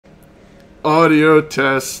Audio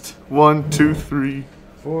test. 1, 2, 3,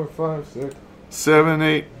 4, 5, 6, 7,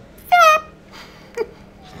 8.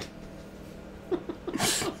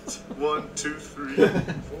 1, 2, 3, 4, 5,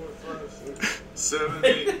 6, 7,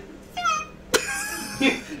 8.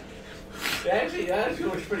 That actually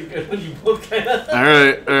looks pretty good when you both kind of.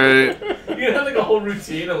 Alright. You have like a whole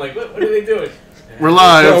routine. I'm like, what are they doing? We're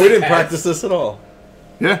live. No, we didn't practice this at all.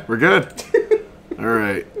 Yeah, we're good.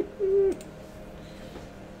 Alright.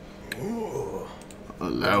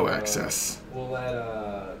 Allow access. We'll let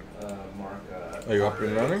Mark. Are you up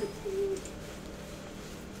and running?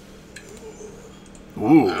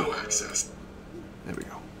 Ooh. Allow access. There we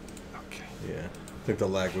go. Okay. Yeah. I think the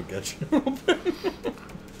lag would get you.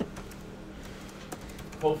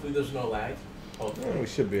 Hopefully there's no lag. Yeah, we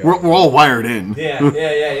should be. We're all wired in. Yeah.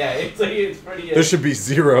 It's like it's pretty. There should be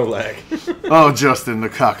zero lag. Oh, Justin, the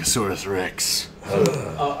Cockosaurus Rex.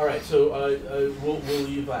 All right. So we'll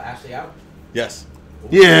leave Ashley out. Yes.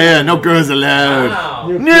 Yeah, no girls allowed. Wow.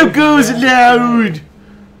 No girls allowed.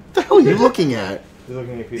 What the hell are you looking at? You're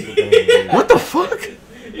looking at people doing What the fuck?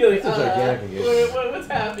 You're like, It's a gigantic issue. what's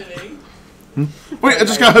happening? Wait, I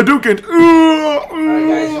just got Hadouken. Alright,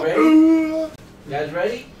 guys, you ready? You guys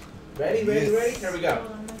ready? Ready? Here we go.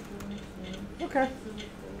 Okay.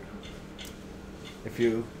 If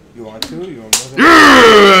you want to, you want to.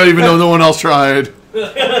 Yeah, even though no one else tried.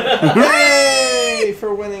 Yay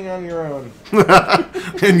for winning on your own.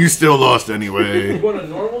 And you still lost You anyway. want a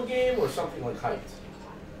normal game or something like height?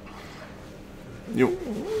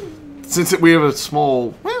 Since we have a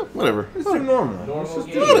small, well, whatever. Let's do normal. Normal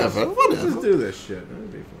game. Whatever. Let's do this shit. It'll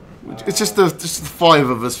be fun. It's just the 5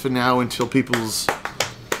 of us for now until people's.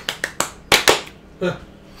 I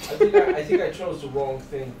think I chose the wrong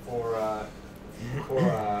thing for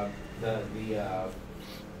the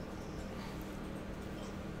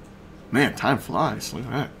Man, time flies. Look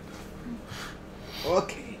at that.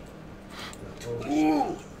 Okay. I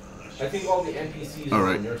think all the NPCs All are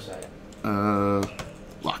right. on your side.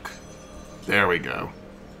 Lock. There we go.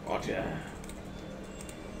 Gotcha.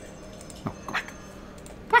 Oh, quack.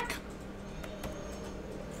 Quack.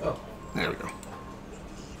 Oh. There we go.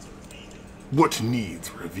 What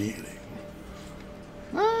needs revealing?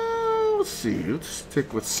 Let's see. Let's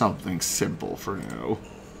stick with something simple for now.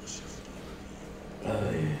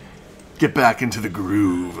 Get back into the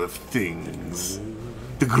groove of things.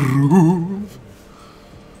 The groove.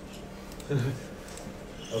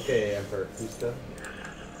 Okay, Emperor Cusca.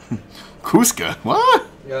 Cusca? What?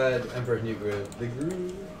 Emperor's New Groove. The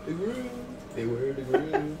groove, they were the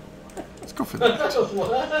groove. Let's go for that.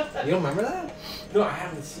 What? You don't remember that? No, I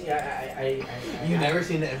haven't seen. You've never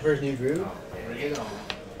seen the Emperor's New Groove?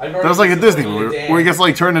 That was like a Disney movie where he gets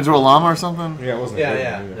like turned into a llama or something. Yeah, it wasn't.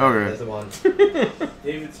 Yeah. Okay. That's the one.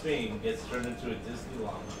 David Spain gets turned into a Disney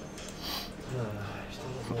llama.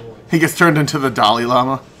 He gets turned into the Dalai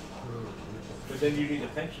Lama. But then you need a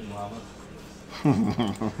pension llama.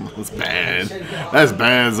 That's bad. That's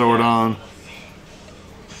bad, Zordon.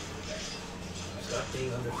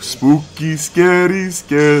 Spooky, scary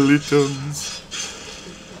skeletons.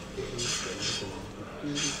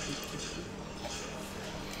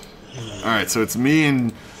 Alright, so it's me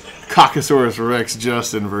and Cockosaurus Rex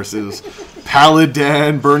Justin versus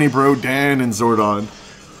Paladin, Bernie Bro Dan, and Zordon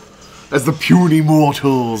as the puny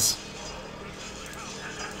mortals.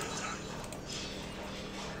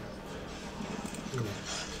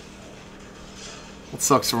 What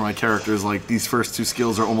sucks for my character is like these first 2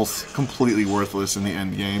 skills are almost completely worthless in the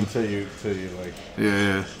end game. Until you like.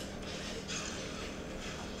 Yeah.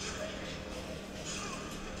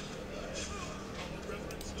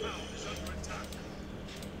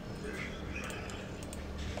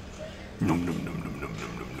 Nom nom nom nom nom nom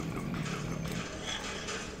nom nom nom nom nom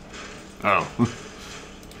nom. Oh.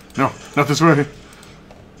 No, not this way.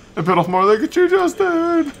 I bit off more than I could chew,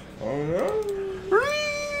 Justin. Oh no.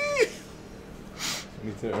 Whee!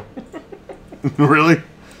 Me too. Really?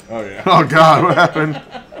 Oh yeah. Oh God, what happened?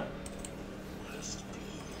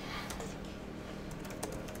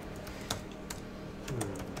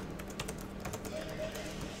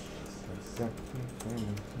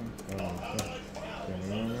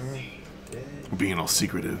 Being all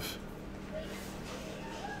secretive.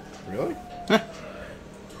 Really? Yeah.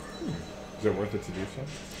 Is it worth it to do so?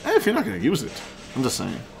 If you're not going to use it. I'm just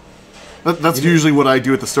saying. That's usually what I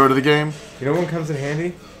do at the start of the game. You know when comes in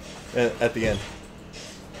handy? At the end.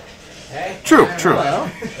 Hey. True.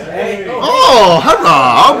 Hey. Oh, hi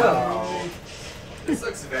Rob! This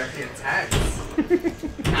looks very intense.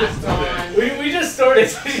 We just started.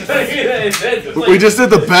 We just did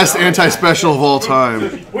the best anti-special of all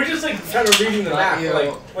time. We're just like trying kind of reading the map.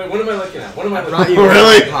 Like, wait, what am I looking at? What am I looking at?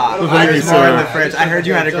 Really? Thank you, sir. In the fridge. I heard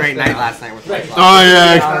you had a great night last night with my Oh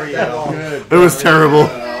yeah, it was terrible.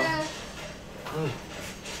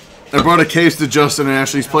 I brought a case to Justin and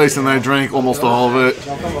Ashley's place, and I drank almost all of it.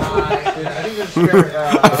 I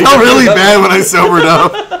felt really bad when I sobered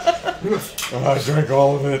up. I drank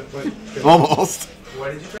all of it. Almost.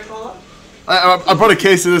 What did you drink all of? I brought a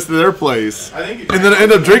case of this to their place, and then I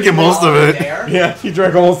ended up drinking most of it. Yeah, he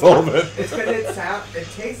drank almost all of it. It's because it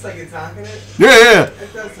tastes like it's not gonna. Yeah.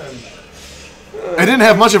 It does sound. I didn't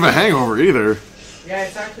have much of a hangover either. Yeah,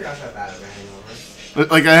 it's actually not that bad of a hangover.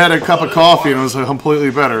 Like, I had a cup of coffee and it was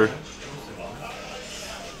completely better.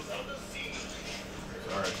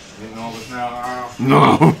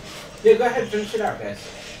 No. Yeah, go ahead, finish it out, guys.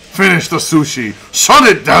 Finish the sushi. Shut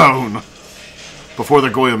it down. Before the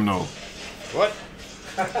goyim know. What?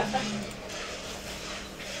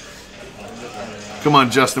 Come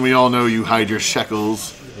on, Justin. We all know you hide your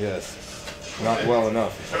shekels. Yes. Not well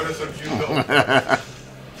enough.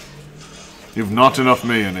 You've not enough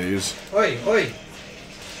mayonnaise. Oi.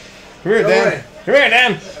 Come here, Dan. away. Come here,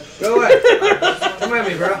 Dan. Go away. Come at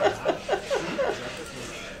me, bro.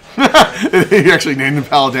 He actually named him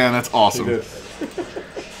Paladin. That's awesome. He did.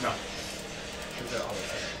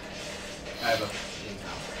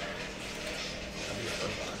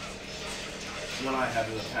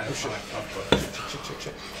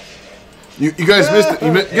 You guys missed it.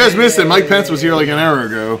 You guys missed it. Mike Pence was here like an hour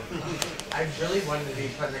ago. I really wanted to be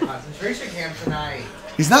put in a concentration camp tonight.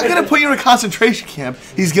 He's not gonna put you in a concentration camp.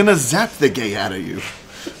 He's gonna zap the gay out of you.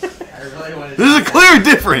 I really wanted. There's a clear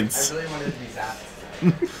difference. I really wanted to be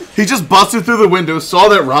zapped. He just busted through the window, saw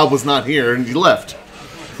that Rob was not here, and he left.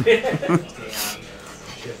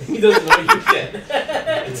 He doesn't know you did.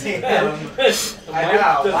 Damn. I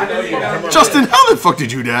know you know. Justin, how the fuck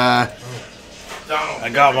did you die? I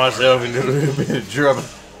got myself into a bit of trouble.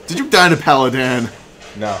 Did you die to Paladin?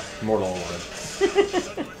 No, mortal woman.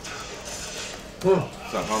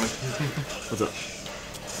 What's up, homie? What's up?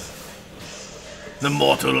 The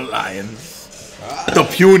mortal lions. The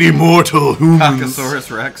puny mortal humans.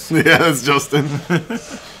 Caucasaurus Rex. Yeah, that's Justin.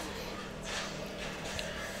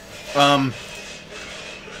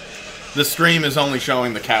 The stream is only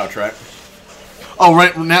showing the couch, right? Oh,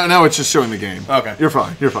 right. Now it's just showing the game. Okay. You're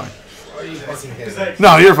fine. You're fine.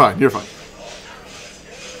 No, you're fine. You're fine.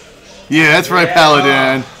 Yeah, that's right,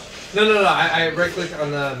 Paladin. No. I right-clicked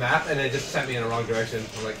on the map and it just sent me in the wrong direction.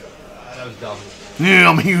 I'm like, that was dumb. Yeah,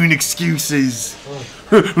 I'm hearing excuses.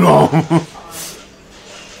 No.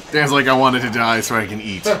 Dan's like, I wanted to die so I can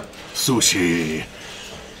eat sushi.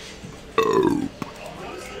 Oh.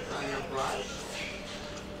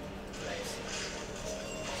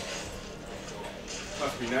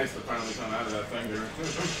 Must be nice to finally come out of that thing there.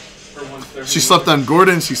 For once She slept on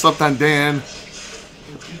Gordon. She slept on Dan.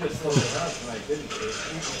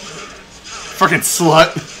 Fucking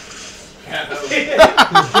slut.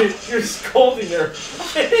 You're scolding her.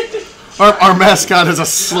 Our mascot is a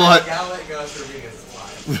slut. Gotta let go for being a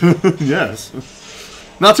slut. Yes.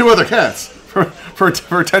 Not to other cats.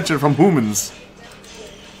 For attention from humans.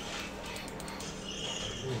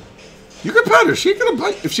 You can pet her. She gonna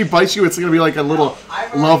bite. If she bites you, it's gonna be like a little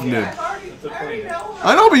love nib. I already know.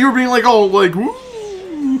 I know, but you were being like, oh, like, woo.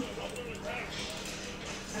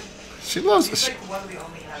 She loves. She's like one of the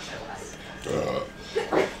only cats I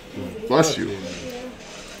like. Bless you.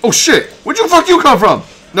 Oh shit! Where'd you fuck you come from?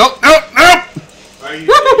 Nope. Are you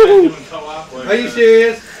doing co-op? Are you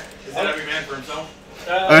serious? Is that every man for himself?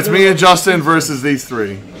 That's me and Justin versus these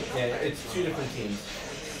three. Yeah, it's two different teams.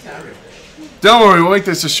 Don't worry, we'll make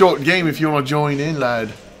this a short game if you want to join in,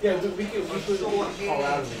 lad. Yeah, we could call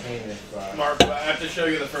out of the game if. Mark, I have to show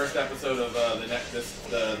you the first episode of the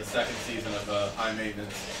second season of High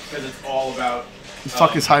Maintenance because it's all about. The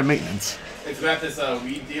fuck is high maintenance? It's about this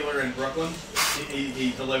weed dealer in Brooklyn.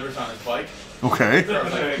 He delivers on his bike. Okay. For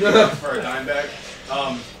like $50 for a dime bag.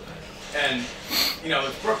 And you know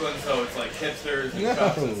it's Brooklyn, so it's like hipsters and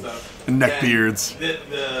cups and stuff. And neckbeards.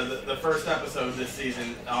 The first episode this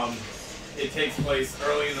season, it takes place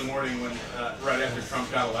early in the morning when right after Trump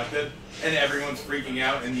got elected, and everyone's freaking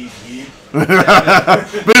out and needs weed.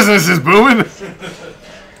 Business is booming.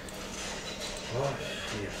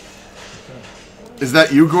 Is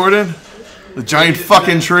that you, Gordon? The giant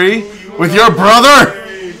fucking tree with your brother?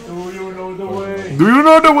 Do you know the way? Do you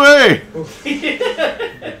know the way?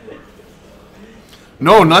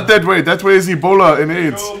 No, not that way. That way is Ebola and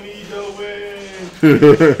AIDS. Show me the way.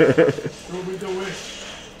 Show me the way.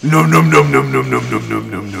 Num.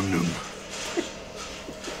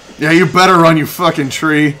 Yeah, you better run, you fucking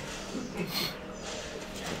tree.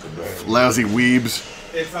 Lousy weebs.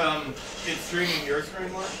 It's it's streaming your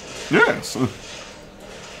screen more? Yes.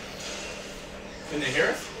 Can they hear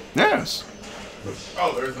us? Yes.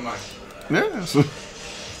 Oh, there's the mic. Yes.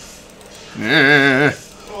 Yeah.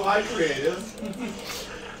 Oh, hi, creative.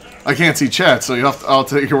 I can't see chat, so I'll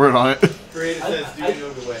take your word on it. Creative says, do you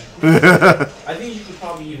know the way? I think you could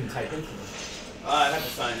probably even type into them. I'd have to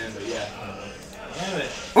sign in, but yeah. Damn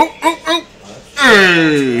it. Oh.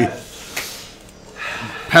 Hey!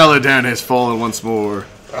 Paladin has fallen once more.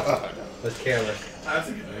 Let's camera. That's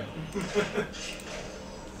a good name.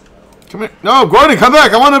 Come here. No, Gordon, come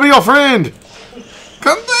back. I want to be your friend.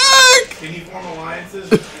 Come back! Can you form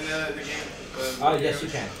alliances in the game? Oh, yes, you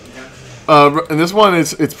can. In this one,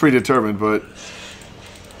 it's predetermined, but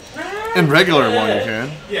in regular one you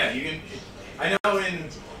can. Yeah, you can. I know in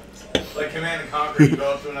like Command and Conquer, you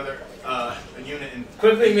go up to another a unit and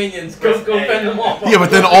Quickly, minions, go fend them off. Yeah, but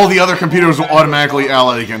then all the other computers will automatically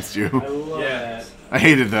ally against you. I love that. I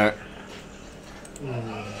hated that.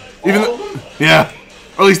 Even yeah,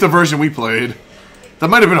 or at least the version we played. That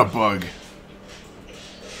might have been a bug.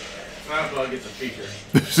 It's not a bug, it's a feature.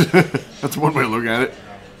 That's one way to look at it.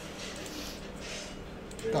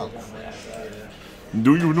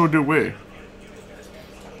 Do you know the way?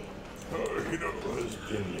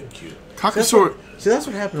 Cockasor. See, that's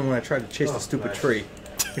what happened when I tried to chase the stupid tree.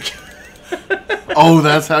 Oh,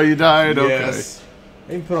 that's how you died? Okay. Yes.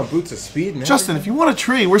 I even put on boots of speed and Justin, if you want a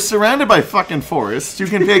tree, we're surrounded by fucking forests. You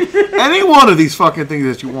can pick any one of these fucking things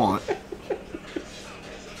that you want.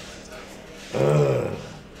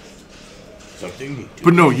 something.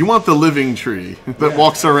 But no, you want the living tree that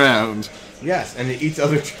walks around. Yes, and it eats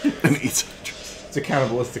other trees. And eats other trees. It's a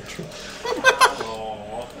cannibalistic tree.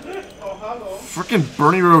 Frickin'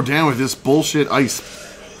 Bernie Rodin with this bullshit ice.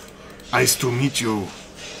 Ice to meet you.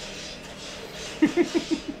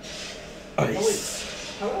 Ice.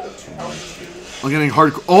 I'm getting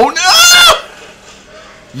hardcore. Oh no!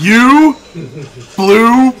 You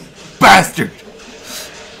blue bastard!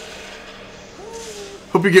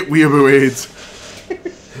 Hope you get weeaboo AIDS.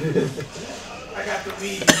 I got the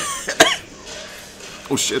weed.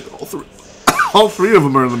 Oh shit! All three of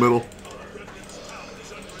them are in the middle.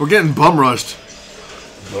 We're getting bum rushed.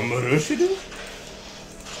 Bum rushed?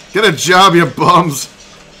 Get a job, you bums.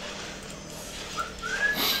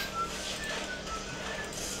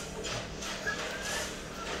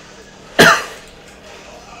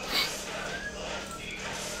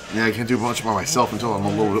 Yeah, I can't do much by myself until I'm a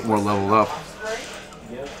little bit more leveled up.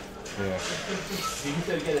 Yep. Yeah. You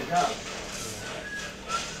could get a job.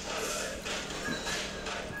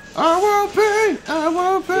 I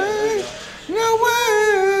won't pay, no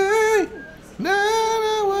way. No,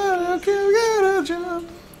 I can get a job.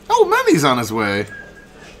 Oh, Manny's on his way.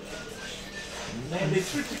 Man, they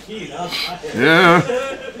switched the key. That was higher. Yeah.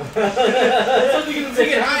 Sing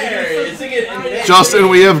it higher. Sing it. Justin,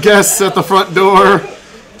 we have guests at the front door,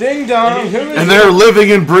 Ding dong. Who is and they're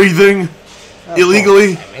living and breathing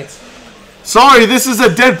illegally. Sorry, this is a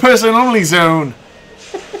dead person only zone.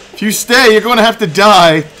 If you stay, you're going to have to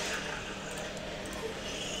die.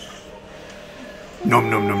 Nom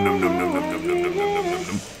nom nom nom nom nom nom nom nom nom nom nom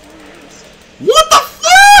nom. What the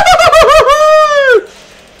fuck?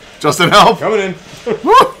 Justin, help! Coming in.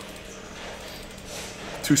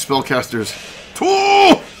 Two spellcasters.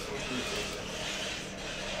 Two!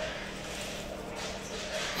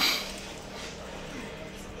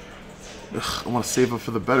 Ugh, I want to save up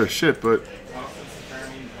for the better shit, but...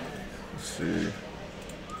 Let's see...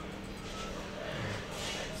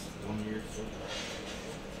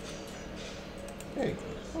 Hey.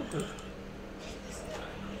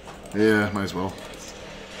 Yeah, might as well.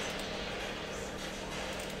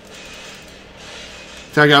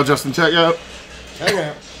 Tag out, Justin, tag out. Hang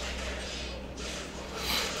out.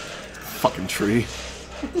 Fucking tree.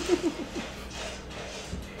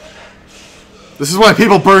 This is why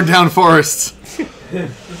people burn down forests. This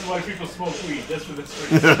is why people smoke weed. That's for this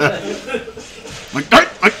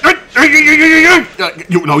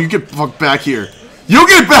You, no, you get fuck back here. You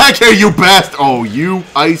get back here, you bastard! Oh, you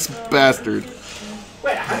ice bastard.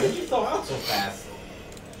 Wait, how did you thaw out so fast?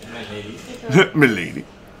 My lady. Milady.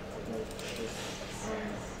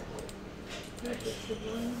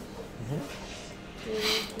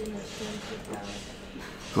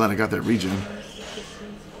 Glad I got that region.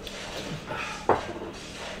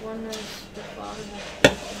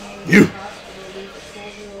 You!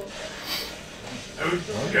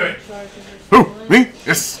 Good. Who? Me?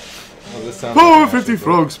 Yes! Oh, this sounds Oh, like 50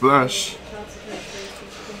 frog splash.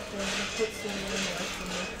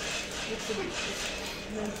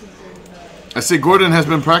 I say Gordon has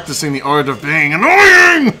been practicing the art of being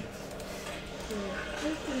annoying!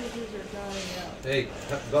 Hey,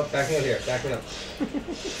 go, back me up here. Back me up.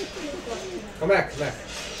 Come back, come back.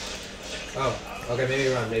 Oh, okay, maybe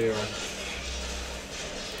run, maybe run.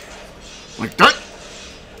 Like that.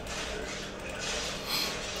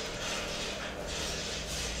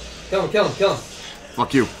 Kill him, kill him, kill him.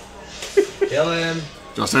 Fuck you. Kill him.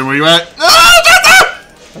 Justin, where you at? Ah, Justin!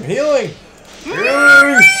 I'm healing. What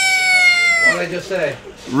did I just say?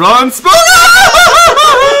 Run, Spooky!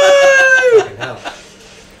 Fucking hell.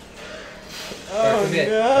 Oh Commit.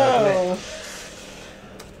 no.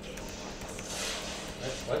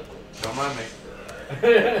 What? Don't mind me.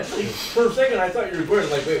 Like, for a second, I thought you were recording.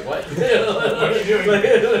 Like, wait, what? What are you doing?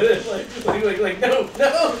 like, no,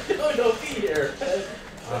 don't be here.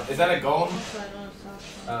 Is that a golem?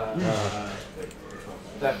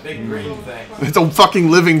 That big green thing. It's a fucking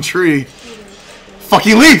living tree.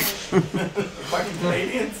 Fucking leaf! Fucking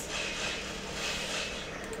Canadians?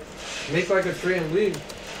 Make like a tree and leave.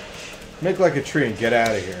 Make like a tree and get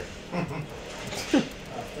out of here.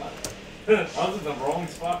 I was in the wrong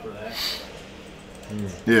spot for that.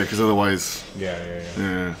 Yeah, because otherwise... Yeah.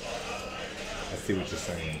 Yeah. I see what you're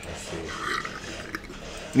saying. I see.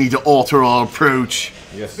 Need to alter our approach.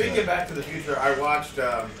 Yes, Speaking sir. of Back to the Future, I watched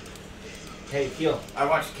Hey, heal.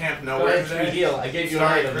 Camp Go Nowhere ahead, today. heal. I gave you an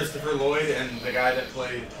Starring item. Christopher Lloyd and the guy that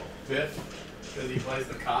played Biff, because he plays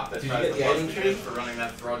the cop that Did you tries get to the bust item the tree? kids for running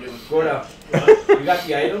that fraudulent. Gordo, you got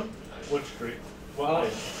the item? Which tree? Well,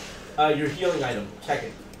 your healing item. Check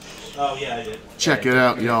it. Oh, yeah, I did. Check it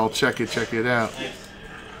out, y'all. Check it out. Thanks.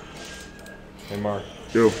 Hey, Mark.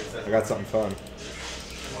 Yo, I got something fun.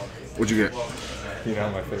 what'd you get? You know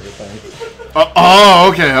my favorite thing. Oh,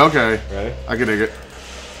 okay. Ready? I can dig it.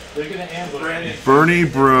 They're gonna ambush. Brandon, Bernie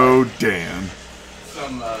Bro Dan.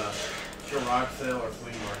 some garage sale or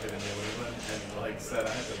flea market in New England, and like said I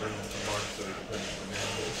had to bring this to Mark so he could put it in the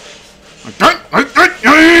man.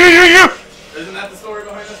 Isn't that the story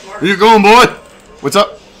behind this, Mark? Where you going, boy? What's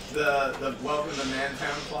up? The welcome to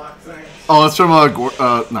Mantown clock thing. Oh, that's from not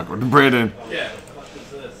Gordon, Brandon. Yeah. What is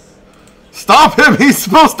this? Stop him! He's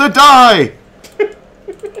supposed to die. That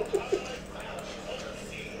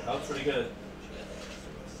was pretty good.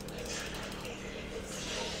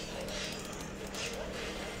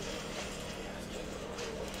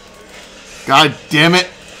 God damn it,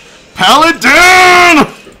 Paladin!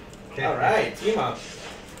 Alright, team up.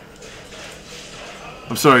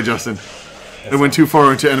 I'm sorry, Justin. It went too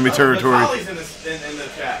far into enemy territory. Vitaly's in the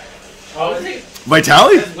chat. Oh, is it?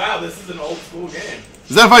 Vitaly? Says, wow, this is an old school game.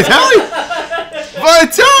 Is that Vitaly?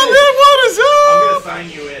 Vitaly, what is I'm gonna up? sign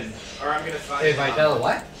you in, or I'm gonna sign. Hey, you Vital, on.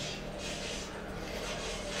 what?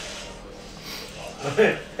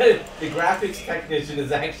 The graphics technician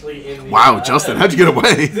is actually in the... Wow, Justin, how'd you get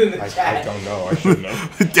away? He's in the I chat. don't know. I shouldn't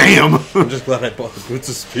have. Damn. I'm just glad I bought the boots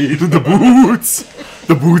of speed. The boots.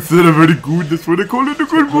 The boots that are very good. That's what they call it, the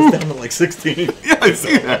good I was boot. down to like 16. Yeah, I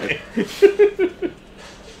see that.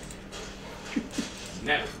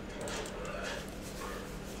 Now.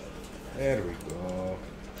 There we go.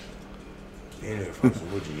 Yeah,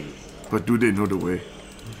 what you need? But do they know the way?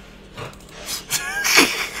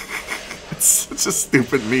 It's such a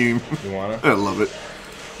stupid meme. You wanna? I love it.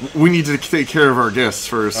 We need to take care of our guests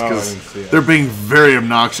first, Oh, I because didn't see that. they're being very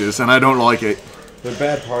obnoxious, and I don't like it. They're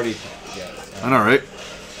bad party. Yes. I know, right?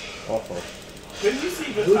 Awful. Couldn't you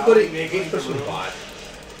see Who's Vitaly making the pushing the room? bot?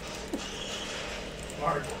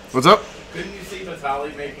 Mark, What's up? couldn't you see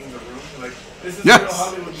Vitaly making the room? Like, this is Yes. a real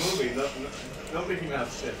Hollywood movie. No Mickey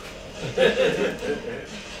Mouse shit.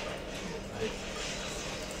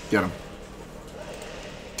 Get him.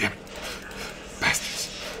 Damn it. Bastards.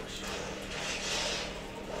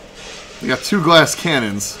 We got 2 glass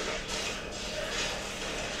cannons.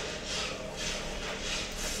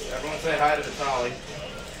 Everyone say hi to Vitaly.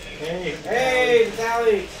 Hey,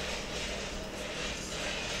 Vitaly!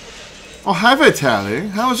 Oh, hi, Vitaly.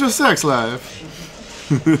 How was your sex life?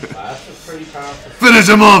 That's a pretty powerful... Finish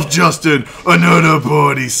him off, Justin! Another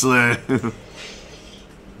body slam.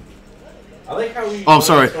 I like how we... Oh, I'm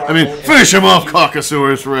sorry. I mean, finish him off,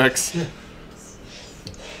 Caucasaurus Rex.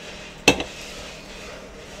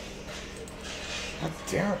 God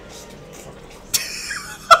damn it.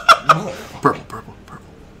 Purple, purple, purple.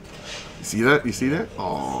 You see that? You see that?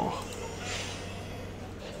 Oh.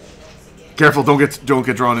 Careful! Don't get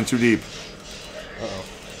drawn in too deep. Uh-oh.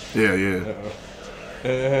 Yeah, yeah.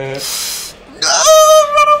 Uh-oh.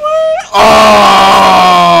 Run away!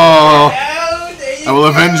 Oh! I will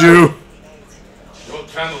avenge you Your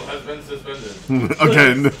channel has been suspended.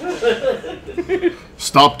 again.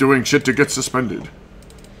 Stop doing shit to get suspended.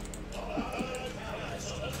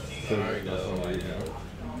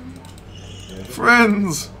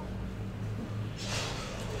 Friends.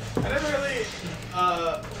 I never really.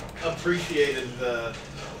 appreciated the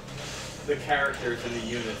characters and the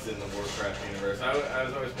units in the Warcraft universe. I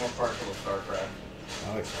was always more partial to StarCraft.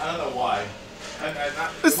 I don't know why.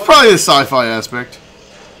 It's probably the sci-fi aspect.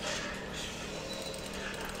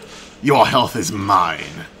 Your health is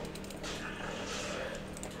mine.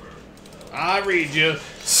 I read you.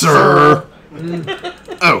 Sir.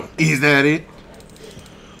 Oh, is that it?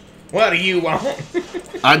 What do you want?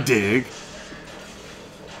 I dig.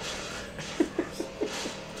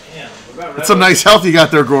 Damn, That's some nice health you got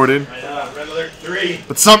there, Gordon. I know, Red Alert 3.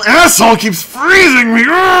 But some asshole keeps freezing me.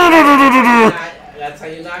 That's how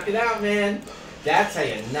you knock it out, man. That's how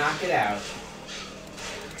you knock it out.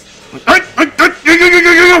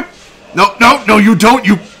 No, you don't.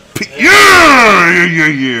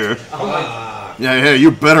 Yeah. Yeah,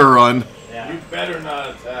 you better run. Yeah. You better not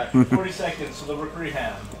attack. 40 seconds to the recruit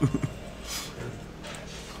ham.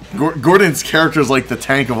 Gordon's character is like the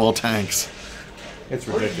tank of all tanks. It's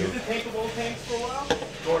Were you ridiculous. the tank of all tanks for a while?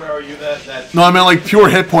 Gordon, are you that? No, I mean like pure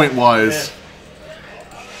hit point wise.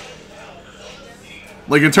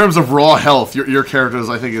 Like in terms of raw health, your character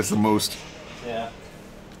I think is the most. Yeah.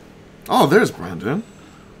 Oh, there's Brandon.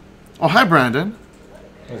 Oh, hi, Brandon.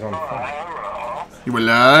 It's on fire. You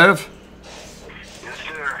alive? Yes,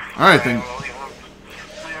 sir. All right, then.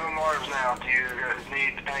 Leaving Mars now. Do you guys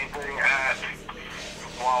need anything at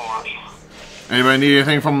Walmart? Anybody need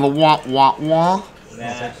anything from the wah? I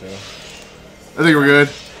think so. I think we're good.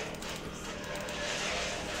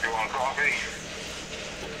 You want coffee?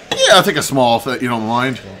 Yeah, I'll take a small if you don't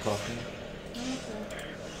mind. You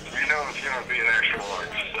know it's gonna be an extra large,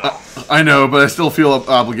 so. I know, but I still feel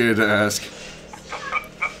obligated to ask.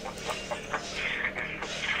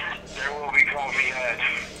 There will be coffee at.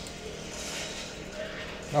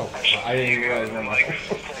 Oh, I didn't even realize in one. like 10,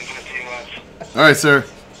 15 minutes. All right, sir.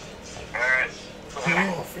 Alright.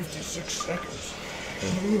 Oh, 56 seconds.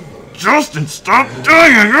 Justin, stop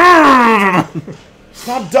dying!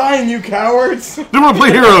 Stop dying, you cowards! They want to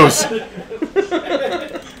play Heroes.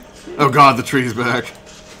 Oh God, the tree's back.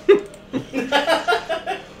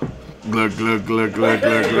 Glug glug glug glug glug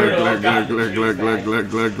glug glug glug glug glug glug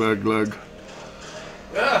glug glug glug.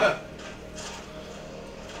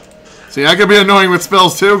 See, I could be annoying with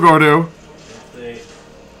spells too, Gordo.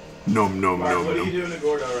 Nom nom Mark, nom what are you nom. doing to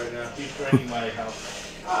Gordo right now? He's draining my health.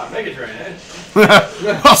 Ah, Mega Drain,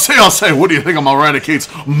 eh? I'll say. What do you think of Eradicate's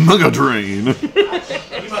Mega Drain? You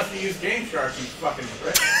must have used Game Shark, you fucking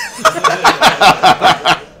prick.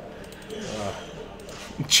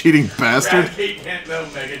 Cheating bastard. Eradicate can't know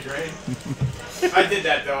Mega Drain. I did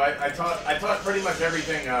that though. I taught pretty much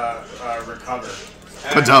everything recover.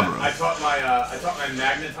 And Kadabra. I taught my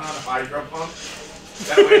Magneton Hydro Pump.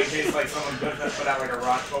 That way, in case like someone good enough put out like a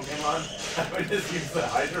rock Pokemon, I would just use the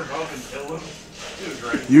Hydro Pump and kill them. It was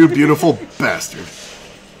great. You beautiful bastard.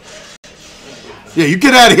 Yeah, you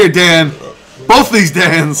get out of here, Dan. Both these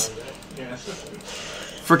Dans. Yeah.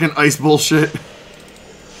 Freaking ice bullshit.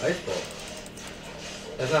 Ice Bolt.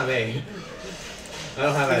 That's not me. I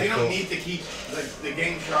don't have But ice you don't Bolt. need to keep the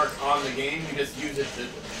Game Shark on the game. You just use it to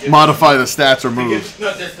give Modify the stats or to moves. give,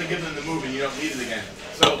 no, just to give them the move, and you don't need it again.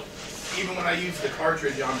 So even when I use the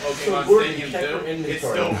cartridge on Pokemon Gordon, Stadium check 2, your it inventory.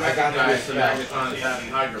 still I got recognizes the this Magneton as having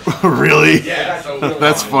Hydro Pump. Really? Yeah, so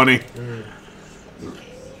That's funny.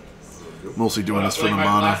 Mostly doing this for like the my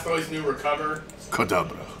mana. Blastoise knew Recover.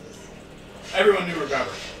 Kadabra. Everyone knew Recover.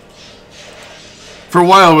 For a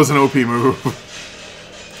while, it was an OP move.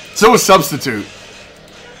 So was Substitute.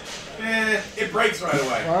 It breaks right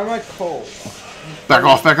away. Why am I cold? Back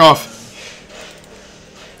off, back off.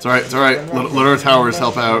 It's alright, it's alright. Let our towers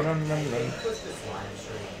help out.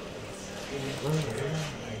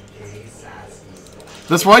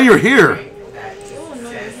 That's why you're here.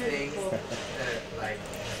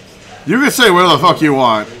 You can say whatever the fuck you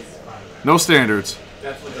want. No standards.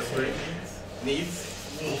 That's what the stream needs.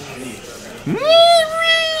 Needs. Hmm?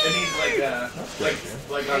 It needs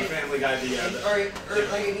like on Family Guy Or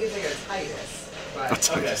like it needs like a Titus. But That's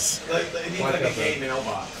okay. nice. Like it needs like a gay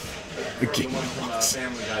mailbox. A Or gay the one from mailbox.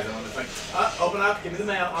 Family Guy, the one that's like, open up, give me the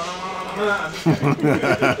mail.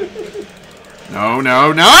 No,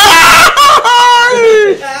 no, no!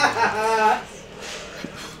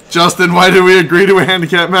 Justin, why did we agree to a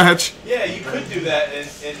handicap match? Yeah, you could do that in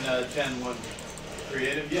Gen 1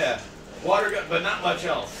 Creative, yeah. Water gun, but not much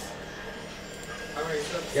else. alright,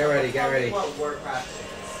 so Get ready, get tell me ready. What Warcraft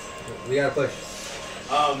is. We gotta push.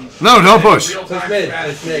 No, don't push. Real-time Push mid,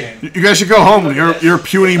 strategy push mid. game. You guys should go home. Your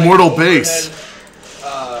puny It's like mortal an base.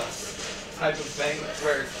 overhead, type of thing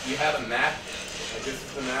where you have a map. Like this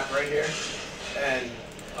is the map right here, and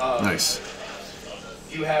Nice.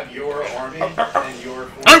 you have your army and your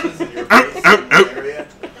forces and your base in the area,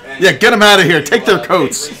 And Yeah, get them out of here. you, Take their take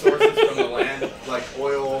coats. resources from the land, like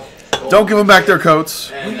oil. Gold, Don't give them back their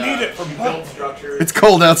coats. and, We need it for build structures. It's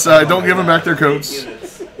cold outside. Don't give them back their coats.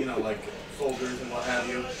 Units, you know, like soldiers and what have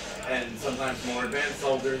you, and sometimes more advanced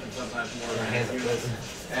soldiers and sometimes more advanced units,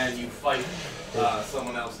 and you fight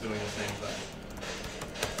someone else doing the same thing.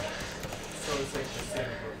 So it's like the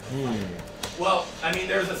same. Well, I mean,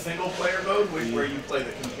 there's a single-player mode where you play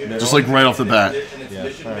the computer. Just like right off the bat. And it's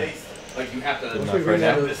mission-based. Like you have to Once we run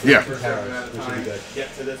out of this Yeah. for a certain amount of time,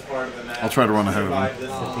 get to this part of the map. I'll try to run ahead of survive him.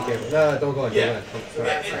 this. No, don't go in. Yeah. Don't go in.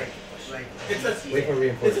 Yeah, Like, It's a, Wait for this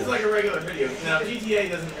reinforcements. is like a regular video. Now, GTA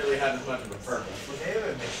doesn't really have as much of a purpose. well, they have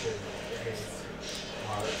a mission.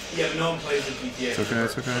 Yeah, but no one plays the GTA. It's okay,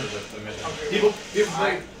 it's okay. People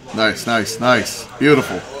play. Nice, nice, nice.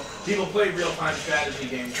 Beautiful. People play real-time strategy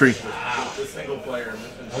games. Tree. With the single player.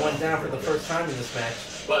 I went down for the first time in this match.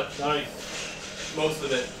 But most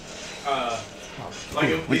of it,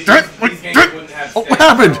 like these games wouldn't have. Oh, what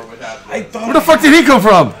happened? Where the fuck did he come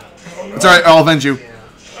from? It's alright, I'll avenge you.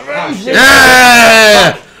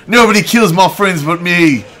 Yeah! Nobody kills my friends but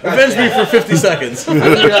me. Avenge me for 50 seconds. I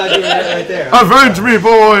didn't realize you were right there. Avenge me,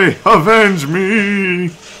 boy! Avenge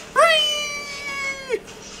me!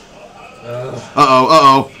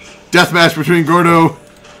 Uh-oh. Deathmatch between Gordo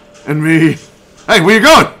and me. Hey, where you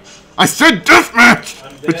going? I said deathmatch!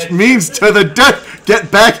 Which means to the death.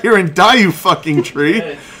 Get back here and die, you fucking tree.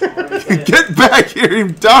 Get back here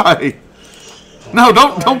and die. No,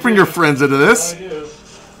 don't bring your friends into this.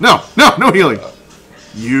 No healing.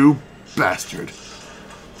 You bastard.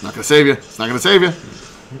 It's not gonna save you. It's not gonna save you.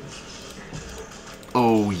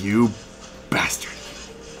 Oh, you bastard.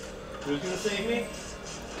 Who's gonna save me?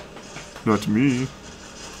 Not me.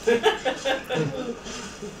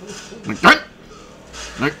 Like that.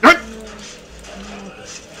 Like that.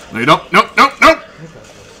 No, you don't. No.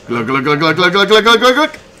 Glug, glug, glug, glug, glug, glug, glug, glug, glug,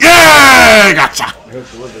 glug. Yeah! Gotcha.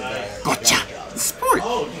 Gotcha. Sport.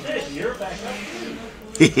 Oh, shit, you're back up.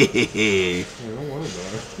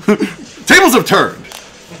 Tables have turned.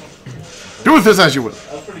 Do with this as you will.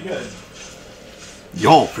 That was pretty good.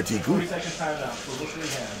 Y'all pretty good. 40-second timeout. So look what we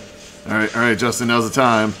have. All right, Justin. Now's the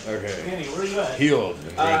time. Okay. Danny, where are you at? Healed.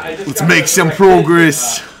 I just Let's got make the some direct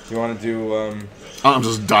progress. You want to do, I'm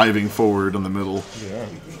just diving forward in the middle. yeah.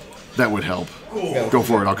 That would help. Cool. Go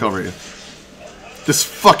for it. I'll cover you. This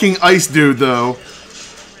fucking ice dude, though.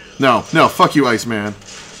 No, fuck you, Iceman.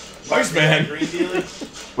 Iceman. Green dealie?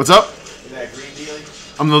 What's up? Is that green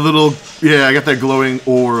dealie? I'm the little. Yeah, I got that glowing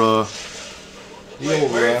aura. Wait,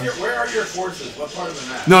 where are your forces? What part of the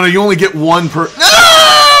map? No, you only get one per.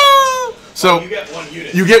 No! So You get one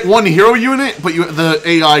unit. you get one hero unit, but the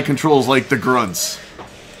AI controls like the grunts,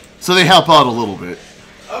 so they help out a little bit.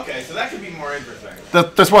 Okay, so that could be more interesting.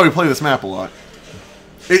 That's why we play this map a lot.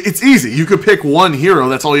 It's easy. You could pick one hero.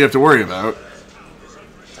 That's all you have to worry about.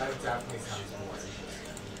 That definitely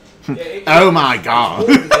sounds boring. Oh my god!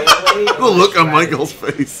 The look on Michael's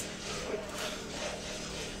face.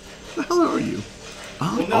 What the hell are you?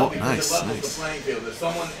 Well, no, Oh, because nice, it levels nice. the playing field. If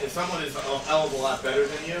someone is a hell of a lot better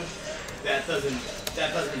than you, that doesn't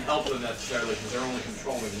help them necessarily because they're only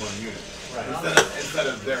controlling one unit. Right. Instead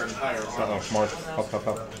of their entire army. Oh, Mark. Help.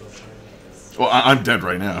 Well, I'm dead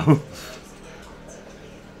right now. I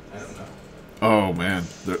don't know. Oh man,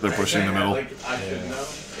 they're pushing in the middle. Like, I should know.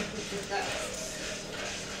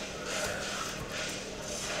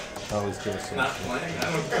 Always give us some. Not playing. I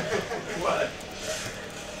don't know. What?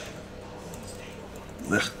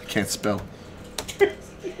 Ugh, I can't spell.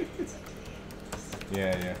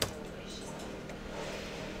 Yeah.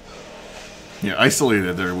 Yeah,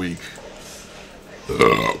 isolated. They're weak.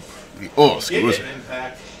 Oh, excuse me.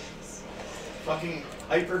 Impact. Fucking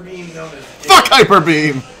hyper beam known as. Fuck Hyper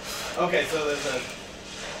Beam. Okay, so there's a.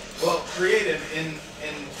 Well, created in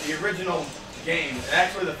the original game,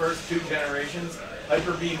 actually the first 2 generations,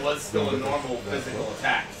 hyper beam was still a normal physical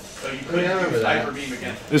attack. So you couldn't use hyper beam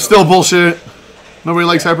against it. It's still bullshit. Nobody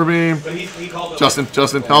likes Hyper Beam. But he called it. Justin,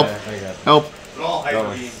 like, help, I got it. help. But all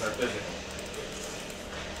hyper beams are physical.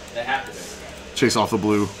 They have to be. Chase off the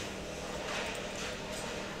blue.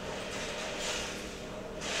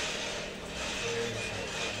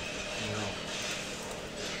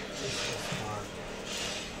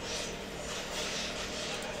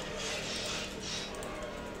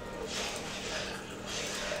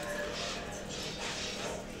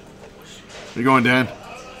 You going, Dan?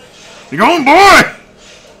 You going, boy?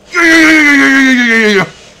 Yeah.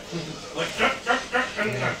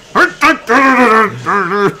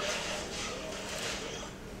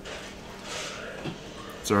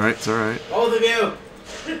 It's alright, it's alright. Both of you.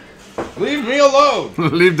 Leave me alone.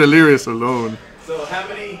 Leave Delirious alone. So how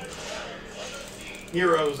many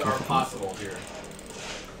heroes are possible here?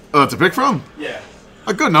 To pick from? Yeah.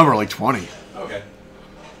 A good number, like 20. Okay.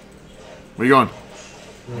 Where you going?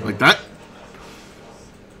 Like that?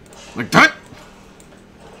 Like that?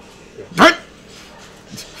 That?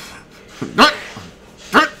 That?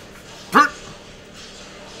 That? That?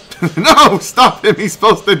 No! Stop him! He's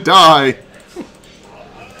supposed to die!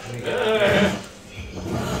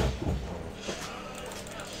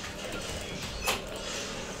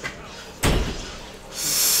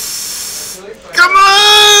 Come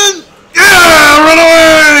on! Yeah! Run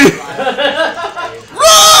away!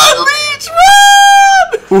 Run, Leech,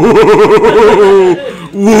 run! Whoa!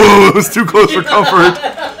 Whoa! It was too close for comfort.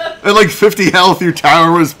 At like 50 health, your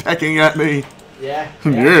tower was pecking at me. Yeah.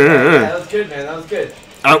 Yeah. That was good, man. That was good.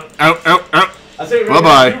 Out, out, out, out. I say,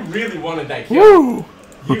 Bye-bye. You really wanted that kill. Woo!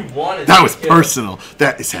 You wanted That was kill. personal.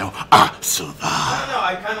 That is how I survive. I don't know.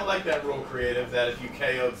 I kind of like that rule creative that if you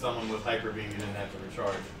KO'd someone with Hyper Beam, you didn't have to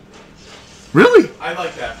recharge. Really? I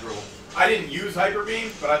like that rule. I didn't use Hyper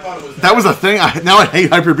Beam, but I thought it was. That was a thing. Now I hate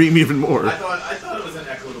Hyper Beam even more. I thought it was an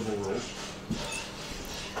equitable rule.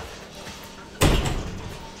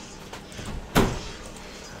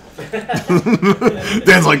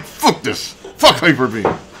 Dan's like, fuck this. Fuck Hyper Beam.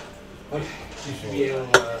 You should be able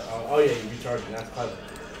to. Oh yeah, you recharging. That's clever.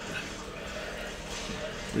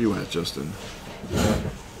 Where you at, Justin?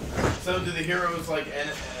 So do the heroes like?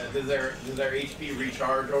 Does their HP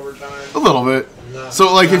recharge over time? A little bit. No.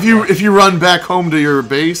 So like if you run back home to your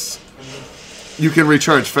base, you can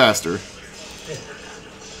recharge faster.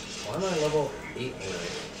 Why am I level 8 anyway?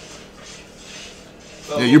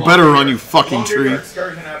 So Yeah, you the better longer run, your- you fucking the longer tree. your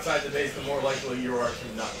excursion outside the base, the more likely you are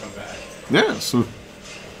to not come back. Yeah. So,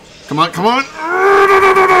 come on, come on.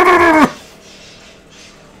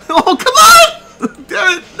 Oh, come on!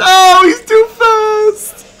 Damn it! No, he's too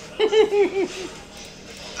fast.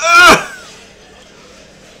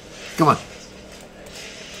 Come on.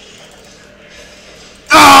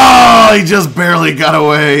 Oh, he just barely got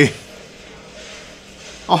away.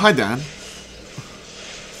 Oh, hi, Dan.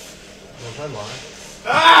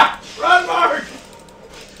 Ah! Run, Mark!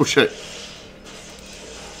 Oh shit.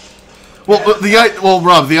 Well,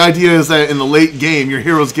 Rob, the idea is that in the late game, your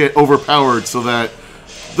heroes get overpowered so that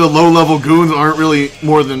the low-level goons aren't really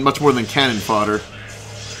much more than cannon fodder.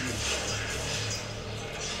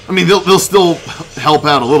 I mean, they'll still help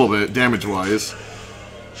out a little bit damage-wise.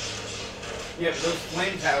 Yeah, but those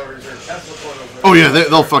flame towers or Tesla coils. Oh yeah,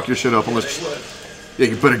 they'll fuck your shit up unless. They would. Yeah,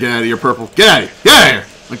 you better get out of here, purple. Get out of here! Get out of here!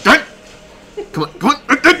 Like that! Come on, come on!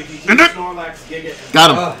 If you use Snorlax, Giga, and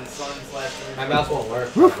Got him. and Sun / My mouse won't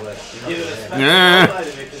work properly. Give it a special Yeah. highlight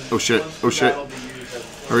if it can- Oh, shit. once Oh, the shit. battle be used as a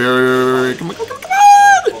Hurry, hurry, hurry, hurry. Come on, come on, come on!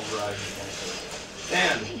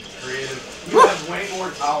 Dan, creative. You have way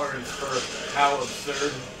more tolerance for how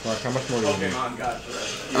absurd Mark, how much more do you need? Pokemon got for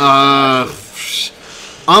that.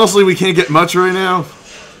 Honestly, we can't get much right now.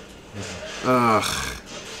 Ugh.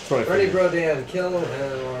 Ready, bro, Dan. Kill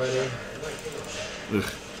him already. Ugh.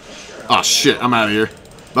 Oh shit, I'm out of here.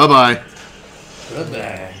 Bye-bye.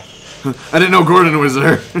 Goodbye. I didn't know Gordon was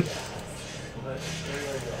there.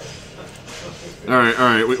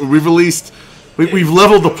 Alright. We've released... We've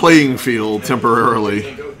leveled the playing field temporarily.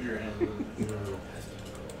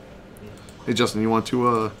 Hey, Justin, you want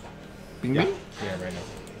to, Bing Bing? Yeah, right now.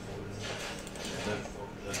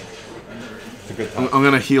 It's a good time. I'm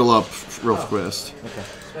gonna heal up real fast. Okay.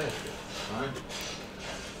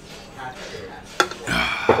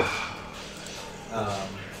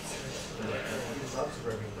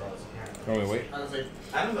 Oh, wait, wait.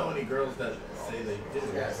 I don't know any girls that say they do.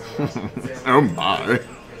 Oh my.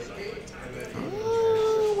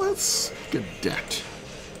 Let's get that.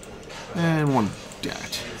 And one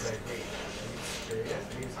dat.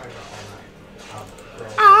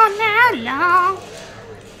 All night long.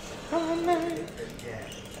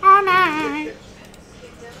 All night.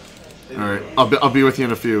 Alright, I'll be with you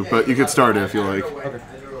in a few, but you can start it if you like. Okay.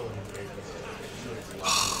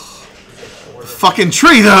 Fucking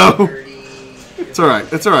tree though! It's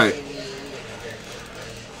alright, it's alright.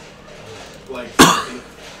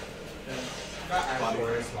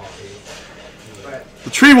 The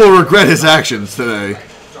tree will regret his actions today.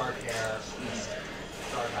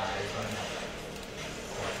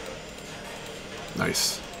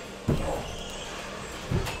 Nice.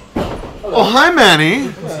 Oh, hi, Manny.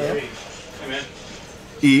 Hey, man.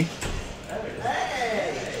 E.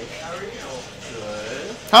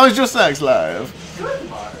 How is your sex life?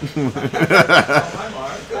 Hi,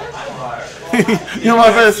 Mark. You're my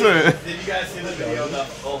best friend. Did you guys see the video of the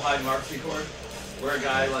Oh Hi Marks record? Where a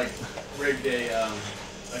guy like rigged a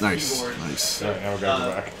Nice, keyboard. nice. Alright, now we're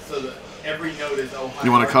going back. So that every note is Oh Hi.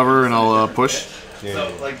 You want to Mark, cover and it's a I'll different push? pitch.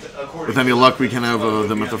 So, like, according With any luck, we can have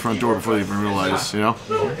them at the front door before they even realize, you know?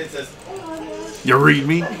 it says, You read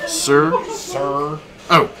me, sir? Sir.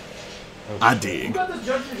 Oh. I dig. Who got this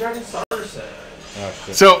Dungeons and Dragons starter set? Oh,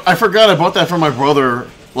 shit. So, I forgot I bought that from my brother,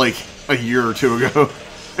 like, a year or two ago.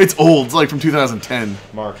 It's old. It's like from 2010.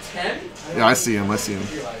 Mark. 10? Yeah, I see him. I see him.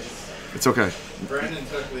 It's okay. Brandon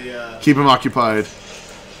took the, Keep him occupied.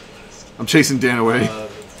 I'm chasing Dan away.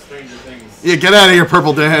 Stranger Things. Yeah, get out of here,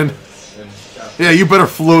 Purple Dan. Yeah, you better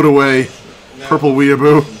float away, Purple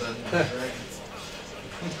Weeaboo.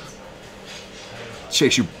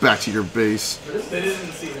 Chase you back to your base. They did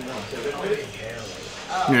in season 1.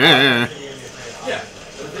 Yeah. Yeah.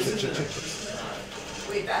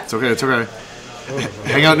 It's okay, it's okay.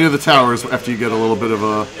 Hang out near the towers after you get a little bit of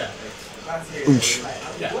a oomph.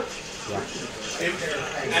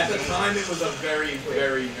 At the time, it was a very,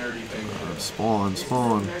 very nerdy thing. Spawn.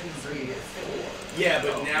 Yeah,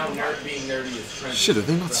 but now being nerdy is trendy. Shit, are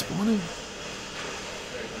they not spawning?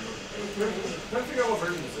 Trying to figure out what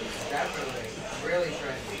version this is. Definitely. Really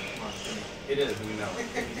trendy. It is, we know.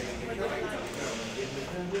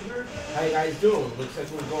 How you guys doing? Looks like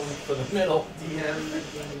we're going for the middle.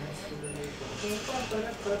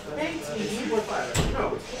 Hey, team. 4, 5.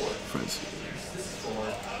 No, it's 4. Friends. This is 4.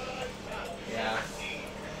 Yeah.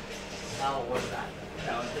 How was that?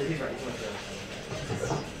 No, he's right. He's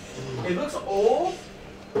right. It looks old,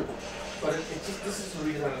 but it's just this is the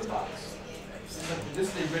redesign of the box. This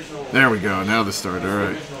is the original. There we go. Now this started. All right.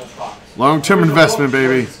 Original box. Long-term Original investment, box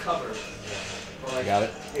baby. is covered. But like, Got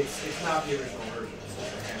it. It's not the original version. It's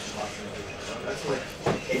just a hand box version. That's like.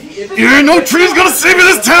 If You ain't no trees gonna save me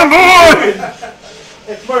this time, boy!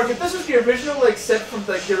 Mark, if this was the original, like set from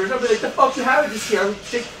like the original, I'd be like, the fuck you have it just here?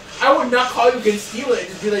 I would not call you and steal it and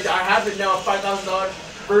just be like, I have it now, a $5,000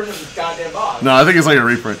 version of this goddamn box. No, I think it's like a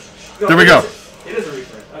reprint. No, There we go. It is a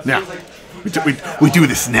reprint. That's Now. like, We do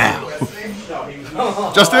this now. no, he was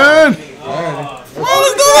Justin!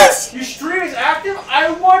 Let's do this! Your stream is active?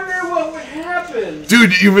 I wonder what would happen.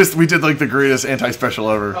 Dude, you missed. We did like the greatest anti-special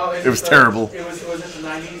ever. Oh, It was terrible. It was it the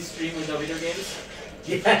 90s stream with no video games?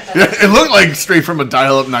 Yeah. Yeah, it looked like straight from a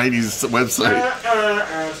dial-up 90s website.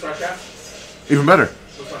 StarCraft? Even better.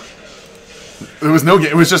 What's up? There was no game.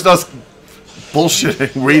 It was just us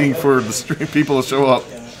bullshitting, waiting for the stream people to show up.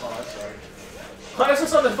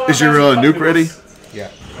 Is your nuke ready? Yeah.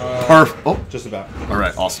 Oh, Just about. all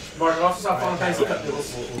right, awesome. Mark, I also saw Final Fantasy Cup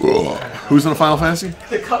Noodles. Who's in the Final Fantasy?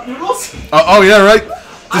 The Cup Noodles? Oh yeah, right.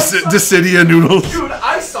 Dissidia noodles. Dude,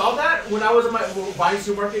 I saw that when I was in my buying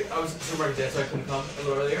supermarket. I was in the supermarket today, so I couldn't come a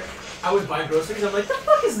little earlier. I was buying groceries. I'm like, the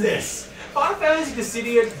fuck is this? Final Fantasy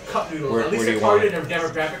Dissidia Cup Noodles. Where At least do I you want targeted their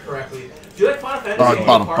demographic correctly. Do you like Final Fantasy?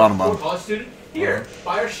 Bottom. For a college student? Here,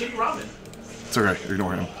 buy our shitty ramen. It's okay.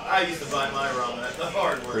 Ignore him. I used to buy my ramen at the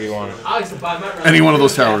hardware. Where do you want it? I used to buy my ramen. Any one of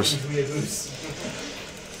those towers. Do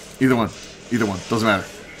Either one. Doesn't matter.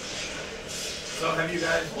 So have you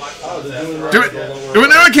guys watched Do it. Do it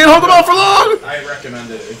now. I can't hold them out for long. I recommend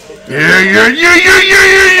it. Yeah.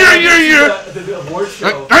 The award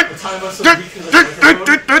show. Hey, The time of some week is like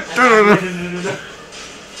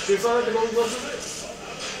You saw that the Golden Globes of it?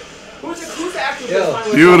 Who's the actor who plays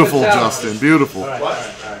Time Beautiful, Justin. Beautiful. Who's the guy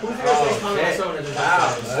who plays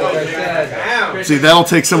Time of See, that'll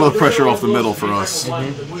take some of the pressure off the middle for us. He won an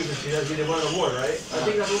award, right? I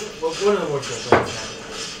think that's one of the award shows.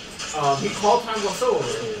 He called Time Lasso over.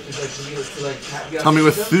 He's like, to like, Tommy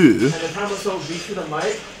with food. food. And then Time Lasso reached for the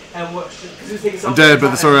mic, and what? Because he was taking I'm dead,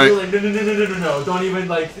 but it's all right. Like, no, don't even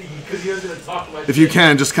like, because he was gonna talk about. If you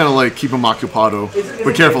can, just kind of like keep him occupado.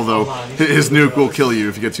 But careful though, his nuke will kill you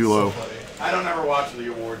if you get too low. I don't ever watch the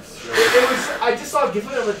awards. It was. I just saw a GIF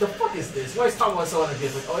of it. I'm like, the fuck is this? Why is Tom Lasso on a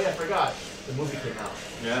GIF? Like, oh yeah, I forgot. The movie came out.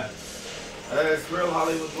 Yeah. It's real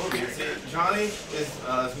Hollywood movie. See, Johnny is his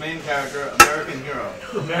main character, American hero.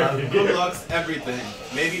 Good looks, everything.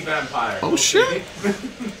 Maybe vampire. Oh shit!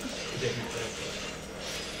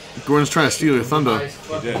 Gordon's trying to steal your thunder.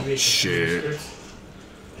 Shit.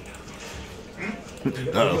 You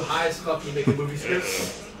high as fuck, you make a movie script.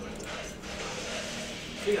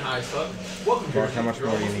 Speaking of high as fuck, welcome to Mark, how much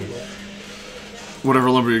more do you need? Whatever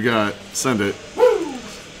lumber you got, send it.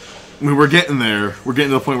 I mean, we're getting there. We're getting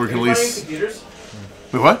to the point where we can at least. computers?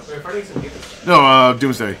 Wait, what? We're fighting some computers. No,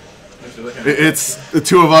 Doomsday. It's the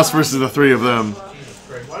two of us versus the three of them. Jesus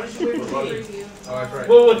Christ. Why did you wait for me? Oh, that's right.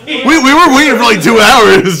 We were waiting for like 2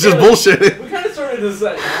 hours, just bullshitting. We kind of started this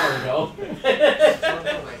like an hour ago.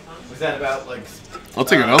 Was that about like? I'll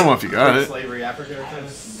take another one if you got it. Slavery Africa or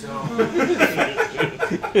something?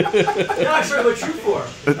 You're not sure what you for.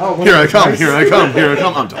 Here I come. Here I come. Here I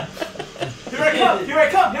come. I'm done. Here I come. Here I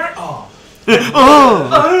come. Here I. Oh. Oh.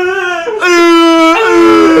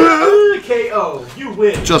 KO. You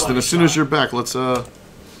win. Justin, as soon as you're back, let's you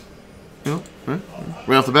know,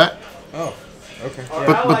 right off the bat. Oh, okay.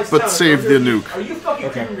 But save the nuke. Are you fucking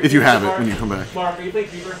Okay. If you have it when you come back. Mark, are you playing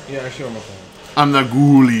Creeper? Yeah, I show him my phone. I'm the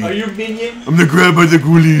ghoulie. Are you minion? I'm the grab by the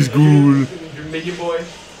ghoulies ghoul. You're minion boy.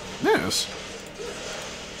 Yes.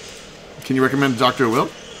 Can you recommend Dr. Will?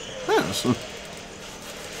 Yes. I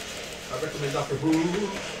recommend Dr. Who.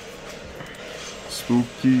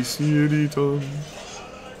 Spooky city time.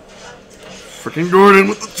 Freaking Gordon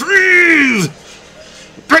with the trees!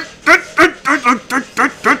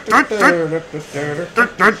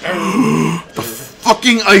 The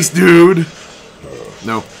fucking ice dude!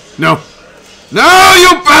 No. No! No, you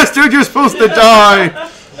bastard! You're supposed to die!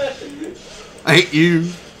 I hate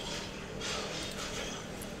you.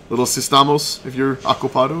 Little Sistamos, if you're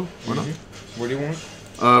Acopado. Or not. What do you want?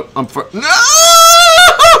 I'm for. No!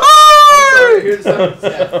 Here's something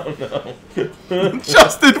sad.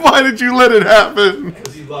 Justin, why did you let it happen?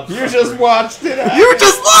 Because he loves You suffering. just watched it happen. You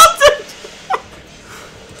just lost it!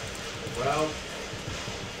 Well,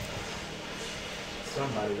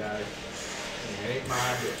 somebody died. It ain't my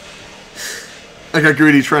idea. I got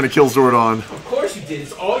greedy trying to kill Zordon. Of course you did.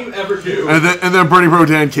 It's all you ever do. And then Bernie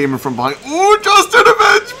Rodan came in from behind. Ooh, Justin,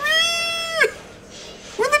 avenge me!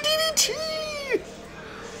 With a DDT!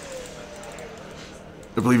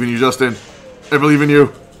 I believe in you, Justin. I believe in you.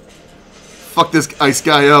 Fuck this ice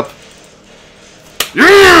guy up.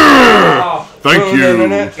 Yeah! Oh, Thank you.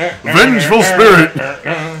 Vengeful spirit.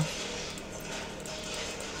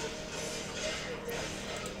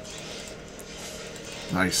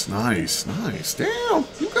 Nice, nice, nice. Damn,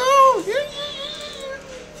 you go.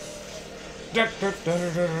 Yeah,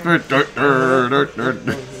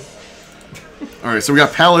 Alright, so we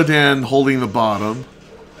got Paladin holding the bottom.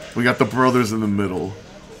 We got the brothers in the middle.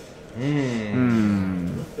 Do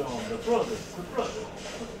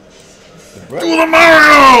the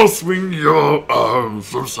Mario! Swing your arms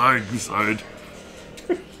from side to side.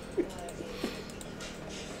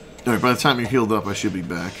 Alright, by the time you're healed up, I should be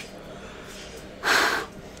back.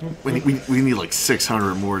 We need like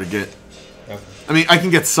 600 more to get. I mean, I can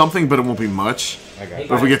get something, but it won't be much. I got it.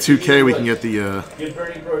 But if we get 2K, we can get the. Give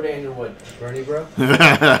Bernie Bro Daniel wood. Bernie, bro?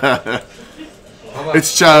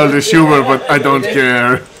 It's childish humor, but I don't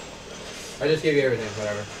care. I just gave you everything,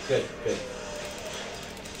 whatever. Good, good.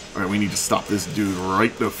 Alright, we need to stop this dude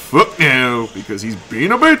right the fuck now, because he's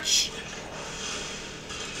being a bitch.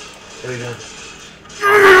 What are you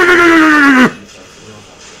doing?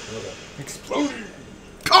 Exploding.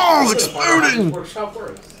 Calls exploding! Workshop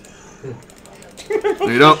works. No,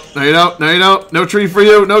 you don't. No, you don't. No, you don't. No tree for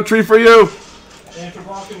you. No tree for you. And for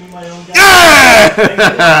blocking me, my own guy.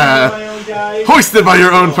 Yeah! My own guy. Hoisted by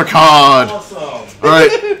your own Picard. Awesome.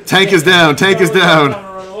 Alright, tank is down. Tank is down.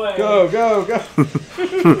 Go, go, go.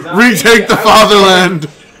 Retake the fatherland.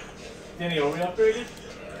 Danny, are we upgraded?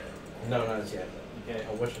 No, not yet. Okay.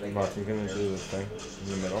 Oh, what should I get? Mark, I'm gonna do this thing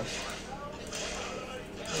in the middle. What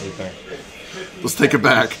do you think? Let's take it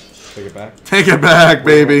back. Take it back? Take it back,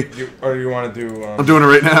 baby. Or do you want to do... I'm doing it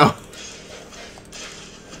right now.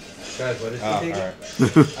 Guys, what is he taking? alright.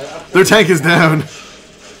 Their tank is down.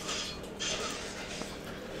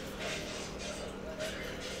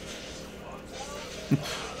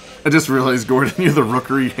 I just realized, Gordon, you're the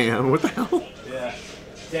rookery ham. What the hell? Yeah.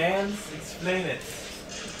 Dance, explain it.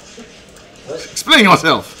 Explain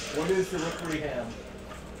yourself. What is the rookery ham?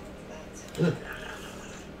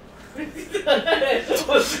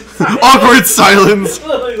 Awkward silence.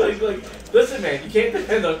 like, listen, man, you can't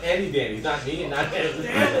depend on any Danny. He's not me and not him.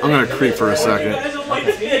 I'm gonna creep for a second. guys don't like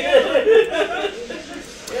me.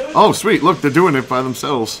 Oh, sweet. Look, they're doing it by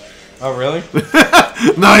themselves. Oh, really?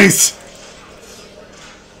 Nice.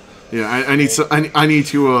 Yeah, I need so I need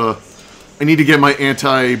to get my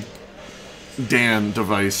anti-Dan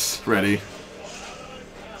device ready. Is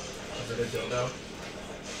it a dildo?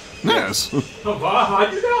 Yes. Oh, wow,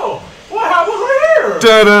 how'd you know? What happened right here?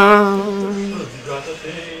 Da-da! You got the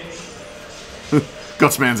thing.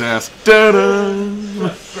 Gutsman's ass. Da-da!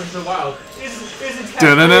 Breath of the Wild. Isn't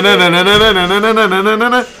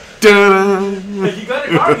Da-da-da-da-da-da-da-da-da-da-da-da-da-da. You got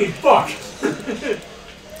a guardian, fuck!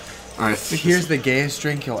 Alright. Here's the gayest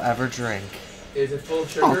drink you'll ever drink. Is it full of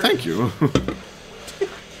sugar? Oh, thank you.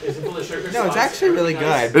 Is it full of sugar? No, it's sauce? actually really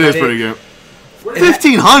Nice. good. It is pretty good.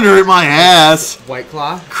 1,500 my ass. White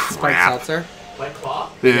Claw, spiked Crap. seltzer. White Claw?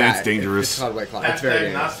 Yeah, it's It's dangerous. called White Claw. It's very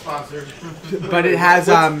Hashtag not dangerous. sponsored. But it has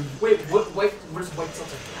Wait, what does white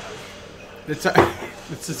seltzer have?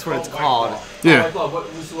 it's just what it's White called. Claw. Yeah. Oh, White Claw. What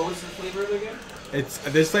was the flavor of it again? It's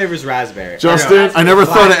this flavor's raspberry. Justin, I never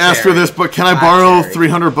thought to ask for this, but can I borrow Blackberry.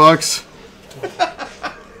 $300?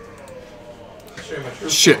 Show you my true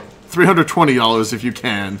Shit. form. $320 if you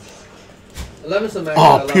can. 11 some max.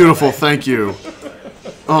 Oh, beautiful. Thank you.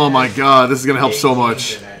 Oh my god, this is gonna help so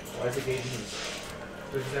much. Why is it game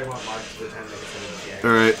Because I want March to 10 minutes.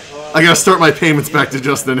 Alright. I gotta start my payments back to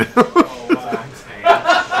Justin now. That's what I'm saying.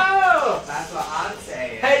 That's what I'm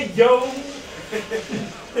saying. Hey, yo!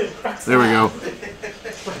 There we go.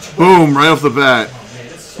 Boom, right off the bat. Man,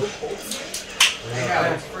 it's so cold.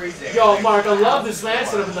 Yeah, it's freezing. Yo, Mark, I love this LAN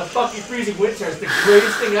setup in the fucking freezing winter. It's the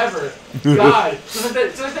greatest thing ever. God, it's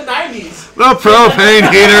like the 90s. The propane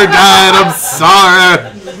heater died, I'm sorry.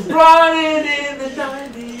 Running in the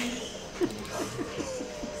 90s.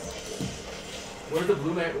 Where's the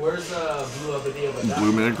Blue Man? Where's Blue video with that?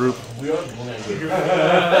 Blue Man Group. We are the Blue Man Group.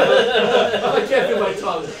 I can't feel my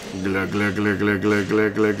tongue. Glug, glug, glug, glug, glug,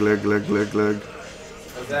 glug, glug, glug, glug, glug, glug.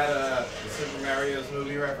 Was that the Super Mario's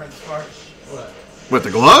movie reference part? What? What,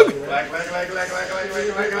 the glug? Oh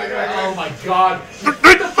my god.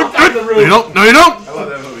 Get the fuck out of the room. No, you don't. No, you don't. I love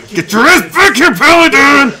that movie. Get your ass back here,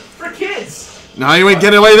 Paladin. For kids. No, you ain't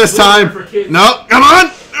getting away this time. No, come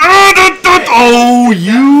on. Oh,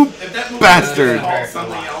 you If that movie bastard. was called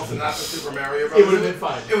something else and not the Super Mario Bros. It would have been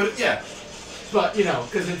fine. It would, yeah. But, you know,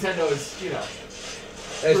 because Nintendo is, you know.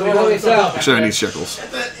 Hey, so we got yourself. Actually, I need shekels.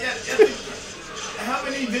 How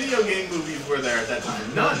many video game movies were there at that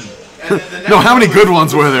time? None. And then the No, next how many one good was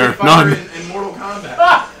ones were there? Street Fighter None. And Mortal Kombat.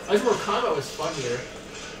 Ah! I just Mortal Kombat was funnier.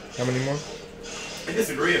 How many more? I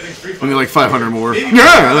disagree. I think Street I Fighter. need like 500 more. Maybe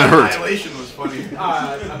Yeah, that hurt. Annihilation was funny.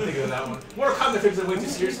 I'm thinking of that one. Mortal Kombat takes it way too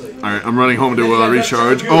seriously. Alright, I'm running home to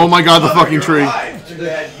recharge. Oh my god, the fucking tree.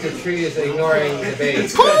 The tree is ignoring the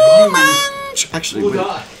base. Actually, Who wait.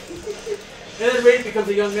 died? And then Ray becomes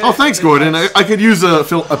a young man. Oh, thanks, Gordon. I could use a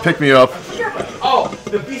pick-me-up. Oh,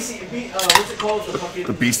 the what's it called? The fucking...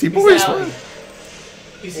 The Beastie Boys?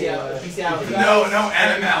 Bestiality. No,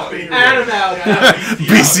 animality. Animality.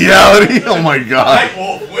 Bestiality? Oh my god. Night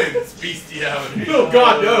Wolf wins. Bestiality. Oh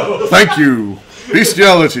god, no. Thank you.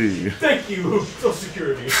 Bestiality. Thank you, Social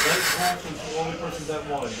Security.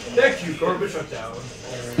 Thank you, garbage shutdown.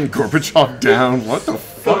 Gorbachev down. What the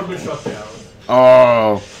fuck? Garbage shutdown.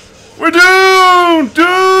 Oh. We're doomed! Dude!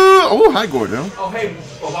 Oh, hi, Gordon. Oh, hey,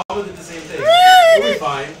 Obama did the same thing. We'll be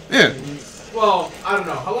fine. Yeah. Well, I don't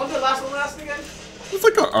know. How long did the last one last again? It's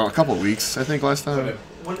like a couple of weeks, I think, last time.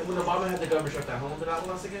 When Obama had the government shutdown, how long did that one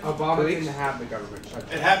last again? Obama didn't have the government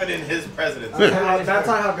shutdown. It happened in his presidency. That's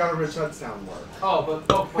not how government shutdown works. Oh,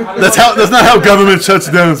 but how That's not how government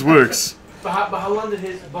shutdowns works. But how long did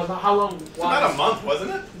his? But how long? It's about a month,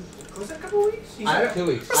 wasn't it? Was it a couple of weeks? 2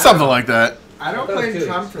 weeks. Something like that. I don't That was blame 2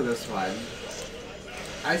 Trump weeks. for this one.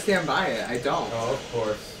 I stand by it. I don't. Oh, of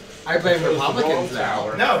course. I blame Republicans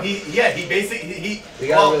now. No, he basically We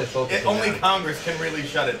gotta really focus on only that. Congress can really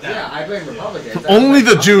shut it down. Yeah, I blame Republicans. Only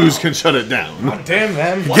the Jews can shut it down. Damn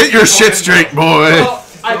them. Get your shit straight, boy. Well,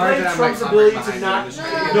 I Sorry blame that I Trump's might ability comment to behind not the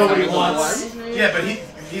industry. know what he wants. Yeah, but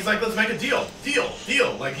he's like, let's make a deal.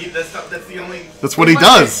 Like that's the only. That's what he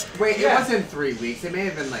does. Wait, Yeah. it wasn't 3 weeks. It may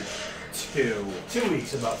have been like 2. 2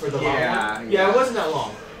 weeks about for the Yeah, Obama one. yeah. It wasn't that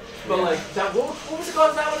long. But like that, what was it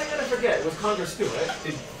called? That one again? I forget. It was Congress too, right?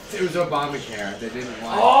 It was Obamacare. They didn't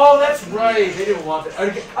want. Oh, that's right. They didn't want it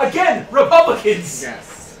again. Republicans.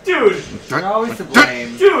 Yes. Dude. They're always to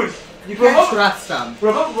blame. Dude. You can't trust them.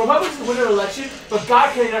 Republicans win an election, but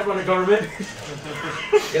God cannot run a government.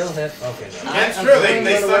 Kill him. Okay. No. That's true.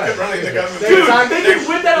 They suck at running the government. Dude, they can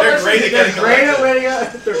win that They're election. great at getting Great at elected. winning.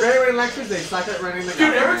 They're great at winning elections. They suck at running the Dude,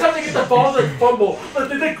 government. every time they get the ball, they fumble. But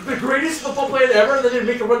they're the greatest football player ever, and then they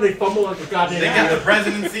make a run, they fumble like a goddamn They get the idiot.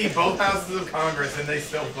 presidency, both houses of Congress, and they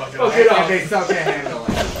still fuck it up. Okay, no. And they still can't handle it.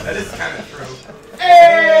 That is kind of true.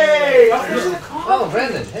 Hey! I'm pushing the car. Oh,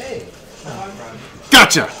 Brendan. Hey.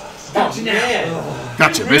 Gotcha. Oh, man.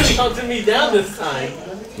 Gotcha, Really bitch. hunting me down this time.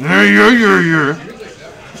 Yeah.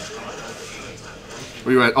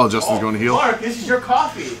 Where you at? Oh, Justin's going to heal. Mark, this is your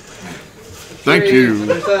coffee. Thank you.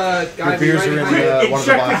 There's a guy Your beers are in one of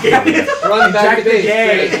the boxes. Run back to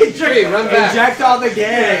base. Inject the Tree, run back. Inject all the game.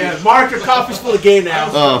 Yeah. Mark, your coffee's full of gay now.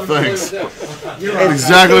 Oh, thanks. You're That's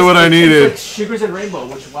exactly what I It's needed. like sugars and rainbow,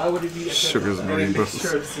 which why would it be? Sugars and And a rainbows.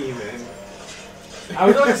 mixture of semen. I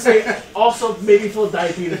was going to say also maybe full of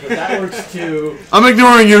diabetes, but that works too. I'm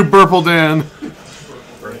ignoring you, Burple Dan.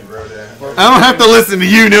 I don't have to listen to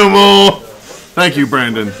you no more. Thank you,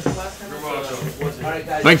 Brandon.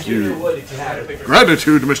 Thank you.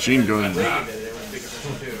 Gratitude, machine gun.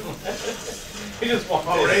 He just walked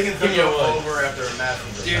Oh, in. Reagan took Give me a wood. over after a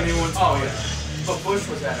massive. Do anyone? Oh yeah. But Bush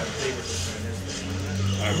was at a favorite.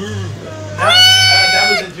 That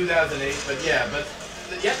was in 2008, but yeah, but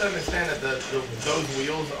you have to understand that those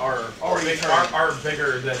wheels are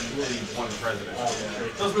bigger than really one president.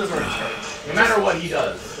 Those wheels are already started. No matter what he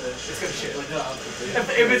does, It's gonna shit.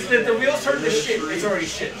 If the wheels turn to shit, it's already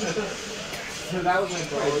shit. So that was my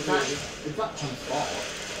point. It's not Trump's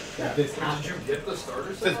fault that this happened. Did you get the starter?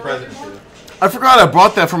 it's his presidency. I forgot I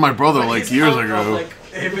bought that for my brother like He's years out of, ago. Like,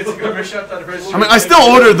 if it's a good shot, that I mean, I still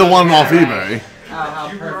ordered the one off eBay. How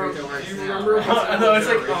perfect it works Do you now. remember? I know it's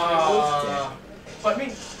like. But I mean,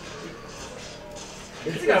 I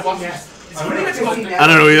think I watched this. What do you guys call it? I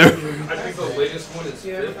don't know either. I think the latest one is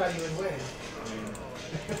You never fifth. thought you would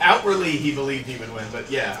win. Outwardly, he believed he would win, but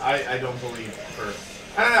yeah, I don't believe for.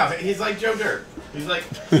 I don't know. He's like Joe Dirt. He's like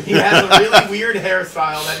he has a really weird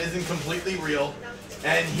hairstyle that isn't completely real,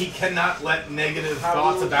 and he cannot let negative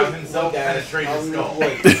thoughts about himself penetrate his skull.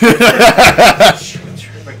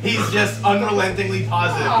 He's just unrelentingly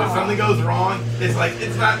positive. If something goes wrong, it's like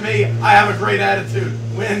it's not me. I have a great attitude.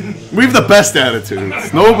 Win. We have the best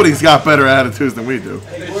attitudes. Nobody's got better attitudes than we do.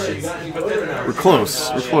 We're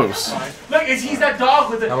close. We're close. Look, he's that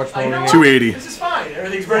dog with the. How much more we need? 280. This is fine.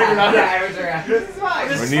 Everything's burning around. This is fine.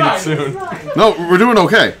 This We is need fine. it soon. No, we're doing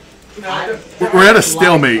okay. No, We're at a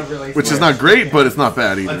stalemate, which is not great, but it's not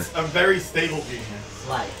bad either. That's a very stable genius.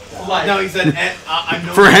 like, No, he said I'm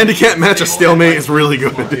no For a handicap match, a stable stalemate and is really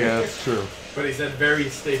good. Yeah, that's true. But he said very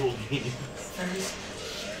stable genius.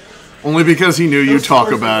 Only because he knew you those talk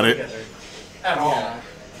two words about don't it. go together At all.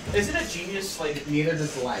 Isn't a genius like Neither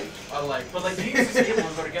does like. but like genius and stable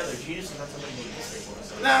don't go together. Genius is not somebody who is stable.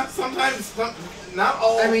 Nah, sometimes not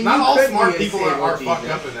all I mean, not you all could smart be a people stable are genius. fucked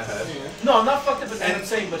up in the head. No, I'm not fucked up in the head. And I'm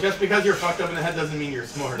saying, but just because you're fucked up in the head doesn't mean you're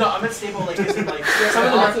smart. no, I'm at stable like isn't like some Some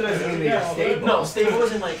of them also are. doesn't mean that you're stable. No, stable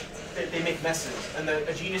isn't like they make messes, and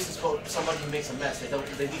a genius is somebody who makes a mess. They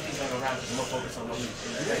leave things on around because they're more focused on what in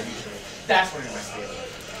their head usually. That's when you're my stable.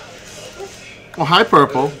 Well, hi,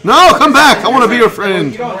 Purple. No, come back. I want to be your friend.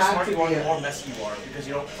 You The don't more have smart to you are, be the a- more messy you are because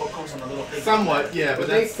you don't focus on the little things. Somewhat, yeah, But but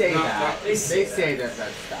they that's say not- that. they They say say that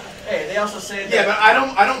that's that. Hey, they also say that. Yeah, but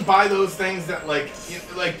I don't buy those things that like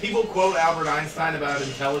people quote Albert Einstein about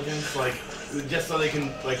intelligence like just so they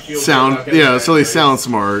can like feel good Sound, about getting yeah, bad so they grades. sound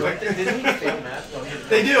smart. Like, Didn't he fail math? No, he didn't.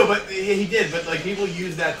 they do, but he did. But like people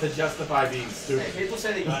use that to justify being stupid. Hey, people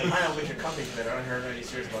say that you might not wish your company better. I don't hear any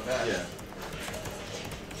serious about that. Yeah.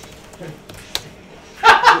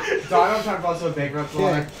 Donald Trump also bankrupt a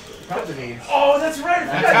lot of companies. Oh, that's right. I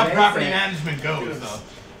That's forgot. how they property say- management goes, though.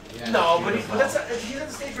 No, but he's at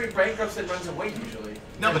the stage where he bankrupts and runs away usually.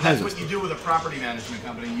 No, but that's what you do with a property management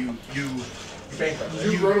company. You Bankrupt.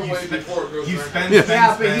 You run away before it goes you back. spend,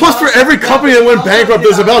 Yeah. spend. Plus, for every company that went bankrupt,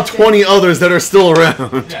 there's about 20 others that are still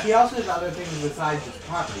around. Yeah. He also has other things besides just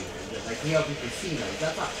property management. Like he opens casinos.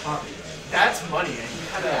 That's not property management. That's money, and he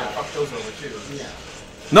kind of fucked those over too. Yeah.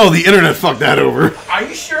 No, the internet fucked that over. Are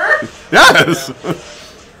you sure? Yes.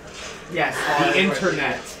 Yes, the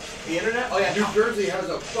internet. The internet? Oh yeah. New Jersey has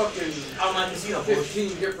a fucking Online casino. boys.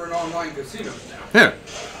 15 different online casinos now. Here.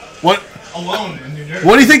 What? Alone in New Jersey.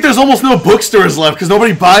 What do you think? There's almost no bookstores left because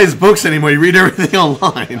nobody buys books anymore. You read everything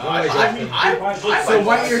online. I So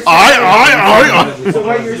what you're saying? I. So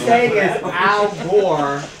what you're saying is Al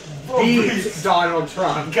Gore beats Donald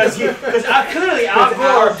Trump Because clearly Al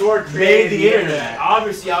Gore made the internet.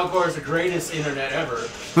 Obviously, Al Gore is the greatest internet ever.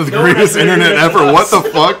 The No one greatest has made internet internet ever. than What us. the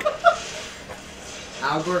fuck?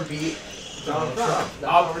 Al Gore beat Donald Trump.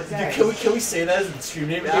 Can we say that as the stream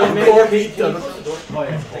name? Yeah, Al maybe. Gore beat Donald Trump. Oh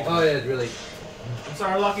yeah. Oh yeah, really. I'm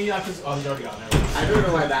sorry, Lucky. Oh, he's already gone. Never mind. I don't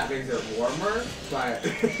know why that makes it warmer, but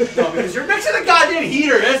No, because you're mixing a goddamn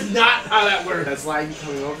heater. That's not how that works. that's why you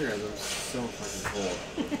coming over here. I'm so fucking cold.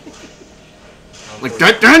 Like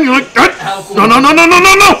that, Dan? You like that? Al Gore. No, no, no, no, no,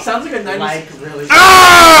 no, no! Sounds like a 90s. Like really.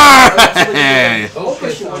 Ah!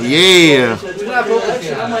 Focus on Yeah. We're not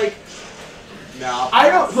focusing. I'm like, No. I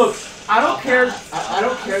don't look. I don't care. I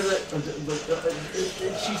don't care that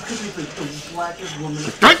she could be the blackest woman in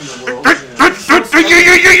the world.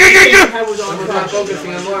 We're not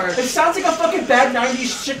focusing on Mark. It sounds like a fucking bad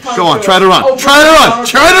 90s shitcom. Go on, show. try to run. Oh, Try to run.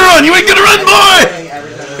 Try to run. You ain't gonna run, boy.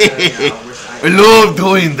 I love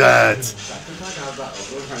doing that.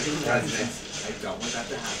 I don't want that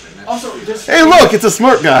to happen. Also, just Hey, look, it's a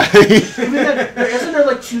smart guy. isn't there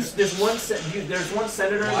like two? There's one senator, and there's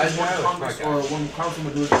one Congress or one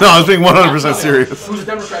councilman who's No, I was being 100% serious. who's a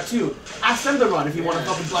Democrat too. Ask them to run if you want a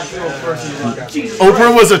fucking black girl person to run. Jesus Oprah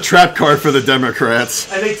Christ. was a trap card for the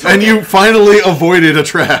Democrats. And they took And it. you finally avoided a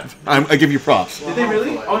trap. I give you props. Did they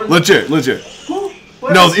really? Oh, no, Legit, legit. Who?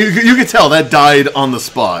 What No, else? you could tell that died on the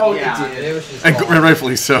spot. Oh, Yeah, it did. it was just. And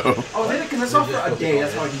rightfully so. Oh, they did because that's all for a day.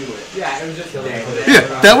 That's how I can do it. Yeah, it was just a day.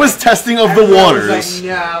 Yeah, that was testing of the Everyone was waters. Like,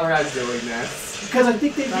 no, we're not doing this. Because I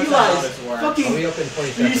think they That's not realized how this works. fucking. I'll be open 20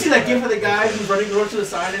 Did seconds. you see that gif of the guy who's running the road to the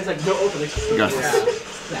side and it's like no open? Like, Got Yeah.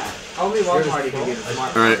 this. nah. Only one party can get a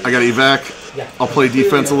smart. All right, I got evac. Yeah. I'll play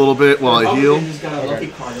defense a little bit while I heal. Just got a lucky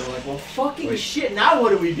card. They're like, well, fucking shit. Now what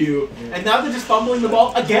do we do? And now they're just fumbling the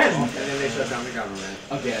ball again. And then they shut down the government.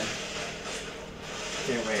 Again.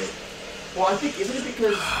 Can't wait. Well, I think isn't it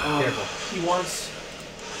because Careful. he wants.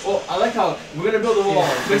 Well, I like how we're gonna build a wall.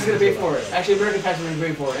 Who's gonna pay for it? Actually, American taxes are gonna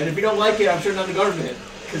pay for it. And if we don't like it, I'm shutting down the government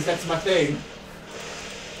because that's my thing.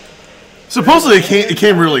 Supposedly it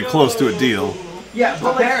came really close to a deal. Yeah,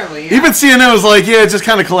 but like, Apparently, yeah. Even CNN was like, yeah, it just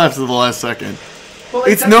kind of collapsed at the last second. but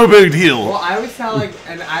like It's that's- no big deal. Well, I was telling,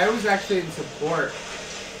 and I was actually in support.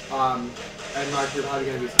 And Mark, you're probably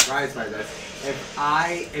gonna be surprised by this.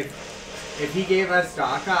 If he gave us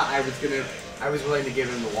DACA, I was willing to give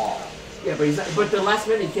him the wall. Yeah, but he's not, but the last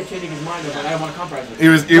minute he kept changing his mind. I was like, I don't want to compromise with He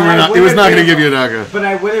you. was But I he was would've not going to gave give you a him- DACA. But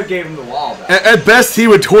I would have gave him the wall, though. At best, he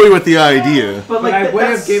would toy with the idea. But But I would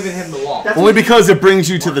have that's- given him the wall. that's Only what- because it brings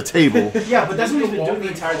you to the table. Yeah, but that's what he's been doing the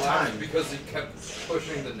entire time. Because he kept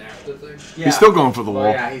pushing the NAFTA thing. Yeah. He's still going for the Well,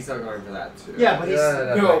 wall. yeah, he's still going for that too. Yeah, but he's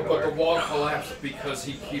No, but the wall collapsed because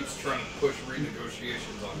he keeps trying to push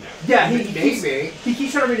renegotiations on NAFTA. yeah Maybe. he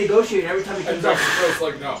keeps trying to renegotiate every time he And comes up. Mexico's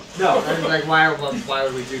like, no. No, I was like, why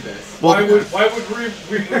would we do this? Well, why would we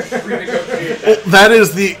renegotiate well, that? that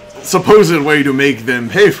is the supposed way to make them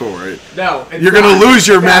pay for it. No, it's You're going to not. lose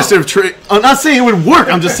your No. massive trade. I'm not saying it would work.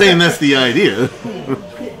 I'm just saying that's the idea.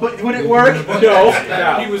 but would it work? But No.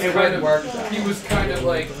 that he was it kind wouldn't work. of, he was kind of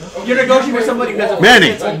like, okay, You're negotiating with somebody who doesn't. Manny,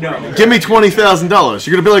 It's like, no. give me $20,000.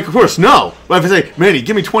 You're going to be like, of course, no. But if I say, Manny,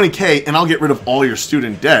 give me $20K and I'll get rid of all your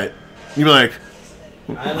student debt, you'd be like,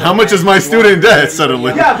 how much is my student debt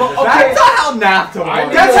suddenly? Yeah, but okay. That's not how NAFTA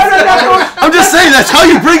works. That's how that goes. I'm just saying that's how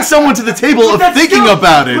you bring someone to the table of That's thinking still-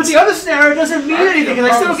 about But it. the other scenario doesn't mean anything, and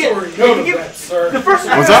I still get. promissory note of you- that, sir. The first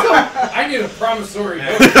What's scenario up? I need a promissory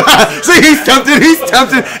note. See, he's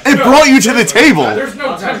tempted, and brought you to the table. There's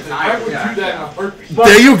no tempting. I would do that in a heartbeat.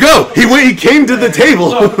 There you go. He came to the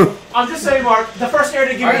table. I'm just saying, Mark. The first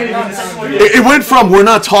scenario to give me anything. The second one. It went from we're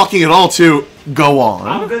not talking at all to go on.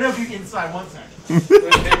 I'm gonna be inside 1 second.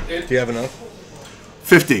 Do you have enough?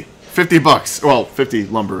 50 bucks. Well, 50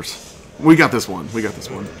 lumbers. We got this one.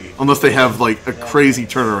 Unless they have like a crazy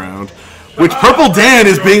turnaround, which Purple Dan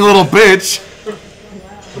is being a little bitch.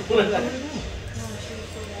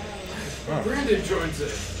 Brandon joins in.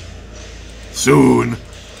 Soon.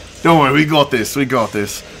 Don't worry, we got this.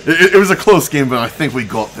 It was a close game, but I think we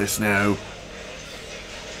got this now.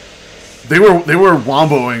 They were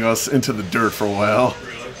womboing us into the dirt for a while.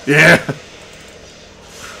 Really? Yeah.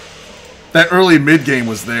 That early mid game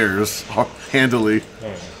was theirs, handily.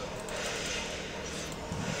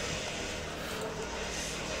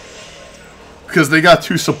 Because they got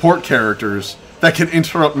 2 support characters that can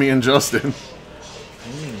interrupt me and Justin.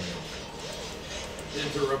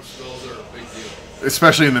 Interrupt spells are a big deal.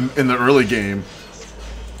 Especially in the early game.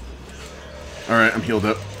 Alright, I'm healed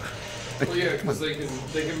up. Well, yeah, because they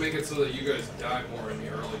can make it so that you guys die more in the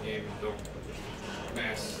early game and don't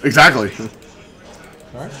mass. Exactly.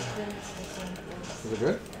 Alright. Is it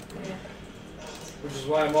good? Which is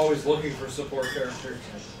why I'm always looking for support characters.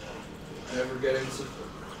 Never getting support.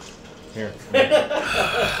 Here.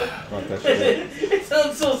 Want that shit? It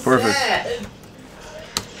sounds so Perfect. sad.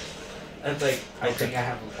 That's like, I think I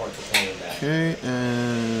have a part to play with that. Okay,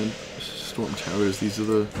 and Storm Towers, these are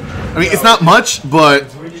the... I mean, it's not much,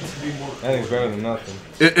 but We need to be more. I think it's better than nothing.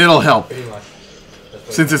 it'll help. Pretty much. That's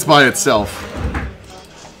what Since it's by itself.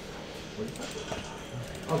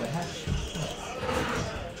 Oh, the hatch.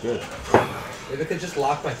 Good. Maybe I could just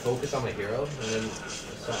lock my focus on my hero and then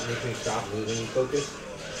make me stop losing focus.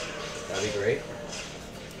 That'd be great.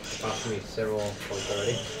 It cost me several points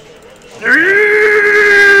already.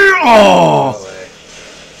 Oh! No way.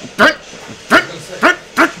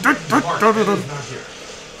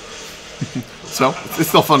 So, it's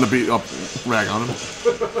still fun to beat up rag on him.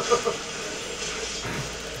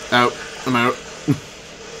 Out. I'm out.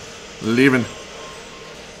 Leaving.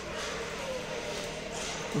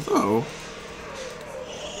 So,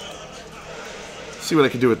 see what I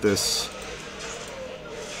can do with this.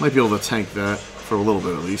 Might be able to tank that for a little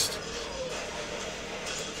bit at least.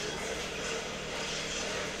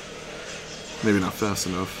 Maybe not fast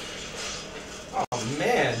enough. Oh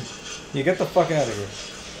man. You get the fuck out of here.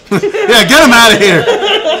 Yeah, get him out of here!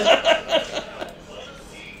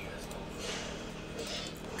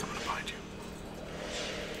 Coming to find you.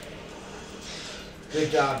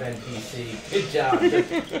 Good job, NPC. Good job.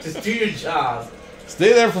 Just do your job.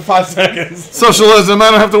 Stay there for 5 seconds. Socialism,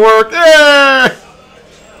 I don't have to work. Yeah!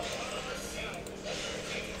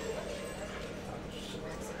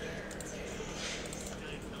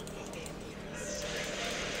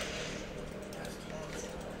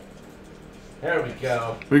 There we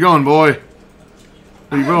go. Where you going, boy? Where you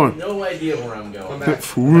I have going? no idea where I'm going. Come back.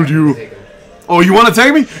 Fooled you. Take him. Oh, you want to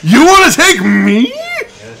take me? You want to take me?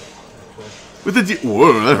 Yes. With the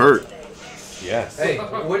whoa, that hurt. Yes. Hey,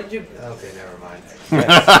 what did you? Okay, never mind.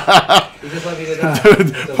 Yes. You just let me get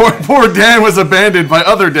out. poor Dan was abandoned by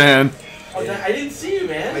other Dan. Oh, I didn't see you,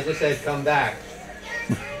 man. I just said come back.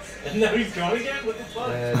 And now he's gone again? What the fuck?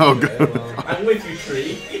 Oh, Okay, good. well, I'm with you,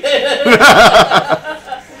 Tree.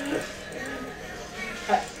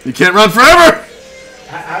 You can't run forever.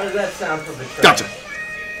 How does that sound from the track? Gotcha.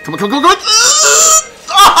 Come on, come on, come on.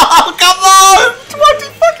 Oh, come on.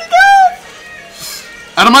 20 fucking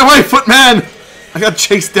out. Out of my way, footman. I got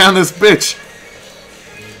chased down this bitch.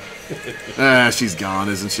 She's gone,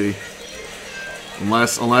 isn't she?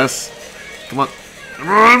 Unless. Come on.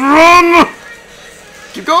 Run.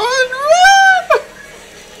 Keep going. Run.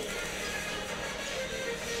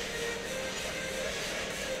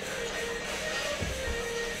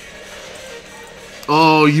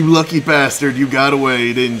 Oh, you lucky bastard. You got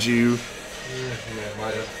away, didn't you? yeah,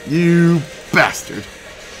 might have. You bastard.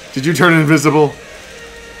 Did you turn invisible?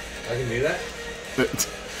 I can do that?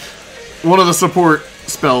 One of the support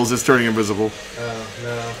spells is turning invisible. Oh,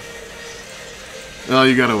 no. Oh,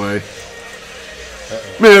 you got away.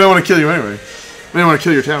 Man, I don't want to kill you anyway. Man, I want to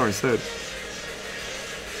kill your tower instead.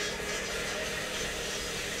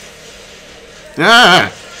 Yeah!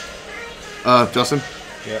 Justin?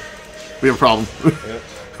 Yep. We have a problem.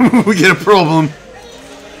 Yep. We get a problem.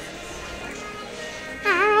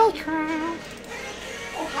 I'll try.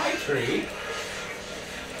 Oh, hi, Tree.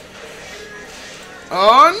 Oh,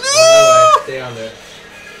 On my way. Stay on there. no!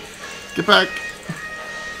 Get back.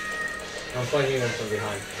 I'm flanking him from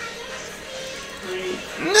behind.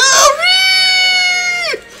 No!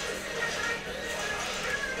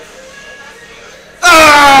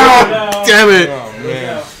 Ah! No. Damn it! Oh, There we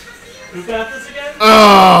man. go. Who got this again?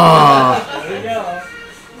 Ah! There we go.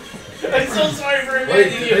 I'm so sorry for Wait,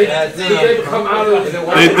 abandoning you. did they come out of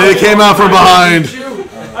it? They came out from behind.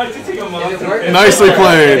 I have to take a Did month. it work? Nicely If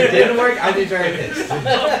played. it didn't work, I'd be very pissed.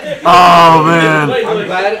 Oh, man.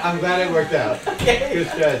 I'm glad it worked out. Good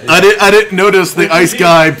strategy. I didn't notice the ice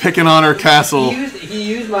guy picking on our castle. He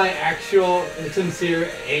used my actual sincere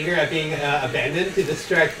anger at being abandoned to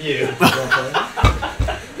distract you.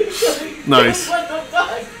 Nice. What the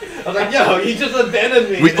fuck? I was like, yo, you just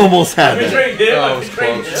abandoned me. We almost I had that. betrayed him. Oh, I it was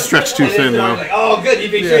betrayed close. him. Stretched too And thin, then I was though. like, oh, good, he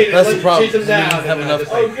betrayed Yeah, that's him. the problem. Let's chase him down. You didn't have And enough I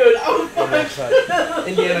just, Oh, good. Oh, fuck.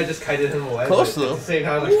 in the end, I just kited him away. Close, but though. At the same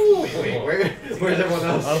time, I was like, where's everyone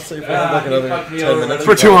else? I'll say for like another 10 minutes.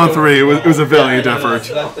 For 2 on 3, it was a valiant effort.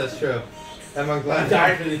 That's true. And I'm I glad.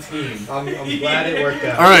 died for the team. I'm glad it worked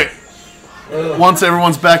out. All right. Ugh. Once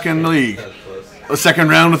everyone's back in the league, That was close. a second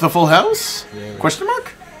round with a full house? Yeah, Question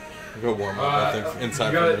mark? Go warm up, I think.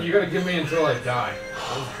 Inside. You gotta give me until I die.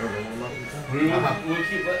 We'll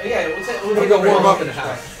keep. Yeah, what's that? We're gonna go warm up in the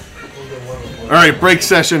house. All right, break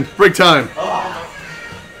session, break time.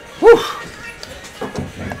 Whew.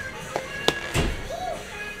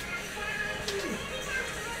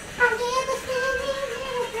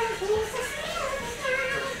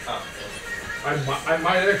 I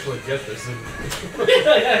might actually get this. And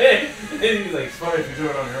he's like, smart if you do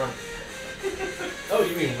it on your own. Oh,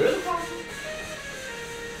 you mean really possible?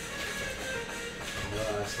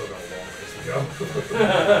 I still got a long ways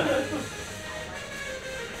to go.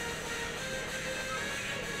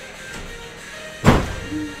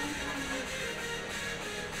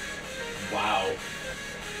 Wow.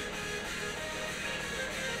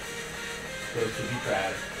 Goes to be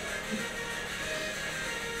proud.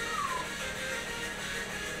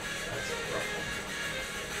 That's a rough one.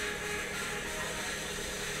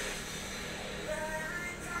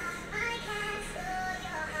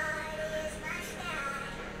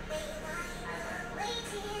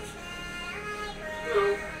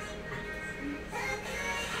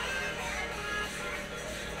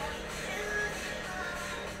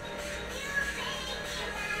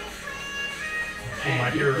 My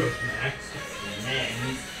heroes, Max.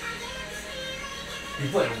 Man, you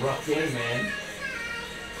played a rough game, man.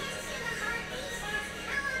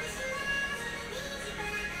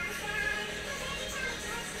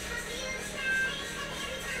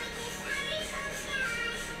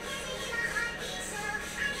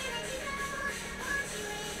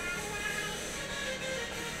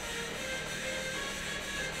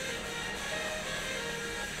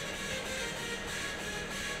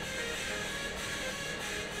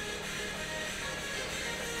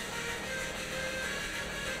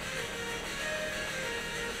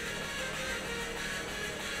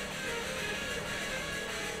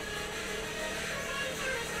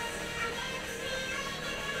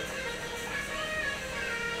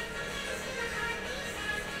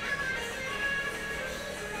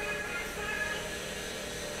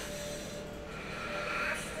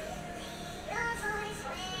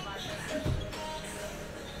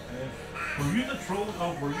 you the troll?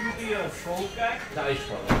 Oh, were you the troll guy? The ice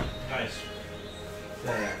troll. Nice.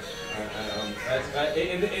 Yeah.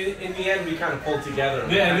 In the end, we kind of pulled together.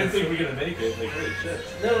 Yeah, I didn't think we were gonna make it. Like, holy shit.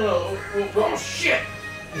 No. Oh shit!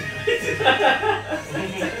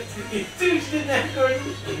 Dude, didn't that, Gordon?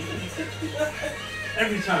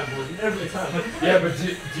 Every time, Gordon. Every time. Yeah, but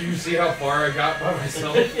do you see how far I got by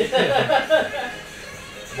myself?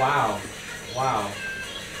 Wow.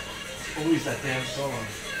 Always that damn song.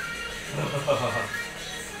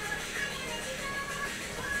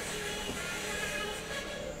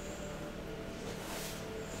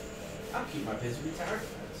 I'll keep my piss retired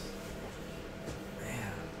defense.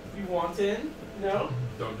 Man. You want in? No?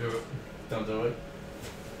 Don't do it. Don't do it.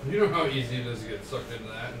 You know how easy it is to get sucked into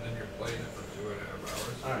that, and then you're playing it for 2.5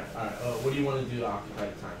 hours. Alright. What do you want to do to occupy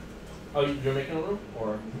the time? Oh, you're making a room?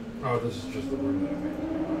 Or? Oh, this is just the room that I made.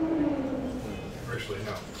 Actually,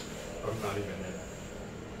 no. I'm not even in it.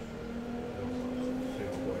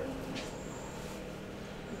 Single player.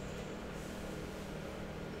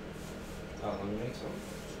 Oh, let me make some.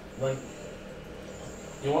 Run.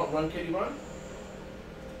 You want Run Kitty Run?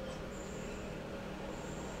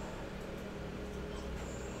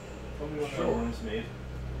 Tell me what Sure. that room's made.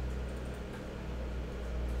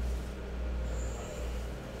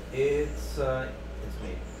 It's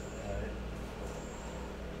me.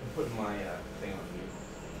 I'm putting my thing on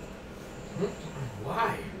mute.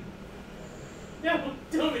 Why? No,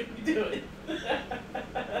 do it.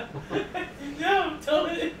 No, do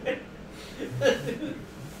it.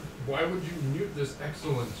 Why would you mute this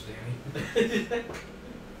excellence, Danny?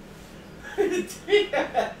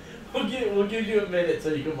 Yeah. We'll give you a minute so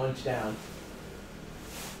you can munch down.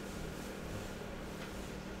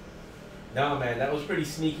 No, man, that was pretty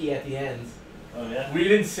sneaky at the end. Oh, yeah? We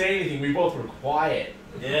didn't say anything. We both were quiet.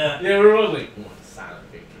 Yeah. Yeah, we were both like, silent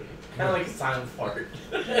victory. Kind of like a silent fart.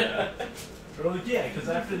 Yeah. Or like, yeah, because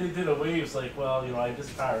after they did a wave, it's like, well, you know, I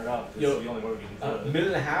just powered up. This is the only way we can do it. A minute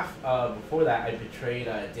and a half before that, I betrayed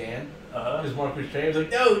Dan. Uh-huh. Because Mark was training. I was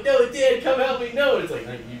like, no, Dan, come help me. No, it's like,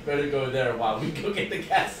 you better go there while we go get the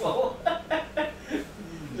castle.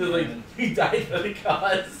 Just like, he died for the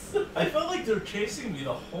cause. I felt like they were chasing me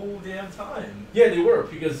the whole damn time. Yeah, they were,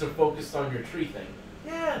 because they're focused on your tree thing.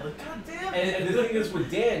 Yeah, like, goddamn. And the thing is with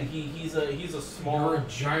Dan, he's a small... You're a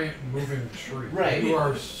giant moving tree. Right. You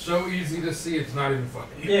are so easy to see, it's not even funny.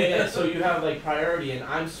 Yeah, so you have, like, priority, and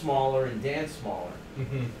I'm smaller, and Dan's smaller.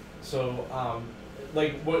 Mm-hmm. So,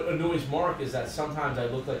 like, what annoys Mark is that sometimes I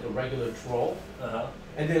look like a regular troll,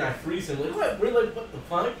 and then I freeze him, like, what? We're like, what the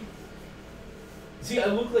fuck? See, I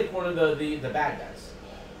look like one of the bad guys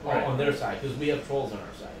on their side, because we have trolls on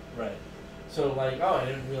our side. Right. So, like, oh, I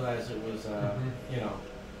didn't realize it was, you know,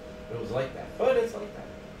 it was like that. But it's like that.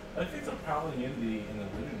 I think they're prowling in the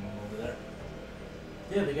living room over there.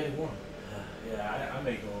 Yeah, they're getting warm. Yeah, I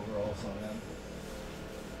may go over also, man.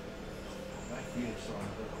 My feet are starting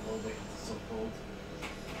to hurt a little bit because it's so cold.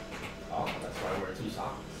 Oh, that's why I wear 2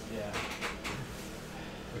 socks. Yeah.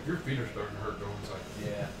 Like your feet are starting to hurt, go inside.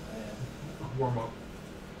 Yeah, I am. Warm up.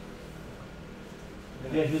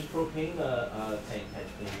 Yeah, his propane tank has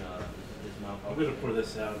been his mouth. I'm gonna pour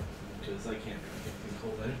this out because I can't drink anything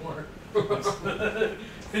cold anymore.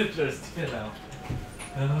 It just, you know.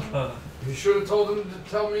 You should have told him to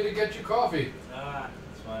tell me to get you coffee.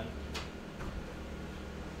 It's fine.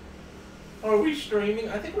 Are we streaming?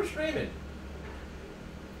 I think we're streaming.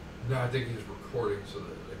 No, I think he's recording so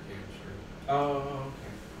that they can't stream. Oh,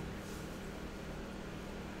 okay.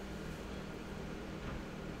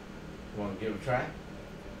 Want to give it a try?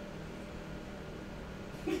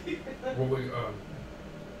 Well, we, as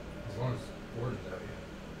long as Ward's out,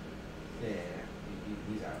 Yeah,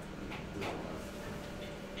 he's out.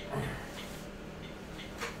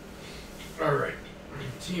 All right,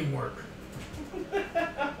 teamwork.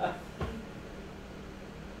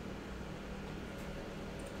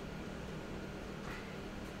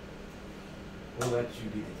 We'll let you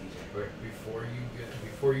be the DJ. Wait,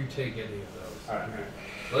 before you take any of those. All right.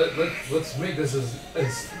 Let's make this as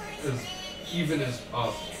even as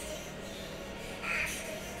possible.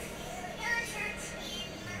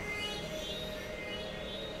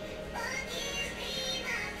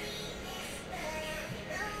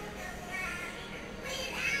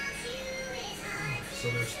 So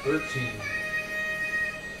there's 13.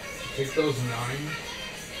 Take those 9.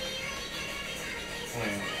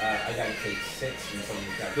 I gotta take 6 and something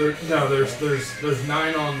like No, there's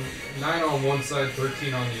 9 on one side,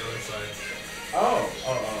 13 on the other side. Oh.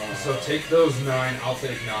 So take those 9. I'll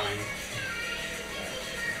take 9. 1,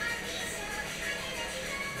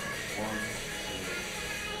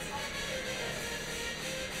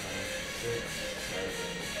 2, 6, 7,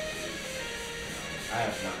 8, I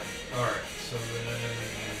have 9. Alright, so then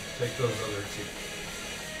take those other 2.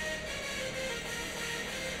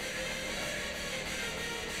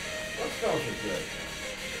 What spells are good?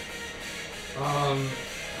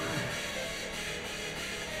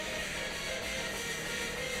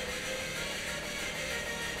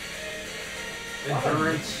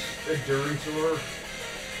 Endurance Aura,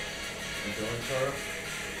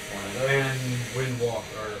 and Windwalk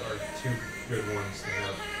are 2 good ones to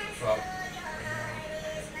have up.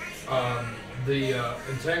 The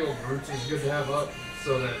Entangled Roots is good to have up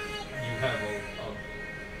so that you have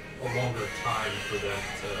a longer time for them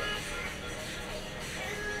to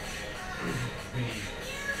be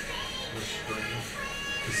restrained.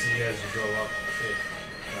 You see, as you go up,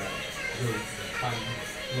 the time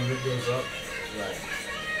limit goes up. Right.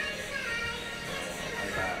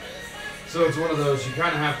 So it's one of those, you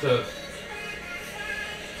kind of have to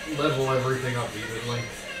level everything up evenly.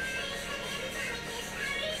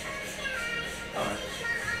 Alright.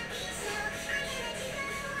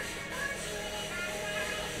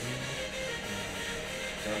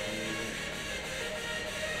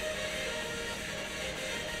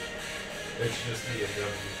 It's just the W.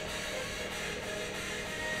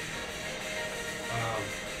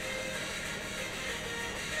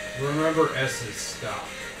 Remember S is stop.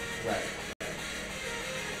 Right.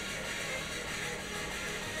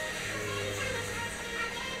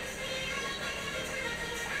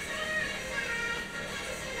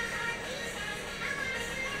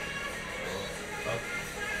 Up.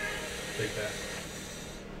 Take that.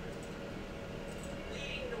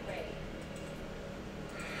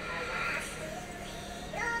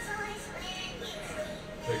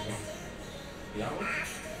 Take one. Beyond one?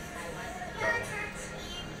 Got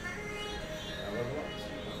one.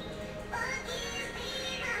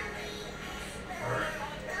 Alright.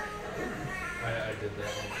 I did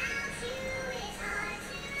that one.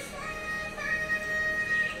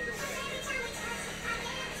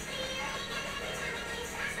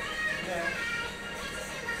 Yeah.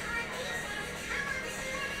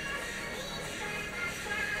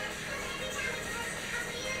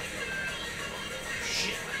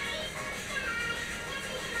 Shit.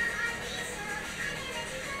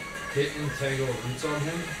 Hit Entangle Roots on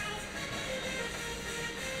him.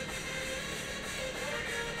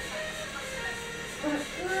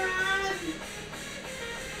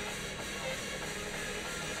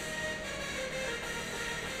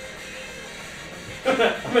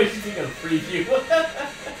 I'm actually taking a preview.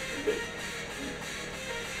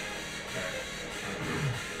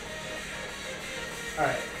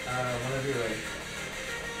 Alright, whenever you're ready.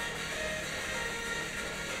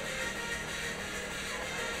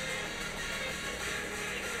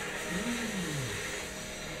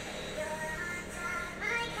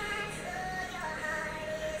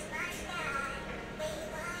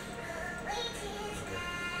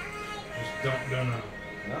 Just don't,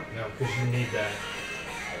 no, because you need that.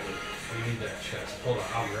 You need that chest. Hold on,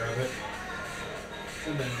 I'll grab it.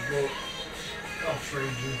 And then I'll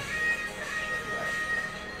trade you.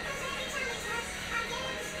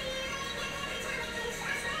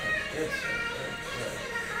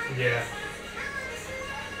 Yeah.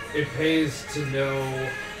 It pays to know.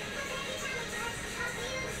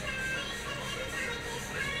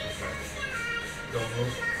 Okay. Don't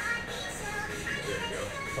move. There you go.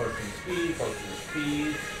 Potion speed,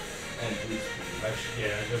 and boost speed. I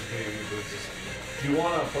just gave you boots of speed. Do you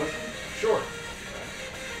want a potion? Sure.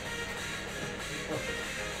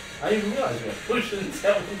 I didn't even realize we had potions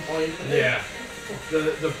at one point. Yeah.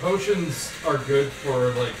 The potions are good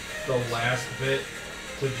for like the last bit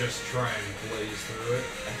to just try and blaze through it.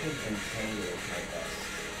 I think Entangle is my best.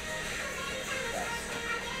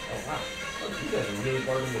 Oh wow. Oh, you guys are really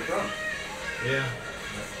guarding the front. Yeah.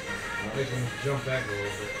 Make them jump back a little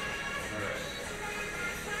bit. Alright.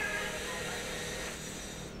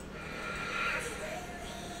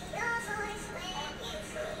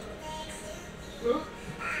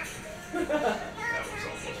 That was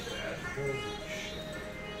almost bad. Holy shit.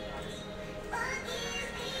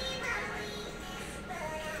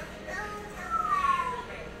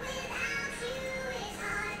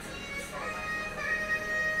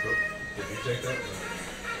 Did you take that?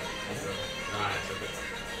 Nah, it's okay.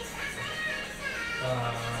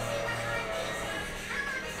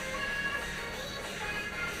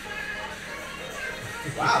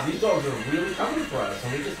 Wow, these dogs are really coming for us,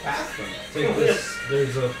 and we just passed them. Take this.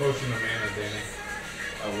 There's a potion of mana, Danny.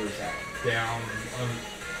 Oh, where's that? Down,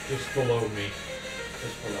 just below me.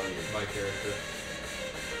 Just below you. My character.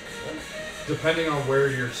 Depending on where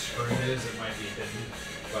your screen is, it might be hidden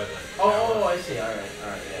by the. Oh, I see. All right,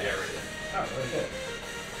 yeah. Yeah, right there. Oh, really good.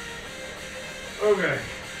 Okay.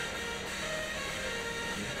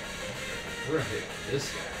 We're gonna hit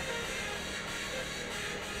this guy.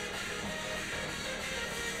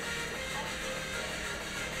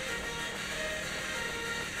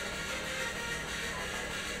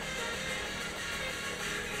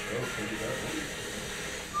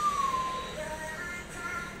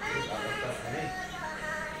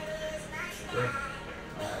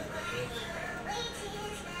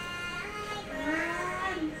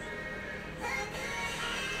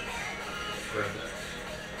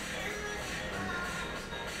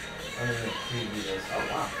 I'm gonna preview this. Oh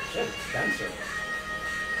wow, shit, it's Spencer.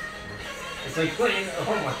 It's like playing.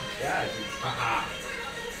 Oh my gosh, it's haha.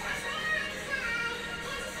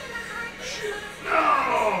 Shit.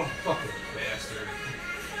 No! Fucking bastard.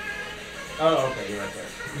 Oh, okay, you're right there.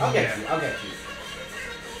 I'll get Yeah. you. I'll get you.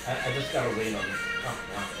 I just gotta wait on. Oh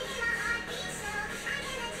wow.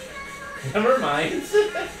 Never mind.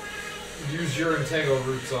 Use your entangle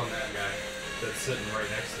roots on that guy that's sitting right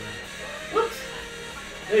next to me. Whoops.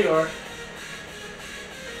 There you are.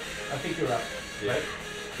 I think you're up. Yeah. Right?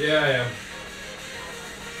 Yeah, I am.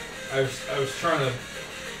 I was trying to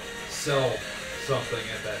sell something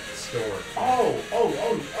at that store. Oh.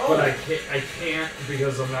 But I can't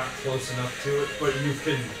because I'm not close enough to it. But you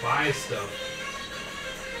can buy stuff.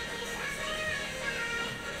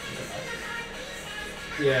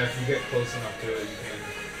 Yeah, if you get close enough to it, you can.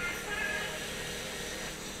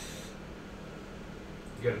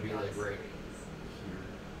 You gotta be like right here.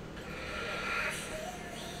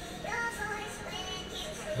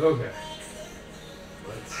 Okay.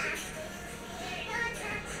 Let's see.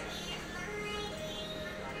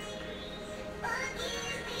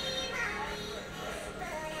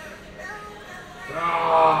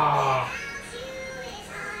 Ah!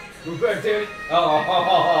 Move back, Danny.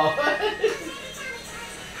 Oh.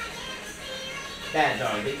 Bad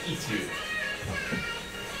dog, they eat you.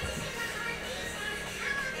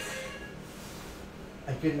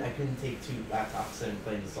 I couldn't take 2 laptops and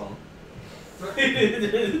play the song.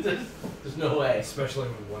 There's no way. Especially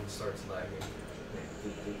when one starts lagging.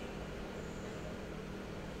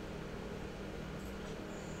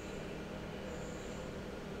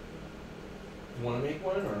 You want to make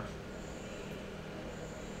one or?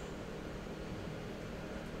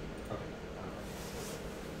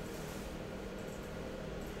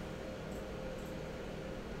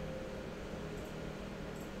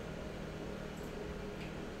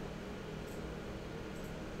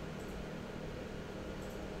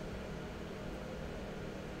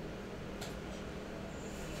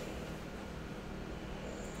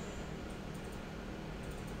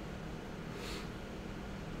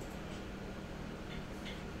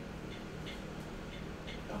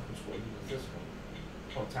 This one.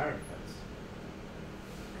 Oh, tower defense.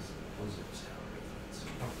 Blizzard's tower defense.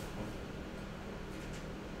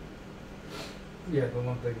 Yeah, the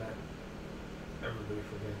one thing that everybody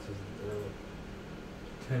forgets is that there were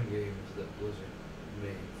 10 games that Blizzard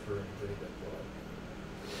made for anybody that bought.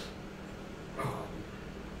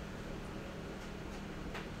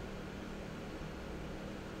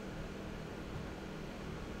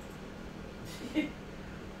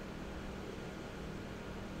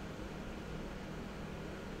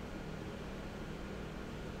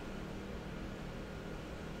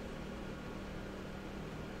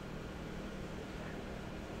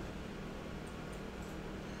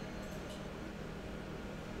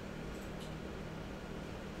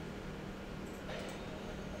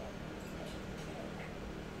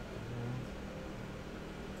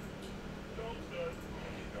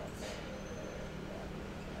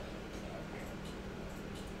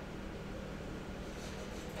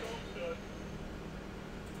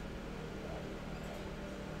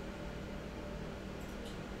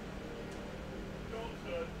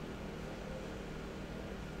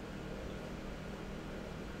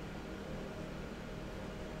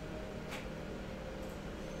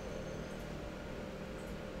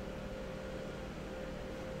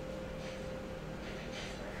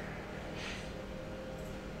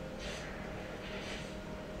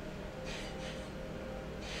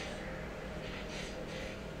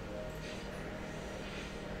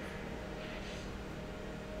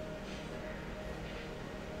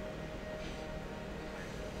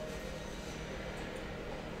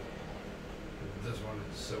 This one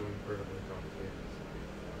is so incredibly complicated.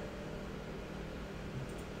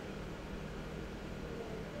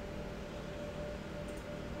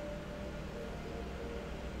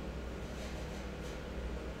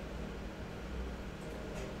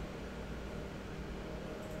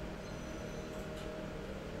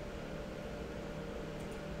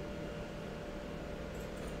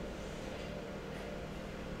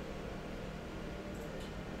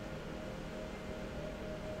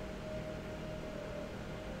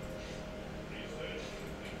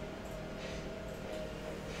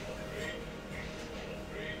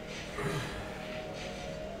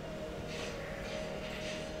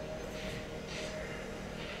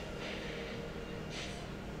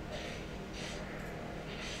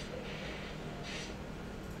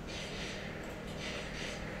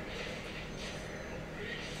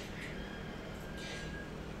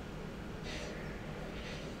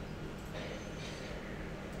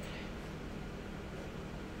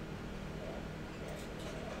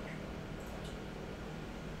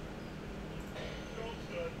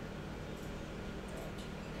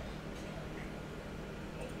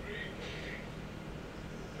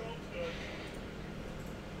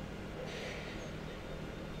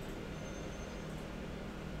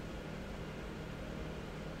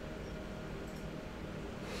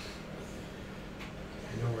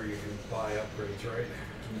 upgrades, right?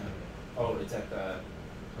 No. Oh, it's at the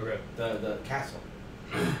the castle.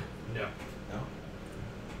 No. No.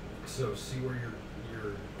 So see where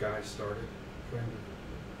your guy started, friend?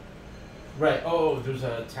 Right. Oh, there's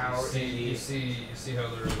a tower. You see how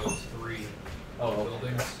there are those 3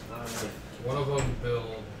 buildings. One of them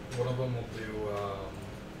will do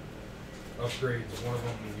upgrades. One of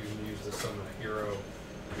them you can use to summon a hero.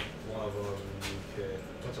 One of them you can.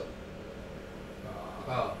 What's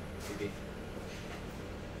up? CB.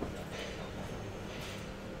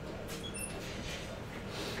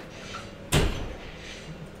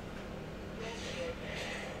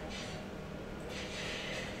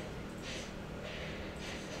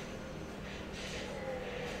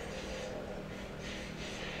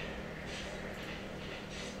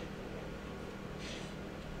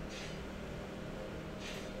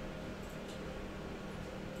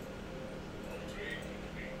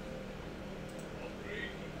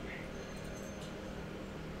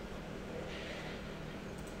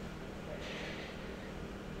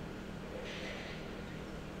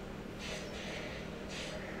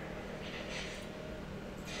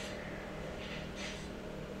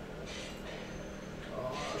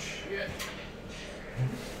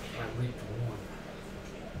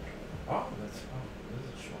 Oh, this is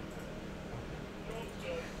a short.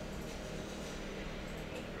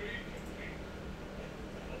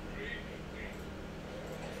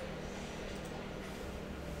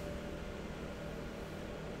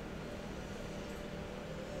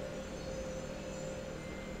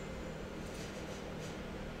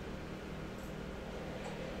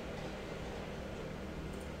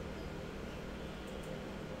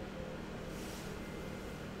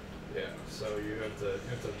 Yeah, so you have to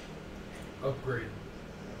upgrade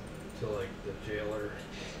to like the jailer.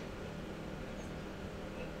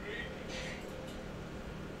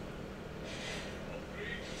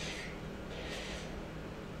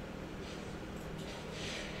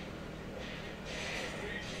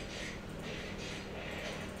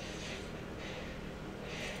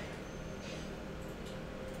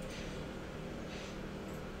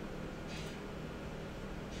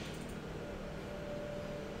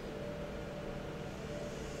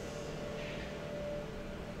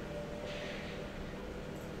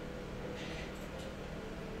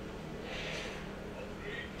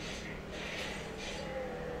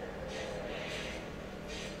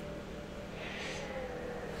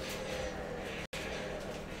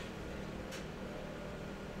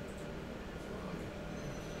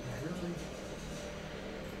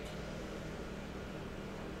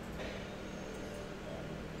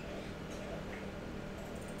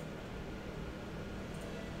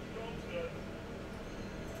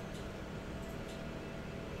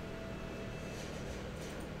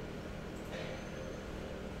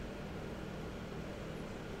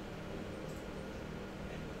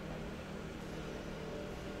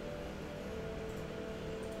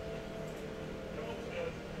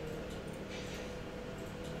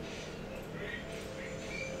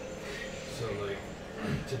 So like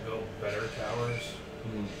to build better towers,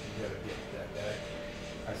 you gotta get that guy.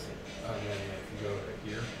 I see. And then if you go right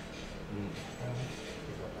here,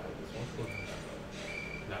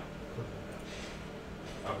 no.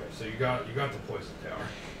 Okay, so you got the poison tower.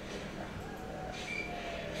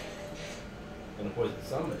 Gonna poison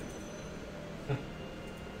somebody.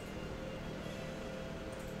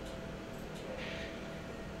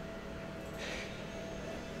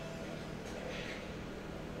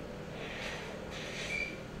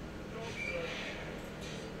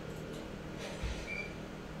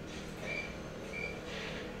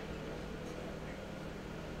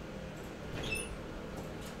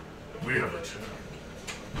 We have returned.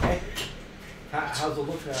 Hey, how's the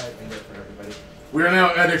look in there for everybody? We are now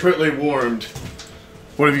adequately warmed.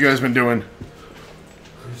 What have you guys been doing?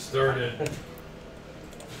 We started.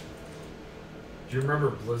 Do you remember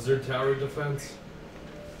Blizzard Tower Defense?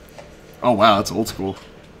 Oh wow, that's old school.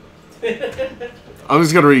 I'm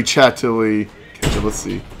just gonna read chat till we catch up. Let's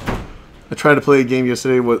see. I tried to play a game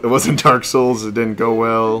yesterday. It wasn't Dark Souls. It didn't go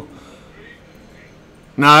well.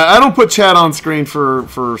 Nah, I don't put chat on screen for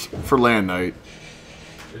LAN night.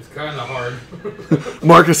 It's kind of hard.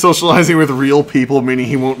 Mark is socializing with real people, meaning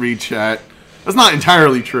he won't read chat. That's not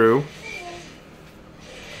entirely true.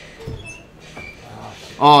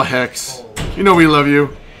 Oh, Hex. You know we love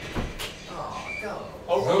you.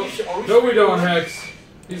 No, we don't, Hex.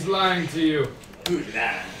 He's lying to you. Who's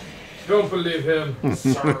that? Don't believe him,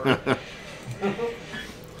 sir.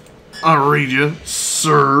 I'll read you,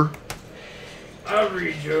 sir. I'll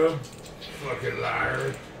read you, fucking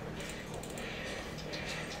liar.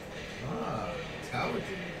 Tower.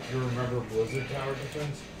 You remember Blizzard Tower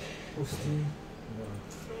Defense?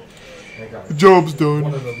 The job's done.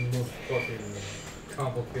 One of the most fucking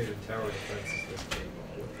complicated tower defenses this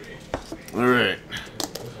game. Alright.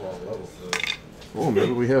 Oh,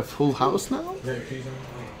 maybe we have full house now? McKees?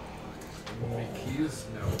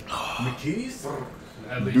 No. McKees?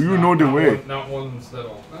 At least Do you not- know the not way? one- not ones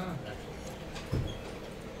that'll.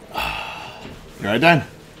 Alright then.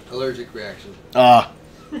 Allergic reaction. I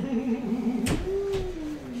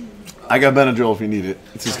got Benadryl if you need it.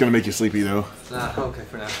 It's just gonna make you sleepy though. Nah, okay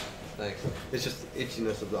for now. Thanks. It's just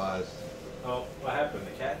itchiness of the eyes. Oh, what happened?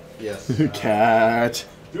 The cat? Yes. Cat.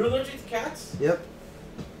 You're allergic to cats? Yep.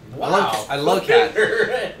 Wow. I love cats.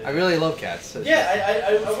 I really love cats.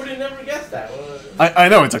 Yeah, I would have never guessed that. I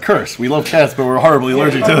know, it's a curse. We love cats, but we're horribly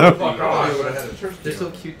allergic to them. They're so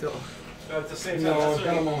cute though. At the same time, No, that's I've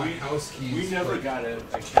got what them on my we- house keys. We never got a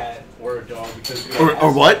cat or a dog because we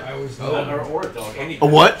Or what? I was or a dog. Anything.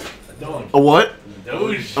 A what? A dog. A what?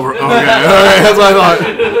 Doge. Okay, alright, that's what I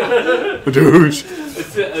thought. A douche.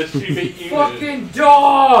 It's a Shiba Inu. Fucking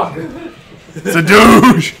dog! It's a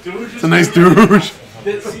douche. It's a nice douche.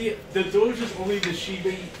 See, the Doge is only the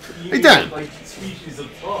Shiba Inu Hey, Dan. like species of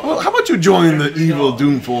dog. Well, how about you join the evil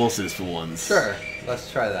Doom forces for once? Sure. Let's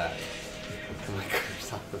try that.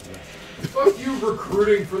 Fuck you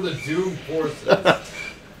recruiting for the Doom forces.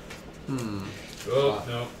 Oh,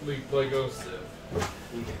 no. Lego Civ.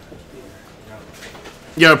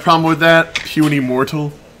 You got a problem with that? Puny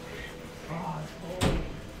mortal?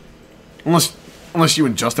 Unless you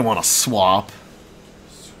and Justin want to swap.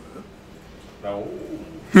 No.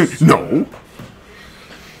 No.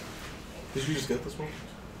 Did you just get this one?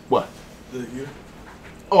 What? The unit?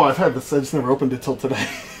 Oh, I've had this. I just never opened it till today.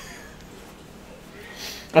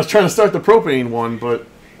 I was trying to start the propane one, but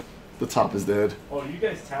the top is dead. Oh, you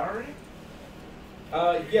guys towering?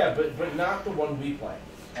 Yeah, but not the one we play.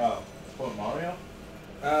 Oh, what, Mario?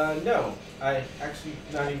 No. I actually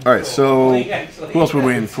not even. All right, so playing, actually. who else we're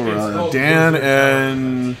waiting for? Dan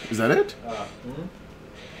and is that it?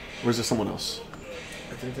 Or is there someone else?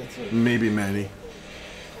 I think that's it. Maybe Manny.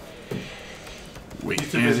 Wait,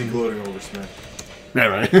 He's too busy gloating over Smith. Yeah,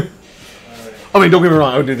 right. I mean, don't get me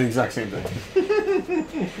wrong. I would do the exact same thing.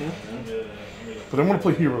 But I want to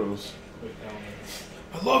play Heroes.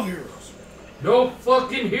 I love Heroes. No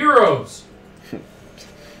fucking heroes!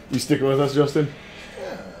 You sticking with us, Justin?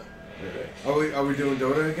 Are we doing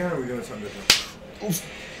Dota again, or are we doing something different?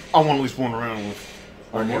 I want at least one round with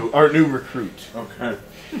our new recruit. Okay.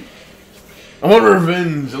 I want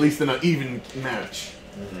revenge, at least in an even match.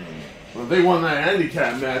 Well, they won that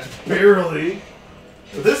handicap match barely.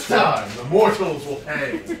 But this time, the mortals will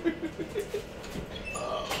pay.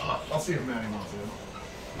 I'll see if Manny wants it.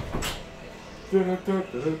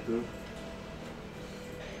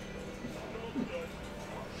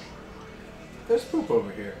 There's poop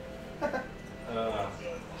over here.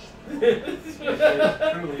 It's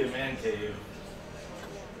truly a man cave.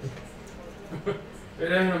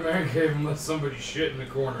 It ain't a man cave unless somebody shit in the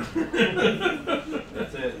corner.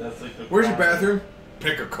 That's it. That's like the. Where's your bathroom?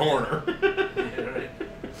 Pick a corner. Yeah, right.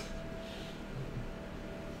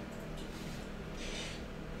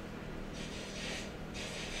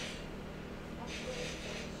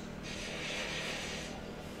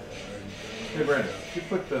 Hey Brandon, if you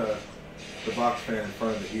put the box fan in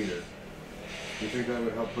front of the heater, do you think that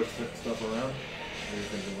would help push stuff around? Or do you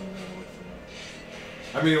think it wouldn't matter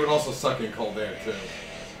what's around? I mean, it would also suck in cold air too.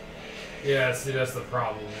 Yeah, see, that's the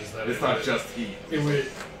problem. Is that It's not just heat. It would.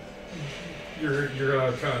 You're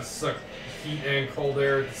gonna kind of suck heat and cold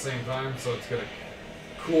air at the same time, so it's gonna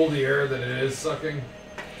cool the air that it is sucking.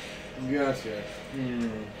 Gotcha.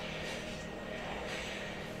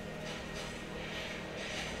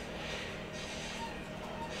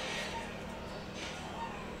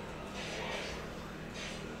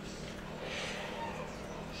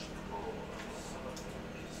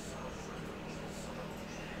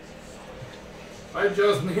 I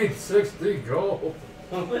just need 60 gold.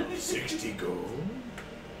 60 gold?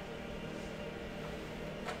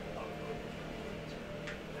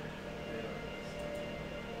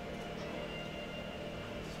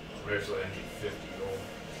 Actually, I need 50 gold.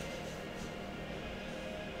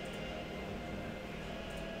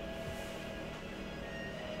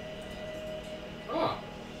 Ah,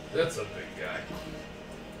 that's a big guy.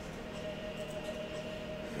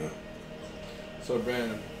 So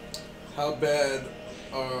Brandon, how bad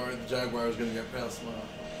are the Jaguars going to get past tomorrow?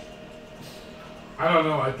 I don't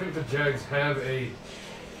know. I think the Jags have a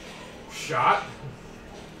shot.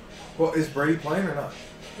 Well, is Brady playing or not?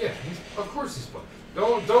 Yeah, of course he's playing.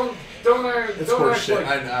 Don't act It's don't act horseshit. like.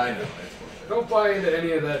 I know. It's horseshit. Don't buy into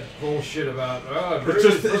any of that bullshit about.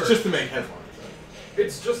 It's just to make headlines.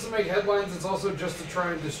 It's just to make headlines. It's also just to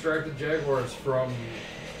try and distract the Jaguars from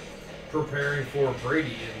preparing for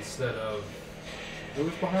Brady instead of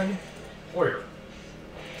who's behind him? Hoyer.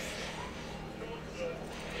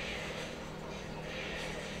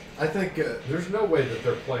 I think there's no way that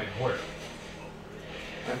they're playing Hoyer.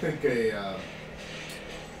 I think a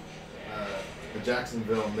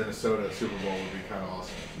Jacksonville, Minnesota Super Bowl would be kind of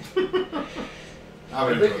awesome.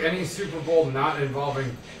 I think any Super Bowl not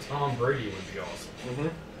involving Tom Brady would be awesome. Mm-hmm.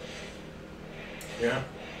 Yeah.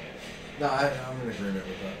 No, I'm in agreement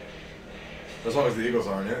with that. As long as the Eagles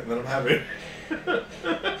aren't in it, then I'm happy.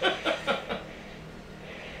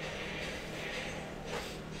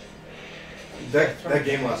 That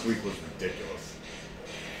game last week was ridiculous.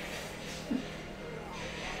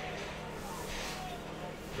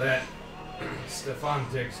 That Stephon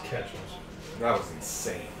Diggs catch was... That was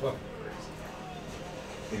insane. Fucking crazy.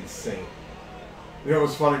 Insane. You know what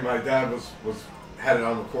was funny? My dad had it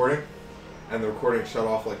on recording, and the recording shut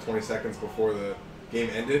off like 20 seconds before the game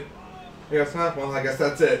ended. He goes, huh, well, I guess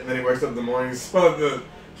that's it. And then he wakes up in the morning and saw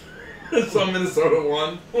some Minnesota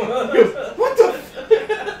won. He goes, what the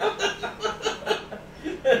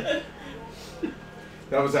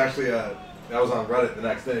That was actually, that was on Reddit the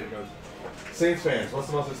next day. He goes, Saints fans, what's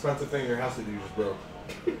the most expensive thing in your house that you just broke?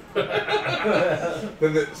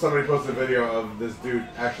 Then somebody posted a video of this dude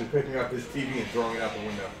actually picking up his TV and throwing it out the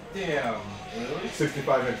window. Damn, really?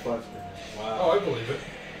 65-inch flat screen. Wow. Oh, I believe it.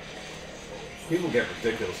 People get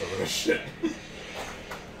ridiculous over this shit.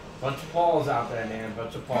 Bunch of balls out there, man.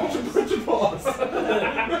 Bunch of balls. Bunch of balls.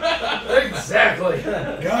 Exactly.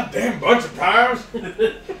 Goddamn bunch of tires.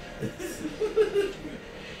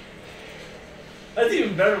 That's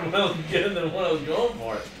even better when I was getting than what I was going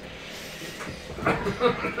for.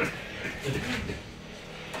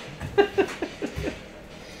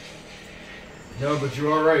 No, but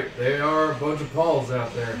you are right. They are a bunch of Pauls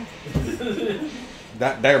out there.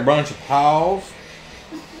 That there bunch of paws.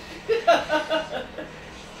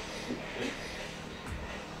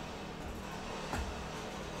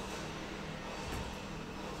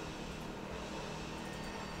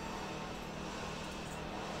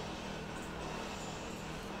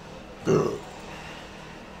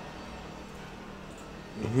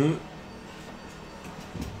 Mm-hmm.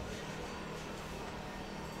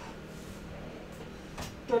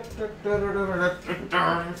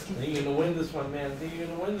 You're gonna win this one, man. You're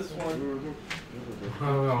gonna win this one. I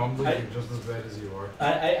don't know. I'm losing just as bad as you are.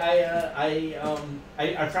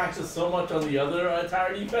 I practice so much on the other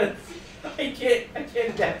tire defense. I can't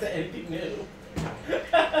adapt to anything new.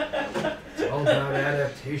 It's all about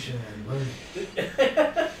adaptation and learning.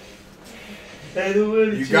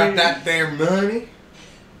 You got that damn money?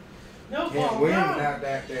 No, Can't Paul, win no. without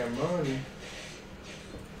that damn money.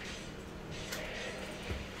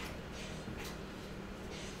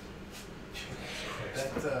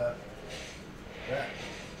 That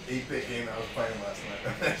 8-bit game I was playing last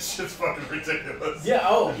night. That shit's fucking ridiculous. Yeah.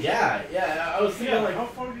 Oh, yeah. I was thinking like, how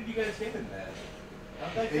far did you guys get in that?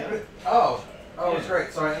 How'd that go? 8-bit? Oh, it was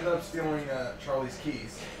great. So I ended up stealing Charlie's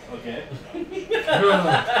keys. Okay.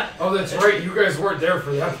 Oh, that's right. You guys weren't there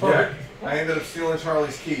for that part. Yeah. I ended up stealing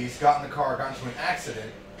Charlie's keys, got in the car, got into an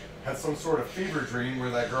accident, had some sort of fever dream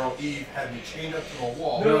where that girl Eve had me chained up to a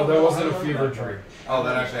wall. No, that wasn't a fever dream. Oh,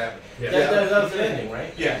 that actually happened. Yeah. That was an ending,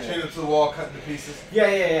 right? Yeah, chained up to the wall, cut into pieces. Yeah.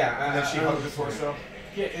 And then she hugged the torso.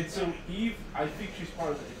 Yeah, and so Eve, I think she's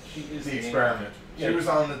part of the, she is The experiment. Yeah. She was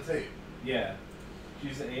on the tape. Yeah.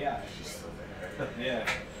 She's the AI. She's still there. Yeah.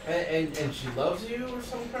 And she loves you or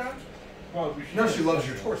some crap? Well, No, she loves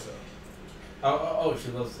your torso. Oh,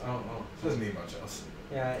 she loves. Oh. She doesn't need much else.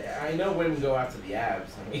 Yeah, I know women go after the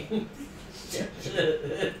abs. I mean,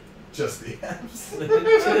 just the abs.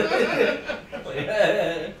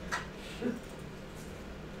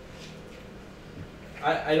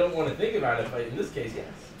 I don't want to think about it, but in this case, yes.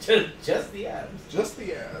 Just the abs. Just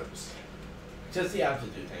the abs. Just the abs will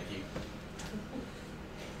do, thank you.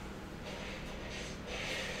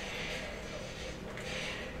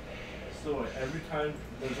 So every time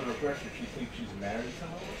there's a regression, she thinks she's married to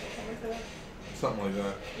someone or something like that? Something like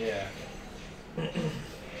that. Yeah.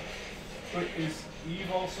 But is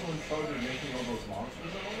Eve also in charge of making all those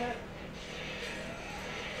monsters and all that?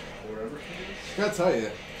 Or whatever she is? I gotta tell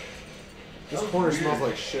you, this corner smells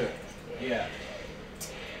like shit. Yeah.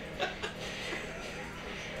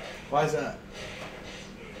 Why is that?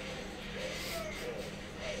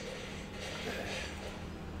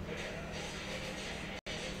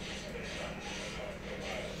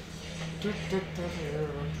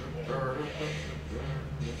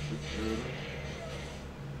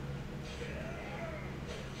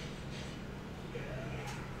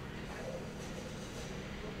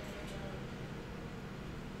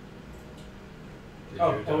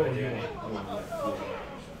 All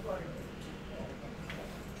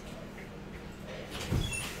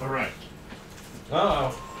right.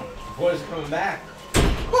 Uh-oh. Boys are coming back.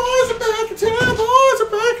 Boys are back in town. Boys are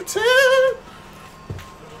back in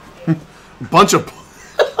town. Bunch of.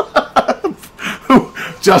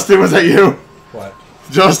 Justin, was that you? What?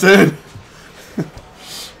 Justin.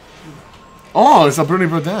 Oh, it's a Bernie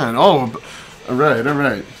Bourdain. Oh, all right, all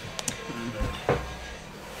right.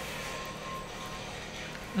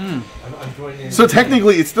 I'm joining in. So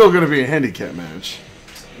technically, it's still going to be a handicap match.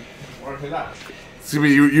 Work it out. It's going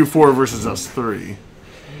to be you 4 versus us 3.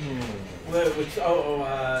 Which,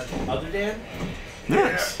 other Dan?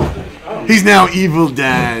 Yes. Oh. He's now evil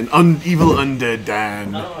Dan, evil undead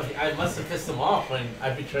Dan. Oh, I must have pissed him off when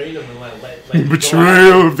I betrayed him and let you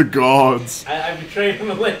Betrayal of the gods. I betrayed him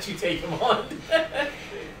and let you take him on.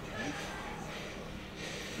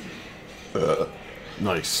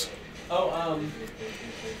 Nice. Oh,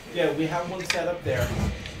 yeah, we have one set up there,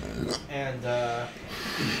 and All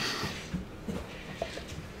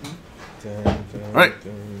right,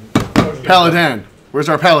 Paladin. Where's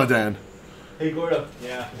our Paladin? Hey, Gordo.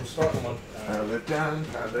 Yeah, we're starting one. Paladin,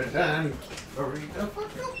 Paladin.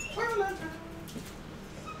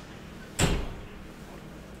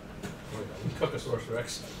 Cookosaurus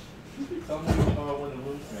Rex. Tell me when the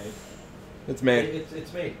move's made. It's made.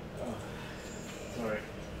 It's made. Oh. Sorry.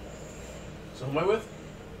 So who am I with?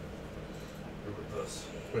 We're with us.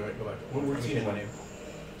 Wait, go back. We're Team team one. one.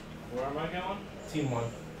 Where am I going? Team 1.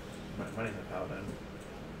 My name's a Paladin.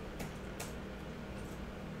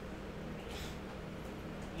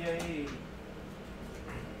 Yay.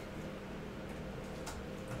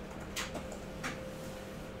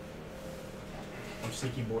 I'm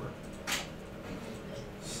Sneaky Border.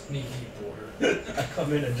 Sneaky border. I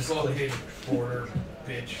come in and just Fucking border,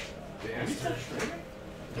 bitch.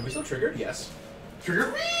 Are we still triggered? Yes.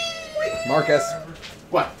 Trigger. Marcus.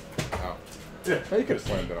 What? Oh. Yeah. You could have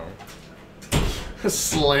slammed it on him.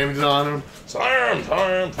 Slammed it on him.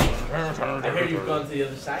 I hear you've gone to the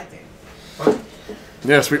other side, Dan.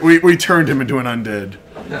 Yes, we turned him into an undead.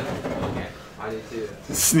 Okay, I need to.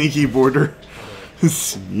 Sneaky border.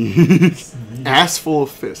 Ass full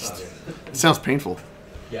of fist. It sounds painful.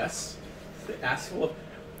 Yes. Assful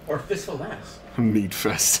or fistful ass? Meat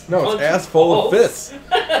fest. No, it's ass full of fists.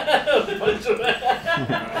 Bunch of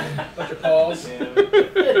Bunch of paws.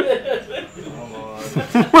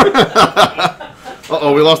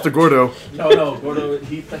 Uh-oh, we lost to Gordo. No, Gordo,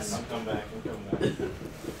 he pressed. I'm coming back.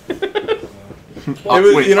 It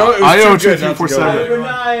was IO too good not to go 2347. there. Good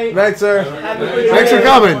night. Night, sir. Have a good Thanks for day.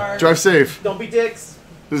 coming. Drive safe. Don't be dicks.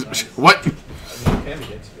 What? You can be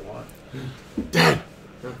dicks if you want. Dad.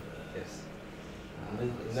 Yes.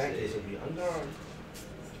 In that case, it'll be underarm.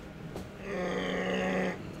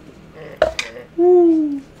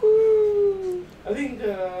 I think,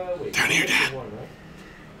 wait. Down here, Dad. One, right?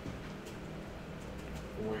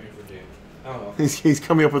 I'm waiting for Dan. Oh, He's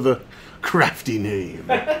coming up with a crafty name.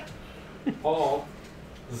 Paul.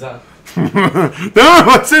 Is that? No,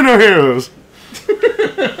 what's in our heroes? I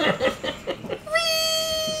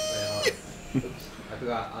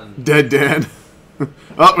forgot on. Dead Dan.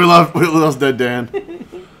 Oh, we lost Dead Dan.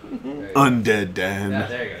 Undead Dan. Yeah,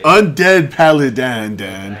 there you go. Undead Paladin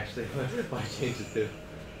Dan. Actually, if I change it to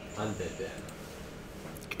Undead Dan.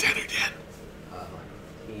 Dan or Dan.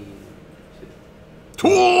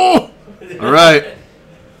 Team All right.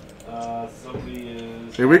 Somebody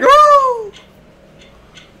is. Here we go.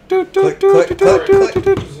 Click, click, click, click.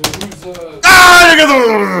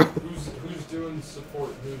 Who's doing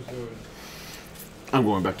support? Who's doing? I'm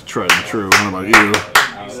going back to tried and true. What about you?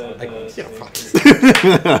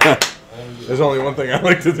 There's only one thing I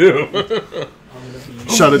like to do.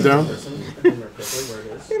 Shut it down.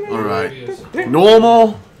 All right.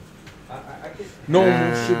 Normal.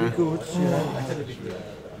 Normal should be good.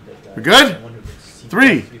 We good?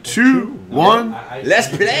 3, 2, 1. Let's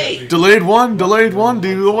play. Delayed one. Delayed one.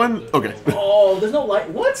 Do the one. Okay. Oh, there's no light.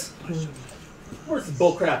 What? Where's the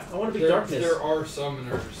bullcrap? I want to be darkness. There are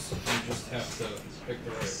summoners. You just have to pick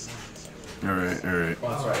the right one. All right. All right. Oh,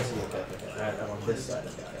 that's right. I see. Okay. Alright, I'm on this side.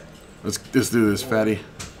 Okay. Let's do this, fatty.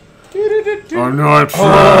 Oh no! I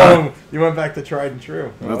tried. Oh, you went back to tried and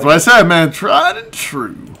true. That's what I said, man. Tried and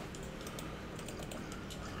true.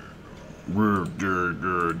 Derp.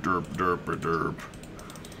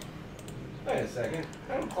 Wait a second.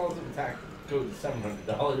 How do calls of attack go to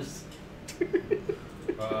 $700?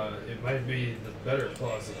 It might be the better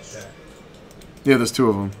clause of attack. Yeah, there's 2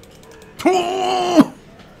 of them.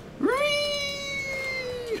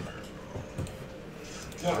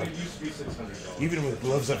 No, it used to be $600. Even with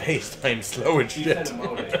gloves of haste, I'm slow as You shit. sent him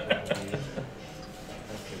out,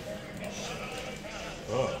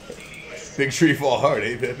 Oh. Big tree fall hard,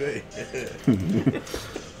 eh, Pepe?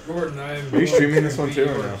 Gordon, I am Are you streaming this one too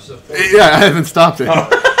or no? Yeah, I haven't stopped it.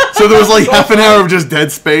 So there was like half an hour of just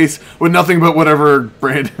dead space with nothing but whatever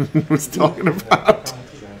Brandon was talking about.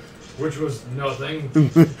 Which was nothing.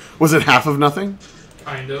 Was it half of nothing?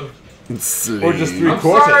 Kind of. Sweet. Or just 3 I'm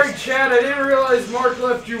quarters. sorry, Chad. I didn't realize Mark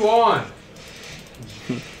left you on.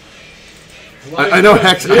 I know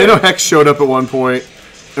Hex. I know Hex showed up at one point.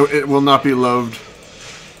 It will not be loved.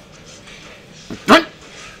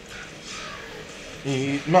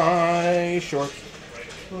 Eat my shorts.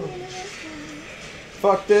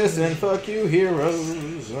 Fuck this and fuck you,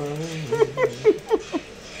 heroes.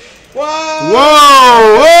 What?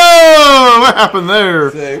 Whoa! Whoa! What happened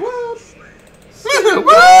there? Say what?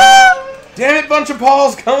 What? Damn it, bunch of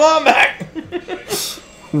Pauls, come on back!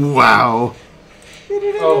 Wow.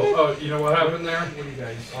 Oh, you know what happened there? What do you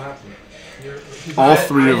guys? What happened? All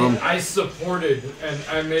 3 of them. I supported, and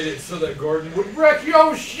I made it so that Gordon would wreck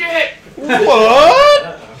your shit!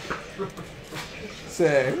 What?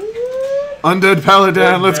 Say. Undead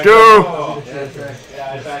Paladin, let's go! Oh. Yeah,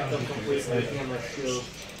 I backed up completely. I think I'm like skills.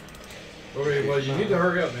 Okay, well, you need to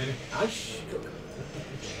hurry up, man.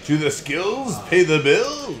 Do the skills pay the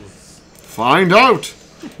bills? Find out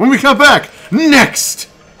when we come back next.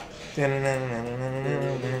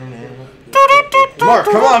 Mark,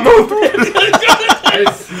 come on, move!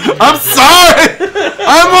 I'm sorry!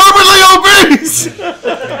 I'm morbidly obese!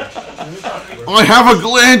 I have a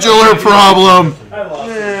glandular problem!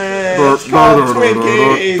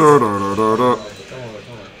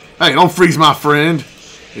 Hey, don't freeze my friend,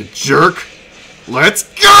 you jerk. Let's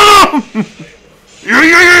get him!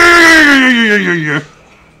 Yeah.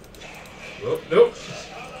 Nope.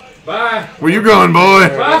 Bye. Where you going, boy?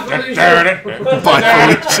 Bye, Felicia. Bye,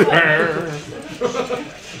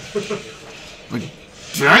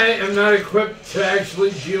 Felicia. I am not equipped to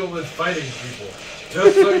actually deal with fighting people.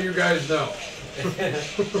 Just so you guys know.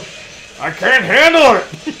 I can't handle it!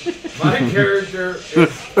 My character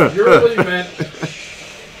is purely meant...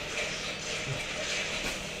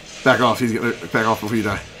 Back off, back off before you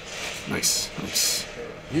die. Nice.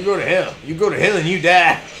 You go to hell. You go to hell and you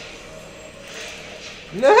die.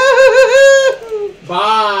 No!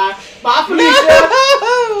 Bye. Bye, Felicia.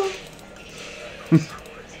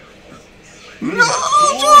 No,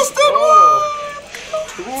 Justin!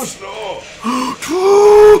 Too slow.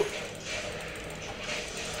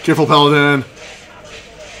 Careful, Paladin.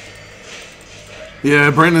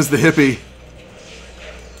 Yeah, Brandon's the hippie.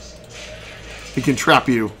 He can trap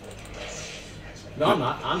you. No, I'm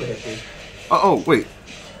not. I'm the hippie. Oh, wait.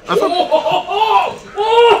 I thought...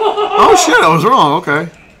 Oh, shit, I was wrong. Okay.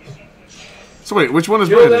 So, wait, which one is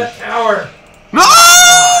Kill Brandon? that tower. No!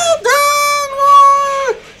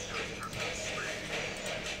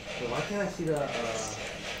 So why can't I see the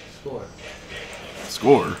score?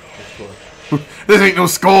 Score? This ain't no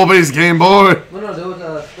skull-based game, boy. No, there was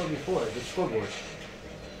a score before. The scoreboard.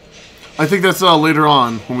 I think that's later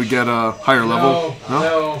on when we get a higher level.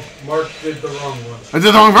 No, Mark did the wrong one. I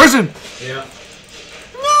did the wrong version. Yeah.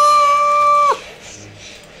 No!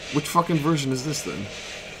 Which fucking version is this then?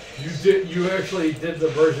 You actually did the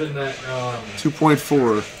version that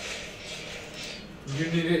 2.4. you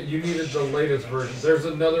needed the latest version. There's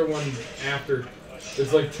another one after.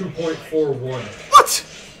 It's like 2.41. What?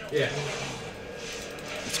 Yeah.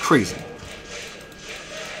 It's crazy.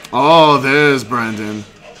 Oh, there's Brandon.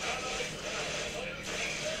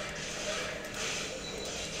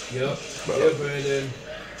 Yep. Yeah, Brandon.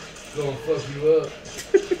 Gonna fuck you up.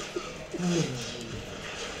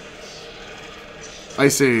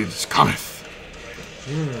 Ice Age cometh.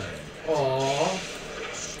 Aww.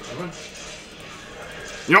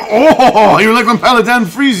 You like when Paladin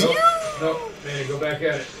frees you? Nope, man, go back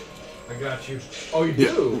at it. I got you. Oh, you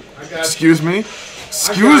do? I got Excuse you. me?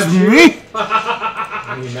 Excuse me?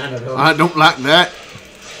 I don't like that.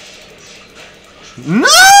 No!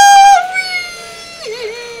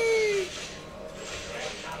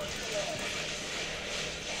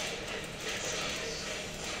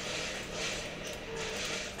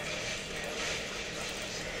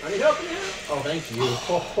 I need help now. Oh, thank you.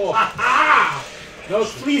 No,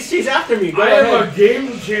 please, she's after me. Go I ahead. am a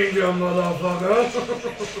game changer,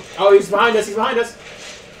 motherfucker. Oh, he's behind us. He's behind us.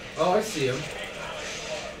 Oh, I see him.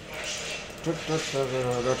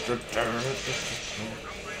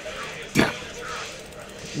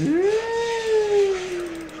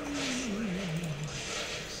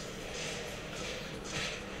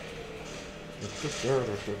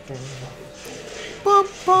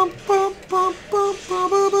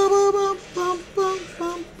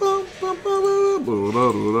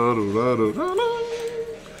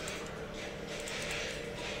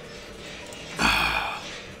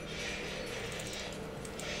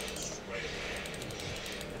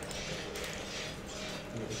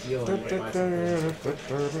 steal and you buy something.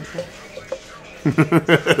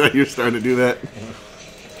 You're starting to do that.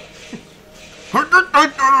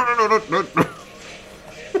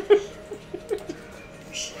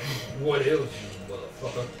 What is you,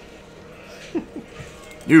 motherfucker?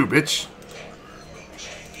 You bitch.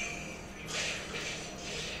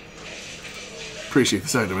 Appreciate the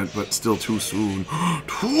sentiment, but still too soon.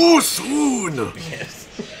 Too soon! Yes.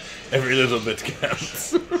 Every little bit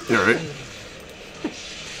counts. Yeah, right?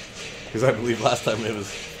 Because I believe last time it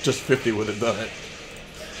was just 50 would have done it.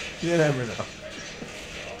 You never know.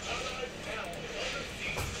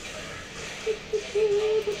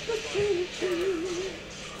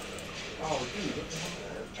 Oh, dude.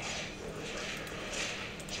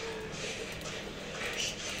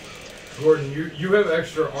 Gordon, you have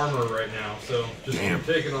extra armor right now, so just keep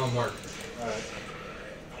taking on Mark. Alright.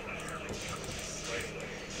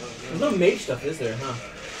 There's no mage stuff, is there, huh?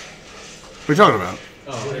 What are you talking about?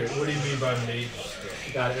 Oh, What do you mean by mage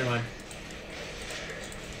stuff? got it, never mind.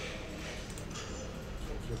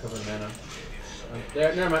 Recovering mana.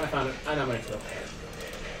 There, never mind, I found it. I know my stuff.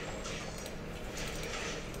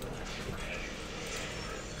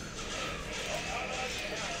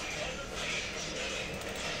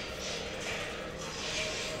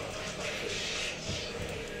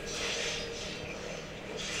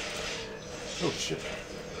 Oh shit.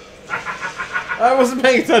 I wasn't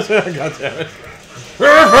paying attention. God damn it.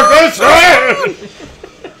 That's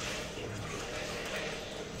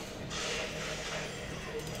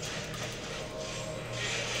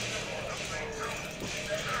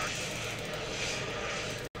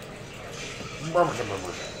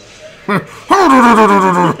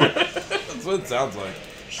what it sounds like.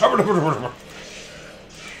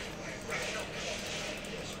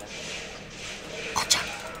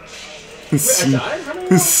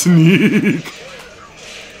 Sneak.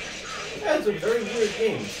 That's a very weird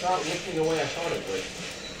game. It's not looking the way I thought it would.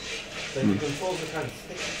 Like the controls are kind of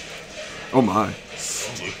sticky. Oh my.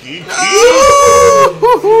 Sticky.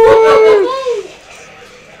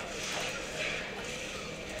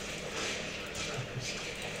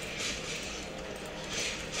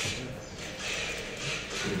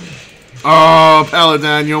 Oh,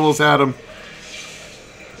 Paladin, you almost had him.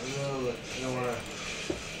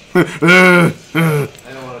 I don't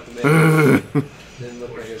want to commit. Didn't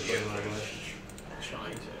look like it was going my way.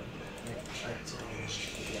 Trying to.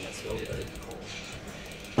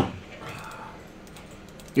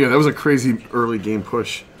 Yeah, that was a crazy early game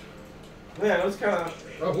push. Yeah, it was kind of.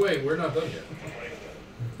 Oh wait, we're not done yet.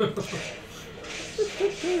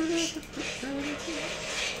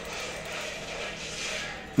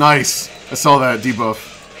 Nice. I saw that debuff.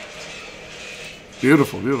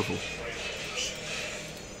 Beautiful, beautiful.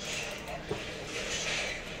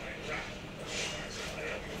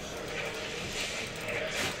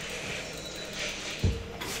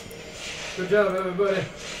 Good job, everybody.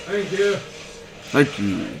 Thank you. Thank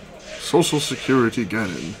you. Social Security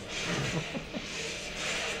Ganon.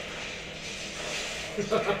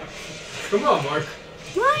 Come on, Mark.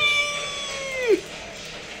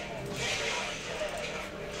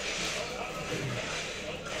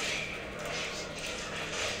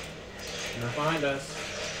 Now find us.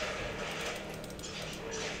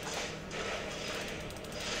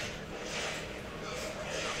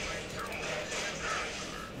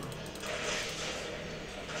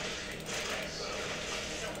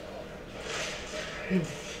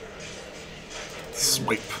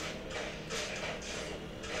 Swipe.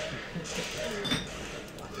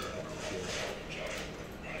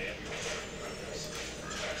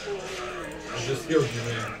 I just killed you,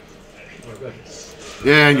 man. Oh, good.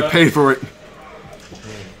 Yeah, and you pay for it.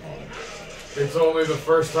 It's only the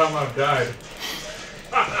first time I've died.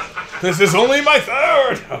 This is only my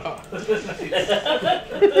third.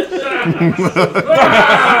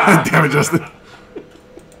 Damn it, Justin.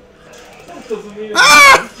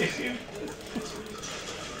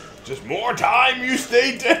 Just more time you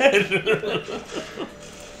stay dead.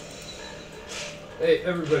 Hey,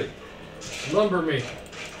 everybody. Lumber me.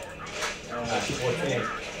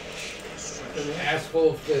 Ass full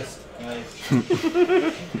of fist. Nice.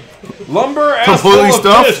 Lumber ass Completely full of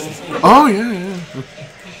stuffed? fist. Oh, yeah, yeah.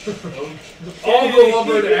 All the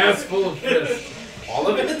lumber and ass full of fist. All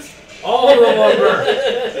of it? All the lumber.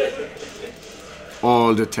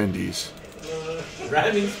 All the attendees.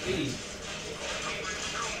 Ramming speed.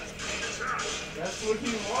 That's what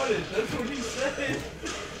he wanted. That's what he said.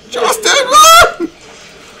 Justin, run!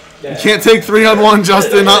 You can't take 3-on-1,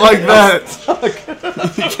 Justin. Not like that.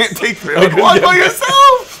 You can't take 3-on-1 by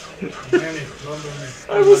yourself. Manny, lumber me.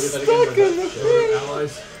 I was stuck in the thing.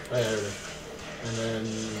 Allies. Oh, yeah, there we go. And then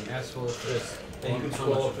asphalt this. And you can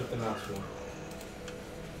scroll up with the mouse wheel.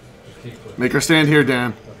 Just keep clicking. Make her stand here,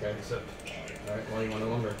 Dan. Okay, except. Alright, well, you want a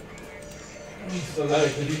lumber. So that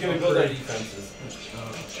he's gonna build our defenses.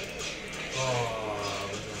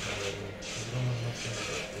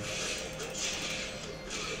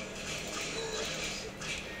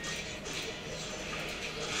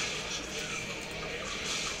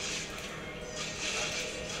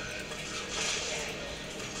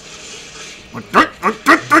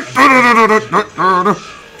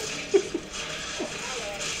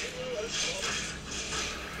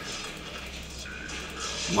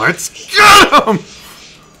 Let's get him!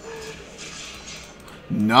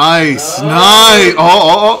 Nice, nice.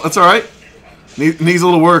 Oh, that's all right. Needs a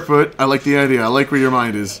little work, but I like the idea. I like where your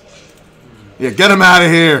mind is. Yeah, get him out of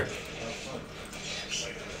here.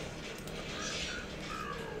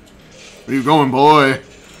 Where you going, boy?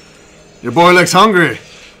 Your boy looks hungry.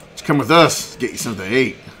 Just come with us. Get you something to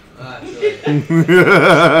eat.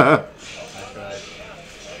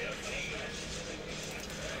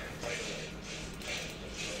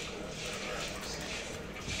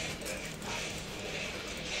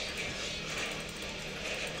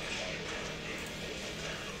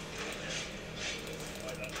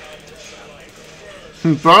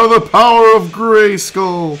 By the power of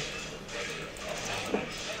Grayskull.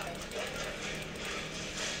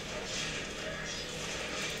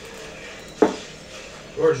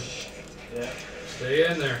 Gordon. Yeah. Stay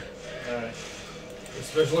in there. Alright.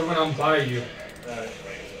 Especially when I'm by you. Alright.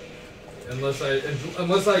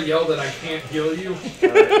 Unless I yell that I can't heal you.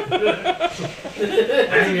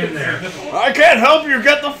 Hang in there. I can't help you.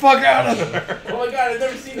 Get the fuck out of there. Oh my god, I've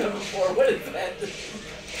never seen that before. What is that?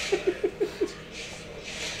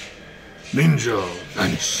 Ninja,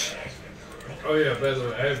 vanish. Oh yeah, by the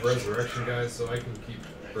way, I have resurrection, guys, so I can keep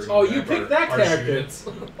bringing Oh, you back picked our that character. students.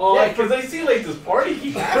 Oh, yeah, because I see like this party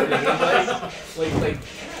keep happening. Like,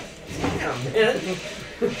 damn, man.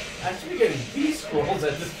 I should be getting these scrolls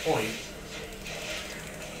at this point.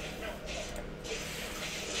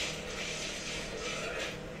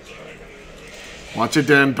 Watch it,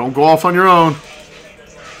 Dan. Don't go off on your own.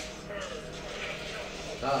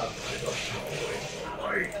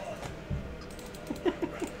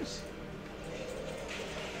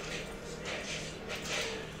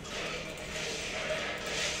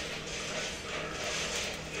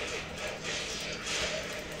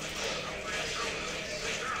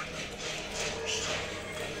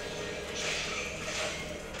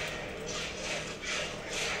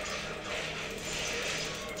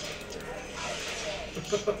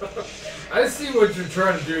 I see what you're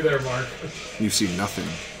trying to do there, Mark. You see nothing.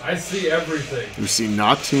 I see everything. You see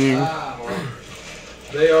nothing.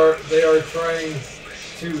 They are trying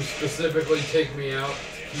to specifically take me out,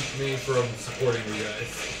 keep me from supporting you guys.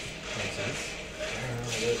 Makes sense.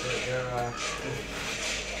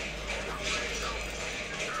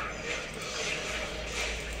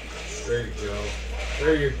 There you go.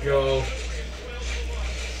 There you go.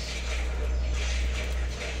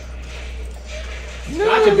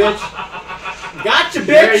 Gotcha, bitch. Gotcha,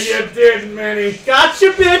 bitch. Yeah, you did, Manny.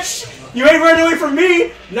 Gotcha, bitch. You ain't running away from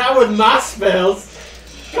me. Not with my spells.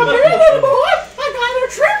 Come here, little boy. I got a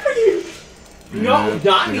trick for you. No,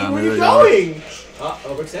 not me. Where you going?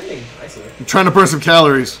 Overextending. I see it. I'm trying to burn some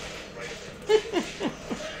calories.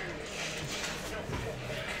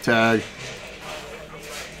 Tag.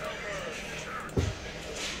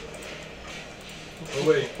 Oh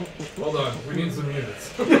wait, hold on. We need some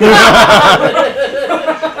units.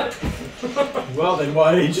 Well then,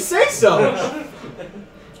 why didn't you say so?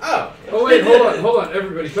 Oh wait, hold on,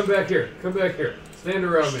 everybody, come back here. Come back here. Stand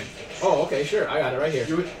around me. Oh, okay, sure. I got it right here.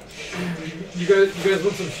 You guys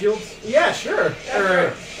want some shields? Yeah, sure. All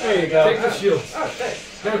right. There you go. Take the shields. Oh,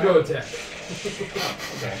 thanks. Now go attack.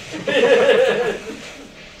 Okay.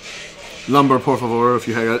 Lumber, por favor, if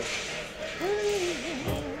you have it.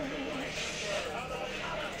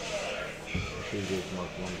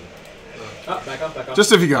 Back up, back up.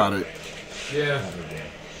 Just if you got it. Yeah.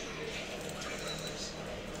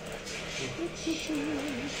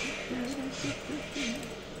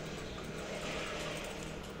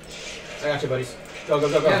 I got you, buddies. Go, go,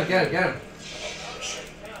 go, go. Get him.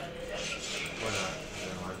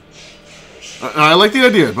 I like the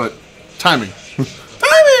idea, but timing.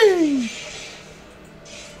 Timing!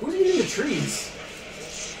 Who's eating the trees?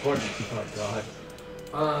 Gordon. Oh, God.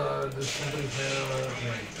 Does somebody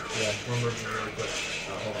have... Yeah, lumber really quick.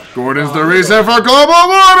 Hold on. Gordon's the reason for global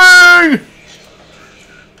warming!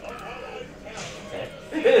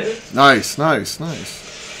 Nice, nice,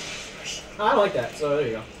 nice. I like that, so there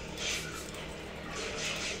you go.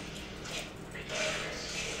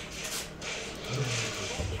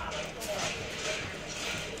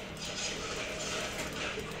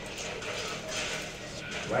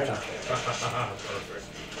 Right up there. Perfect.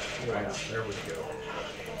 Right up. There we go.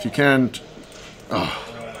 If you can. Oh.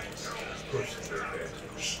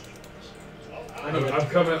 I'm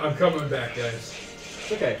coming back, guys.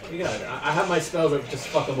 It's okay. You got it. I have my spells that just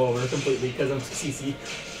fuck them over completely because I'm CC.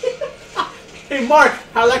 Hey, Mark,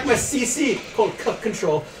 I like my CC called cup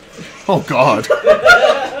control. Oh God.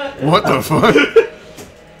 What the fuck?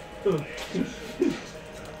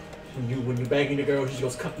 When you're banging the girl, she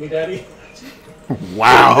goes, "Cup me, daddy."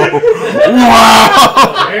 Wow.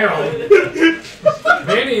 Wow. Damn.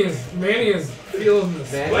 Manny is feeling the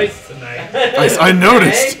spice tonight. I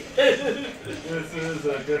noticed. This is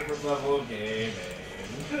a different level of gaming.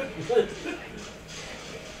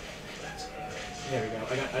 There we go.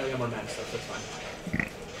 I got more mana stuff. That's fine.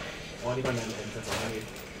 I need my mana things. That's all I need.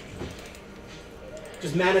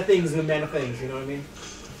 Just mana things and mana things. You know what I mean?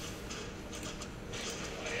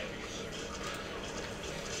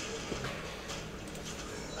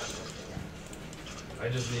 I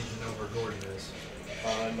just need to know where Gordon is.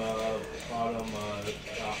 I'm bottom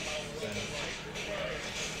top center.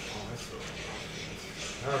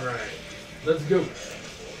 Alright. Let's go.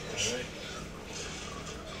 Alright.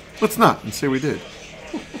 Let's not and say we did.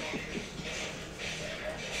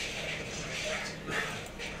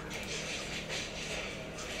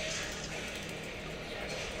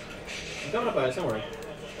 I'm coming up by us, don't worry.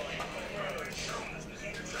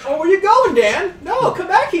 Oh, where you going, Dan? No, come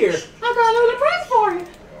back here. I've got a little surprise for you.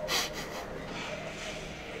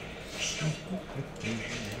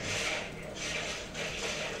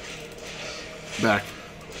 Back.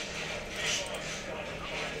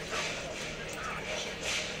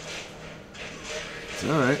 It's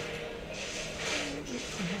alright.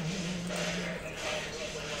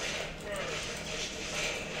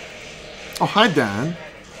 Oh, hi, Dan.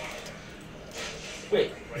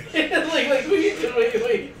 Wait. like,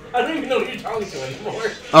 wait. I don't even know who you're talking to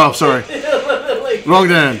anymore. Oh, sorry. Like, Wrong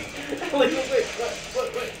Dan. Wait.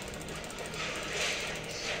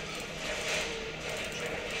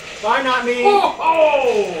 Why not me?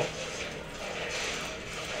 Oh!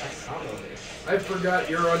 I forgot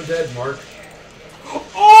you're undead, Mark.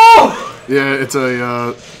 Oh! Yeah, it's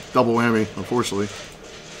a double whammy, unfortunately.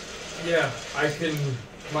 Yeah, I can.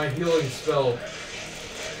 My healing spell.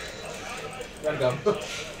 Gotta go.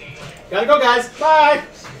 Gotta go, guys. Bye.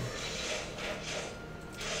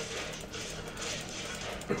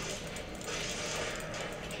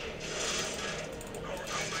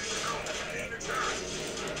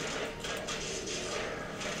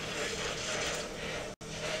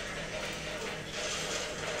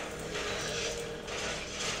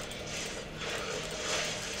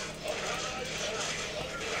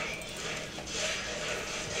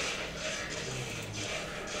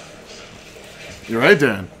 You're right,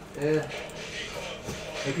 Dan. Yeah.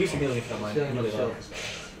 Hey, can you heal me if you don't mind? I'm really low.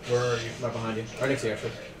 Where are you? Right behind you. Right next to you,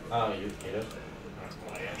 actually. Oh, you get it.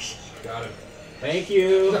 Got it. Thank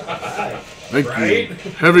you. Thank Right? you.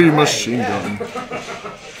 Heavy machine gun.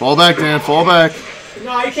 Fall back, Dan. Fall back.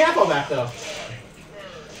 No, you can't fall back, though.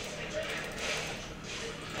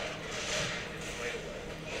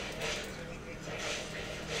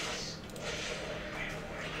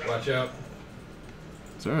 Watch out.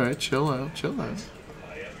 It's alright. Chill out. Chill out.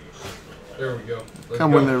 There we go. Let's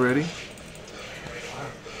Come go. when they're ready.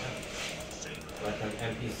 Like an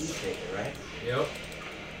NPC station, right? Yep.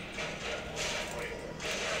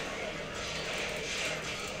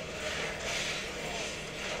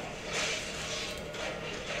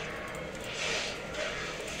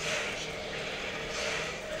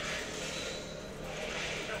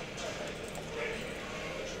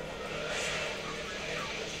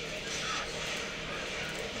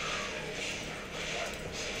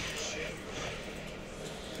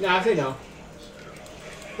 No, I say no.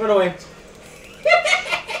 Run away.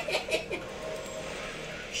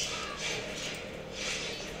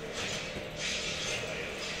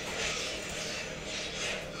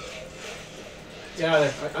 Get out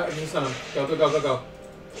of there. I just stun him. Go.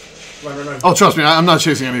 Run. Oh, trust me. I'm not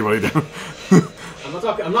chasing anybody down. I'm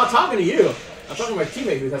not talking to you. I'm talking to my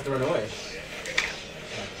teammate who has to run away.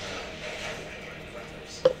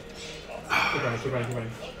 Keep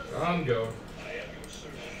running. I'm going.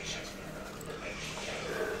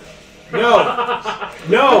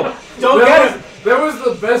 No! Don't get it! That was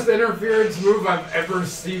the best interference move I've ever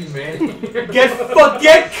seen, man. Get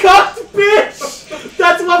cooked, bitch!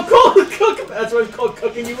 That's what I'm calling cook. That's what I'm called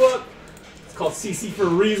cooking you up. It's called CC for a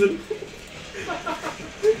reason.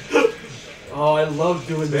 Oh, I love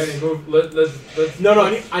doing this. Manny, move. Let's. No,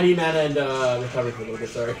 I need mana and recovery for a little bit.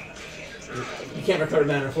 Sorry, you can't recover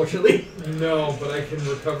mana, unfortunately. No, but I can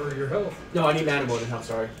recover your health. No, I need mana more than health.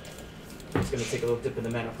 Sorry. Just gonna take a little dip in the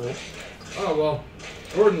mana pool. Oh well,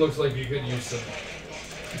 Gordon looks like you could use some.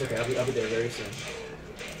 It's okay, I'll be there very soon.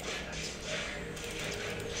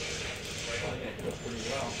 Pretty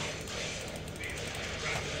well.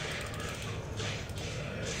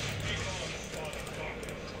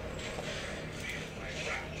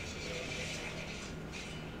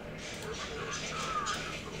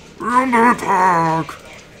 We're under attack!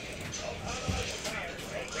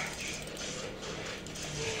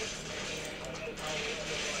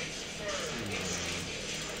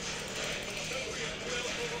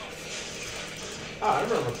 Oh, I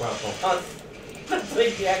remember Cloud. That's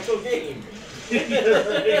like the actual game.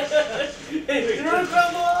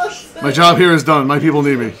 My job here is done. My people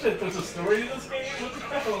need me. Shit, there's a story to this game? What the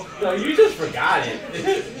hell? No, you just forgot it.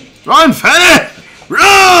 Run, Fennec!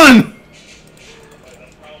 Run!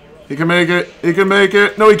 He can make it. He can make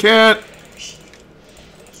it. No, he can't.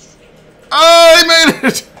 Oh, he made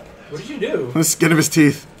it! What did you do? The skin of his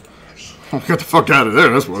teeth. Oh, get the fuck out of there.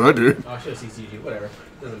 That's what I do. Oh, I should have CC'd you. Whatever.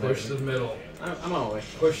 Doesn't matter. Push the middle. I'm on my way.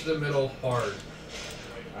 Push the middle hard.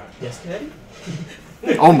 Yes, Daddy?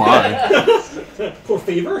 Oh my. Poor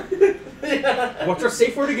favor? What's our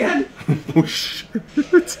safe word again? Oh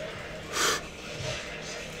shit.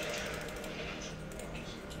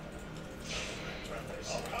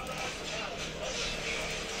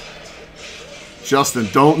 Justin,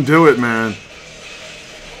 don't do it, man.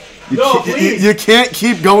 No, please. You can't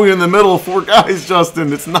keep going in the middle of 4 guys,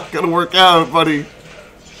 Justin. It's not going to work out, buddy.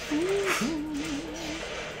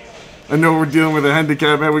 I know we're dealing with a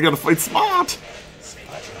handicap, man. We got to fight smart.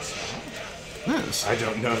 Yes. I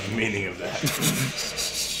don't know the meaning of that.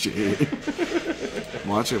 Shit.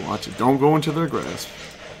 Watch it, watch it. Don't go into their grasp.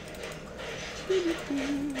 Do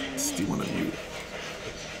you want to mute?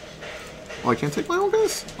 Oh, I can't take my own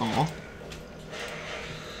guys? Aw.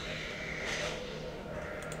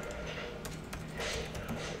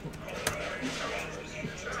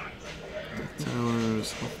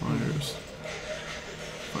 Towers, fires,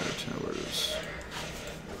 fire towers.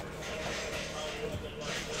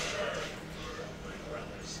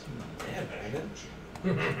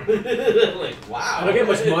 Like, wow. I don't get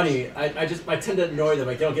much money. I tend to annoy them.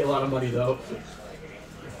 I don't get a lot of money though.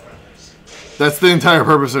 That's the entire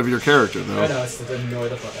purpose of your character, though. I know, it's to annoy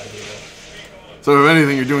the fuck out of people. So if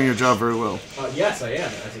anything, you're doing your job very well. Yes, I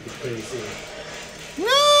am, as you can clearly see.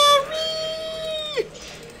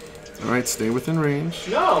 Alright, stay within range.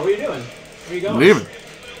 No, what are you doing? Where are you going? I'm leaving.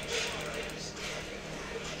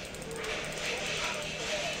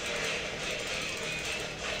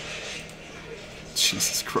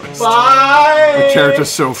 Jesus Christ. Bye! The character's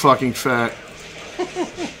so fucking fat.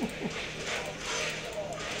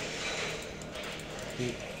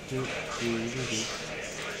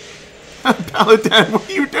 Paladin, what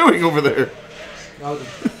are you doing over there? I was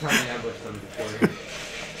trying to ambush them before.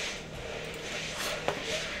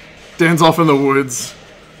 Dan's off in the woods,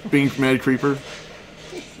 being mad creeper.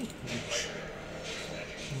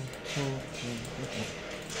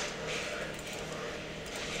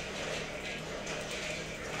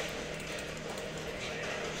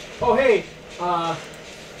 Oh hey, I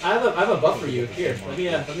have a buff for you. Here, let me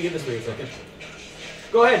get this for you a second.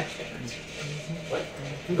 Go ahead. What?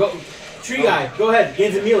 Go, tree guy. Go ahead.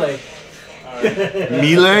 Gains in melee.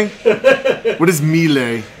 Melee? What is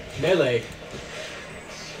melee? Melee.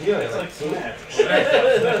 Yeah, it's like smash.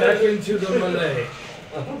 Back into the melee.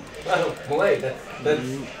 Melee. That's.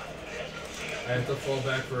 I have to fall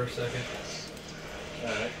back for a second.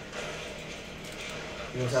 Alright.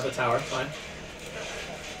 You almost have a tower. Fine.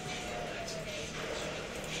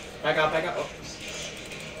 Back up. Back up.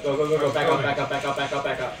 Oh. Go. Back up. Back up. Back up. Back up.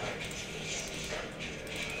 Back up.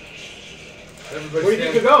 Everybody Where do you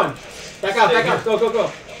think you're going? Back up. Back up.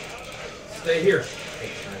 Go. Stay here.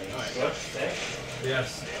 Alright, what? Stay?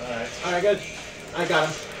 Yes. Alright. Alright, good. I got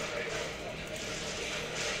him.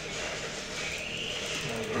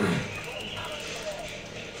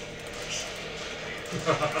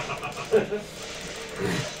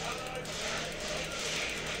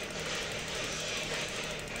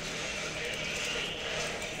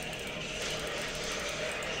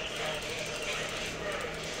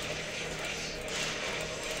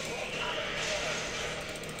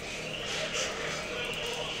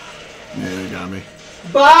 Yeah, they got me.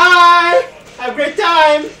 Bye! Have a great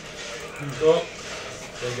time! Oh,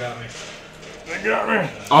 they got me. They got me.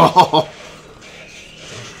 Oh.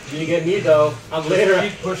 You didn't get me though. I'm later.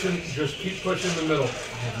 Just keep pushing the middle. I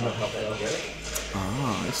have no help. I don't get it.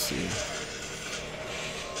 Oh, I see.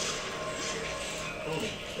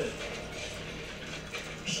 Holy shit.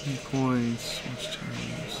 Points, watch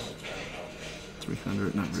towers.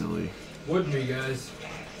 300, not really. Would me, guys.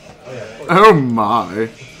 Oh, yeah. Oh my.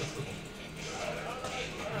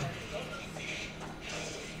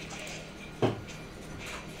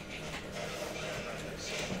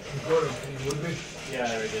 Gordon, can you with me? Yeah, I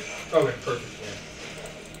already did. Okay, perfect.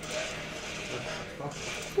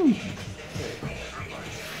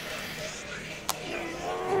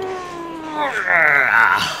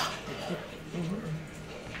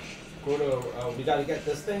 Gordo, we gotta get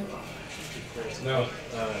this thing? No.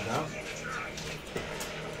 No?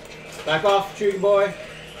 Back off, shooting boy.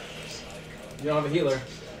 You don't have a healer.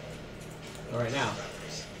 All right now.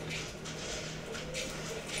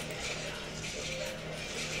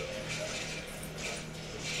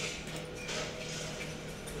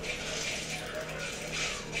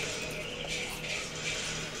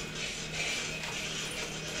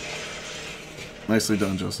 Nicely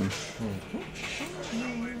done, Justin.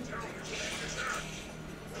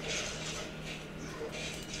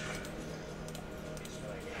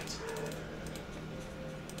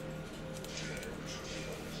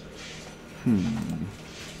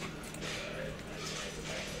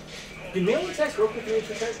 Do melee attacks work with melee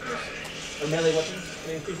characters? Or melee weapons?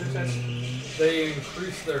 They increase their stats? They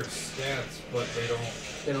increase their stats, but they don't.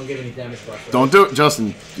 They don't give any damage buff. Right? Don't do it,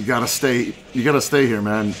 Justin. You gotta stay. You gotta stay here,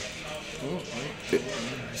 man.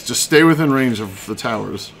 Just stay within range of the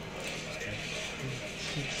towers.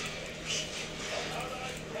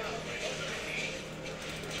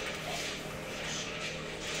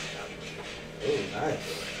 Oh,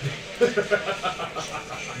 nice.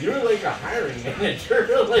 You're like a hiring manager.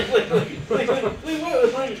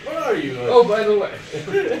 What are you? Oh, by the way.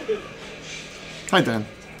 Hi, Dan.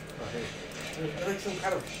 You're like some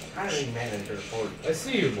kind of hiring manager for. I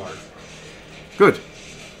see you, Mark. Good.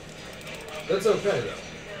 That's okay, though.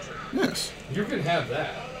 Yes. You can have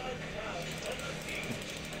that.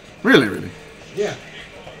 Really, really. Yeah.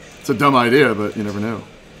 It's a dumb idea, but you never know.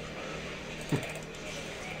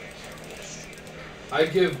 I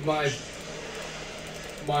give mine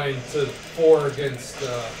to 4 against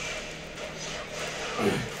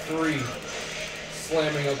 3,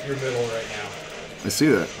 slamming up your middle right now. I see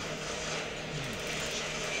that.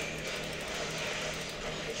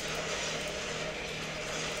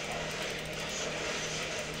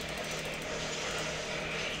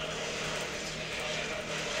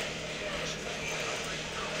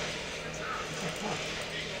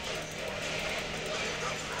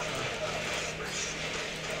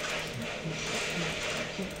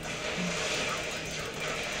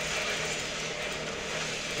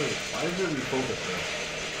 Why is there refocus there?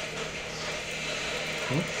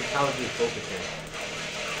 How is refocus there?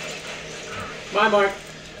 My mark.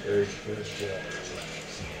 Very good.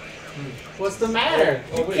 What's the matter?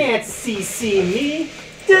 Oh, you wait. can't CC me.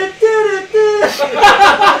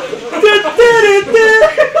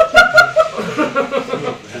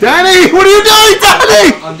 Danny, what are you doing,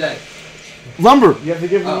 Danny? I'm dead. Lumber. You have to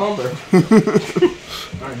give him lumber.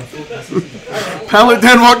 Pallet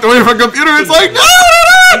Dan walked away from a computer. It's like, no,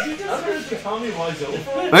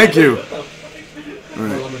 Thank you. All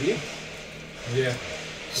right. Yeah.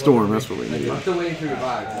 Storm, that's what we need. I'm still waiting for your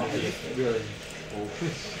vibe. Really.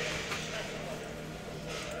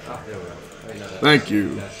 Oh, there we go. I know that. Thank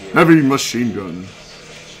you. Heavy machine gun.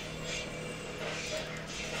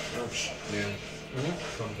 Yeah.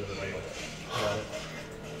 Come to the right.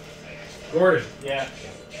 Gordon. Yeah.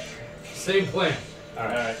 Same plan.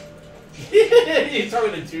 Alright. You're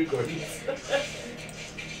talking to two Gordons.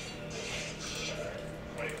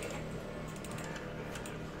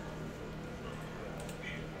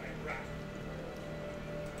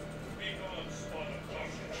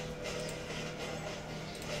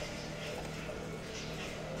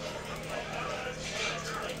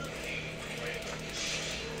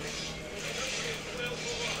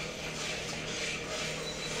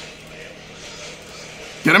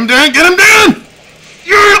 Get him, Dan! Get him, Dan!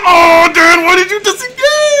 Oh, Dan, why did you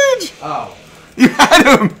disengage? Oh. You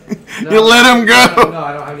had him! No, You let him go! No,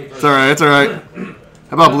 I don't have any. It's alright, it's alright.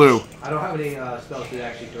 How about blue? I don't have any spells that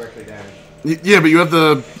actually directly damage. Yeah, but you have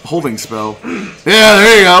the holding spell. Yeah,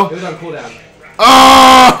 there you go. It was on cooldown.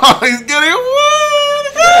 Oh, he's getting one!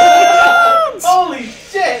 Holy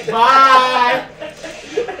shit! Bye!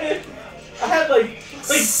 I had like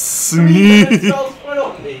Sneak. 3 spells put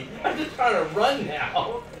on me. I'm just trying to run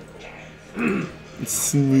now.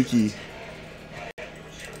 Sneaky.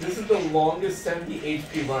 This is the longest 70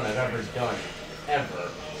 HP run I've ever done. Ever.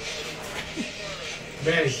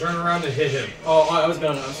 Manny, turn around and hit him. Oh, I was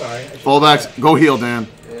gonna. I'm sorry. Fallbacks. Go heal, Dan.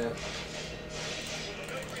 Yeah.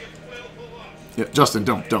 Yeah, Justin,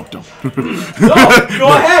 don't. No, go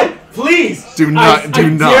ahead, please. Do not.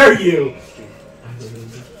 I dare you.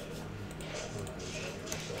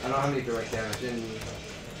 I don't I'll need direct damage in.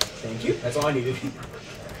 Thank you. That's all I needed. If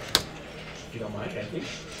you don't mind, thank you.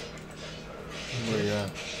 Where you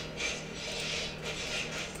at?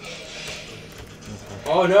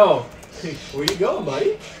 Oh no! Where you going,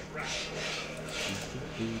 buddy?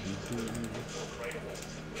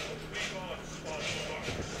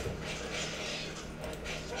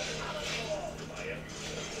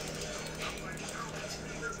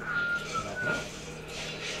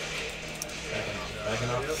 Backing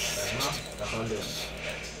up. That's what I'm doing.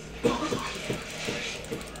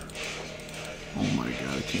 Oh my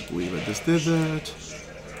god, I can't believe I just did that.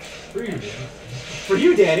 For you, Danny. For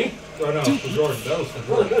you, Danny. Oh no, for Jordan. That was for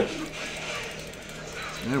Jordan.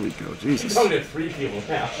 There we go, Jesus. You're talking to 3 people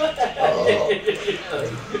now.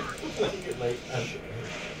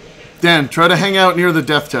 Dan, try to hang out near the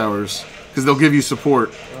death towers, because they'll give you support.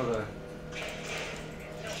 Okay.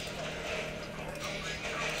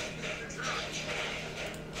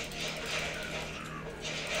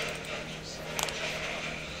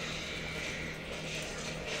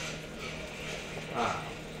 Ah.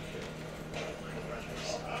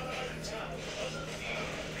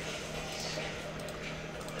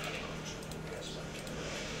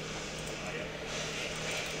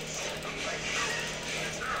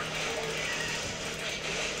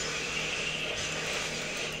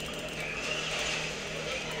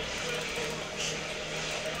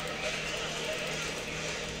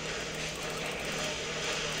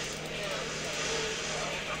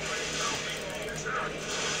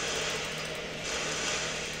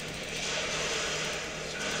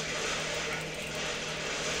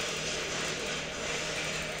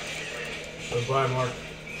 Goodbye, Mark.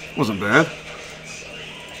 Wasn't bad.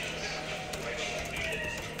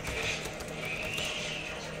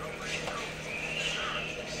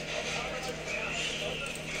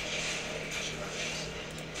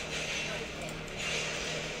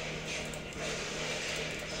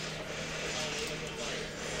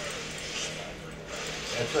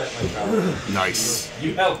 That's right, my power. Nice.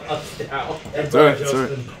 You help us now. It's alright, it's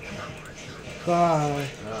alright. Bye.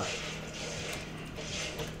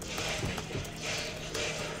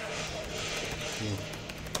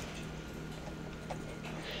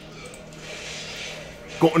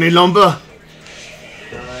 Got any lumber?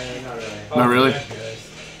 Not really.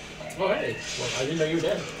 Oh, hey. Well, I didn't know you were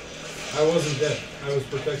dead. I wasn't dead. I was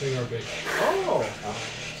protecting our base. Oh.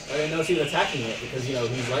 I didn't know he was attacking it because, you know,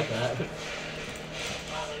 he's like that.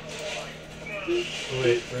 Oh,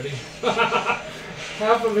 wait, ready?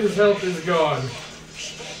 Half of his health is gone.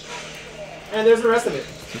 And there's the rest of it.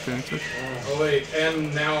 Okay, it's okay. Oh, wait,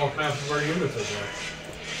 and now half of our units are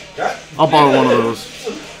gone. I'll borrow one of those.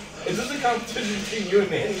 Is this a competition between you and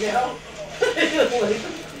Manny now?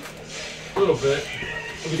 A little bit.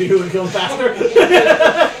 We do who can kill him faster.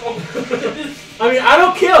 I mean, I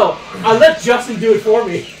don't kill. I let Justin do it for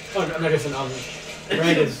me. Oh, no, not Justin.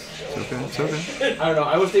 Brandon. It's okay, it's okay. I don't know.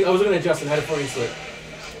 I was looking at Justin. Had it for you slip.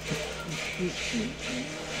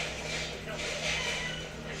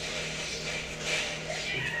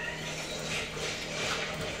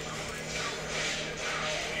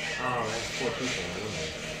 Oh, that's 4 people.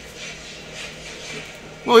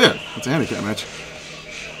 Well, yeah, it's a handicap match.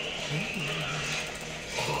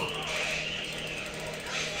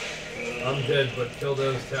 I'm dead, but kill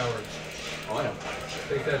those towers. Oh, I know.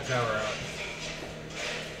 Take that tower out.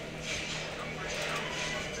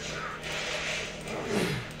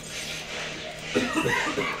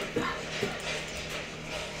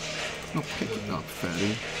 No, pick it up,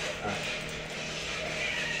 fatty.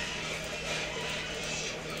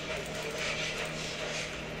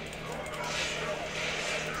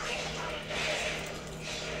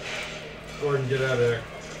 Gordon, get out of there.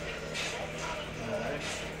 Alright.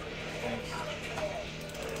 Thanks.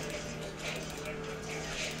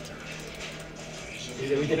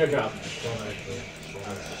 We did our job. Don't actually.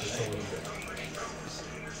 Just a little bit.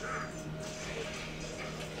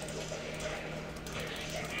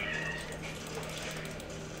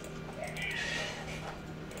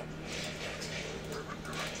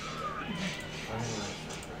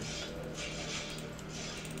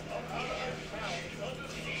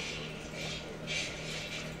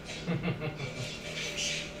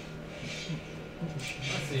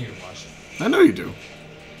 I see you watching. I know you do.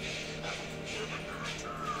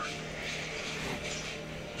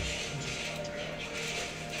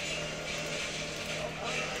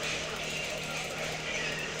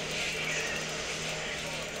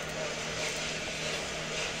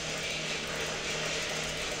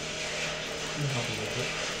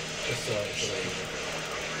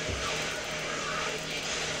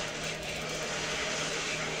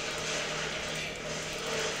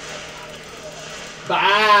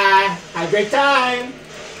 Bye. great time.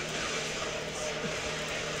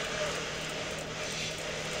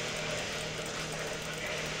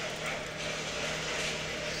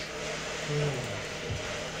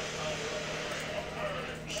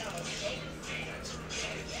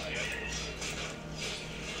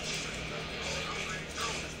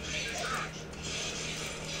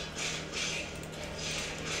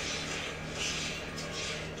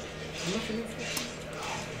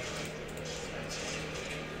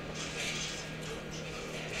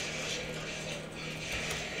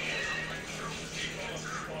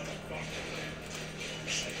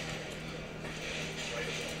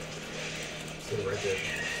 Stay right there.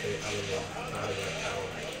 Stay out of that tower.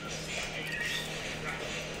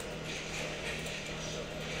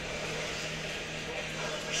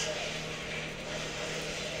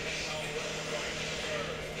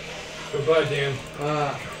 Goodbye, Dan.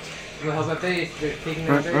 What the hell's my face? They're taking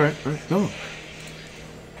All my right, face. all right, all right. No.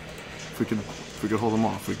 If we could hold them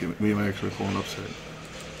off, we may actually pull an upset.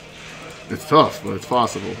 It's tough, but it's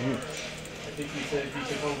possible. I think you said if you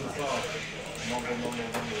could hold us off. Mumble, mumble,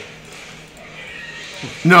 mumble.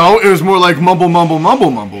 No, it was more like mumble, mumble, mumble,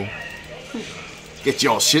 mumble. Get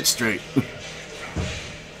y'all shit straight.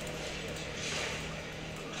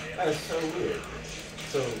 That is so weird.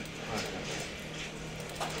 So.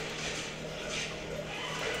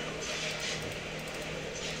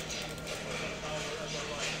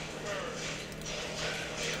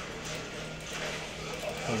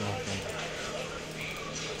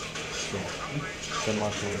 Then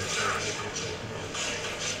watch one.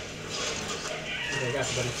 I got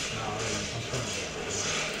you, buddy. I'm coming.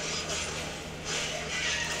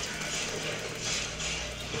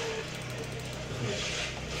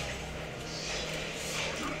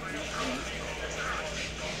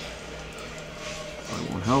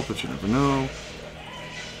 It won't help, but you never know.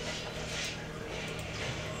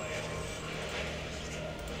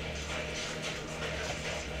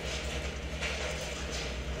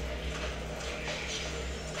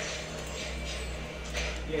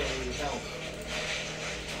 Yay, help.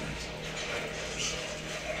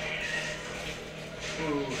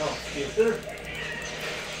 Ooh, help, Skipper.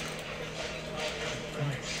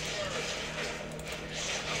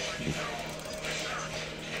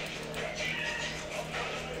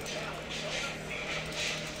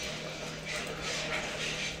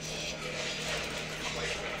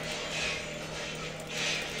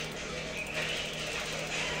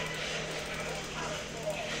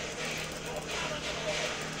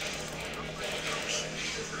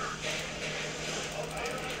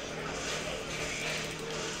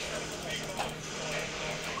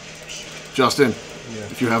 Justin,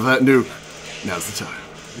 if you have that nuke, now's the time.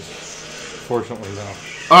 Fortunately, no.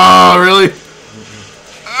 Ah, really?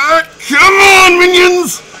 Come on,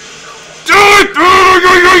 minions! Do it!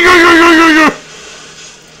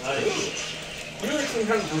 You're like some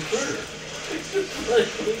kind of recruiter.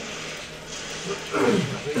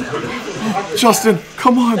 Justin,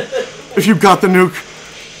 come on. If you got the nuke,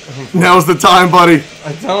 now's the time, buddy.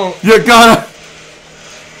 I don't. You gotta.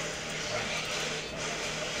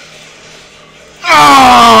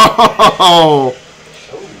 Oh!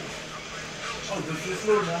 Oh, does this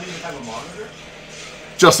little not even have a monitor?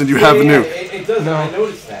 Justin, you have the nuke. It does. No. I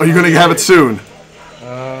noticed that. Are you gonna have it soon?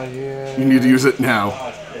 Yeah. You need to use it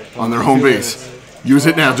now. On their home base. Use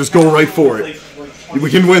it now. Just go right for it.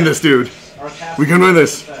 We can win this, dude. We can win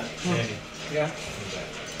this. Yeah.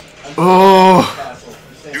 Oh!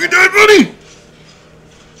 You can do it, buddy!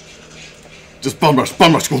 Just bum rush, go.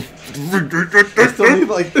 I still need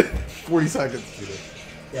like 40 seconds to do this.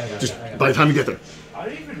 Yeah, I got Just it, I got by the time you get there. I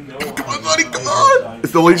don't even know. Come on, buddy, come on!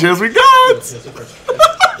 It's the only chance we got!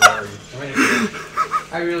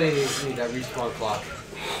 I really need that respawn clock.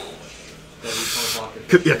 That respawn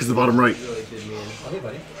clock. Yeah, because the bottom right. Really did me in. Okay,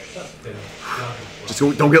 buddy. Just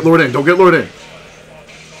go, don't get lured in, don't get lured in.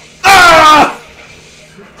 Ah!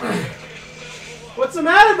 What's the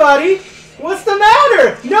matter, buddy? What's the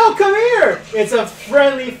matter? No, come here. It's a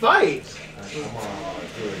friendly fight.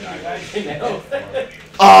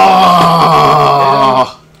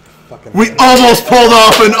 Ah! We almost pulled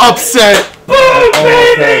off an upset! Boom,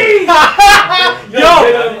 baby!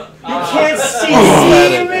 Yo, you can't see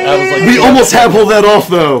me. We almost have pulled that off,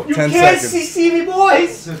 though. You can't see me,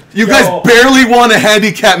 boys. You guys barely won a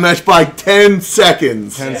handicap match by 10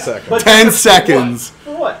 seconds. 10 seconds. But 10 seconds.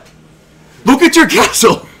 For what? Look at your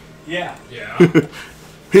castle. Yeah.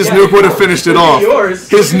 His nuke would have finished it off. Yours.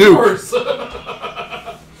 His nuke. Yours.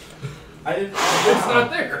 It's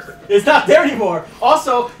not there. It's not there anymore.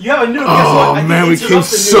 Also, you have a nuke. Oh man, we came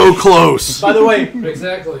so close. By the way,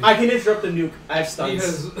 Exactly. I can interrupt the nuke. I have He stuns.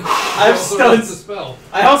 has. I have also has stuns. the spell.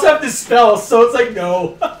 I also have this spell, so it's like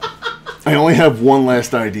no. I only have one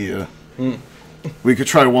last idea. We could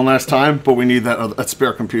try one last time, but we need that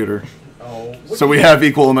spare computer. Oh. So we have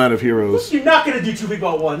equal amount of heroes. You're not gonna do 2 people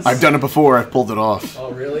at once. I've done it before. I've pulled it off.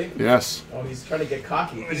 Oh really? Yes. Oh, he's trying to get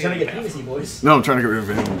cocky. He's trying to get penisy, boys. No, I'm trying to get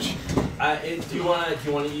revenge. Do you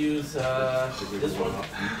want to use this one?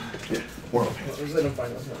 Yeah. World. Let him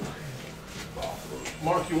find us.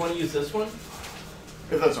 Mark, you want to use this one?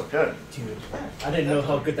 If that's okay. Dude, I didn't know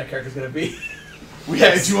how good that character's gonna be. We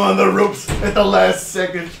had you on the ropes at the last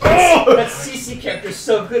second. Oh! That CC character's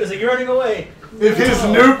so good. It's like you're running away. If his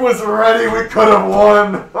nuke was ready, we could have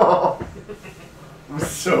won. Oh. It was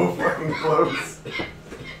so fucking close.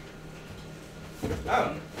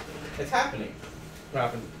 Oh, it's happening. What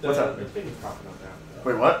happened? What's happening? The thing is popping up now.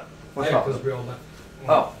 Wait, what? What's Yeah, happening? because we all know.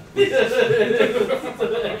 Oh.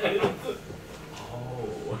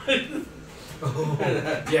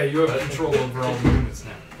 Oh. Yeah, you have control over all the units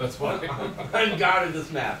now. That's why. I'm god of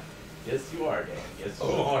this map. Yes, you are, Dan. Yes, you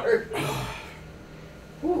are.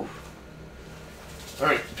 Whew. All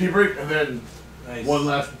right, pee break, and then Nice. one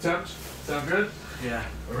last attempt. Sound good? Yeah.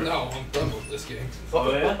 No, I'm done with this game.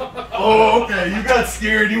 Oh, yeah? Oh, okay. You got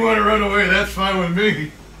scared. You want to run away. That's fine with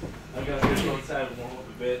me. I gotta go outside and warm up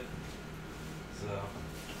a bit. So.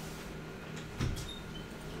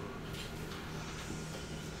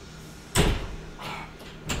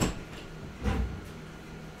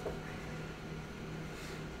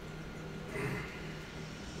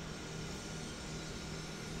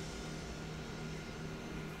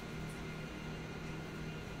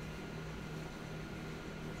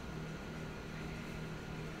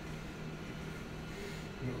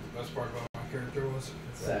 You know what the best part about my character was?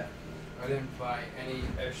 What's that? I didn't buy any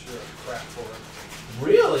extra crap for it.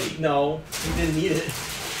 Really? No, you didn't need it.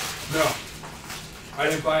 No. I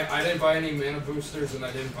didn't buy any mana boosters, and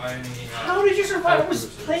I didn't buy any. How did you survive? I health was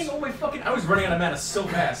boosters. playing all my fucking. I was running out of mana so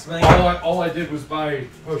fast. Like, All I did was buy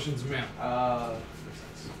potions of mana. makes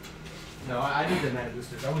sense. No, I need the mana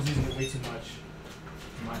boosters. I was using it way too much.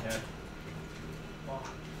 In my head.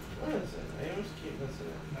 What is it? I always keep missing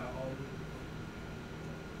it. No.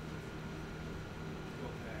 Go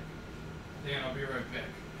back. Dan, I'll be right back.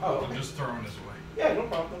 Oh, I'm okay. just throwing this away. Yeah, no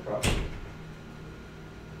problem, no problem.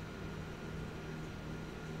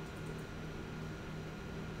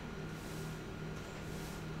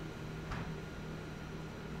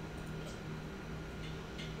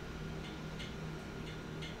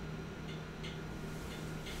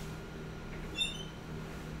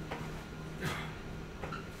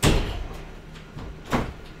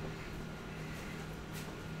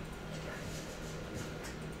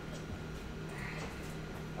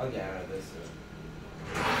 I'll get out of this.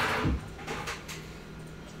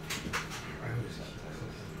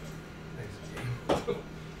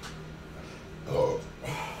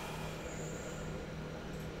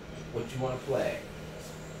 What you want to play?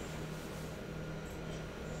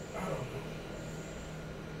 I don't know.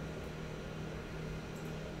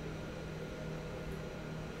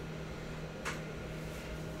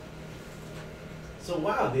 So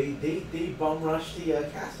wow, they bum rushed the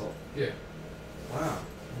castle. Yeah. Wow,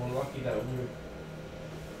 we're lucky that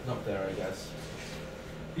we're up there, I guess.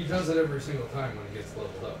 He does it every single time when he gets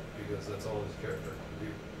leveled up, because that's all his character can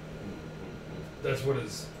do. That's what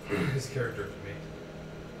his character can make.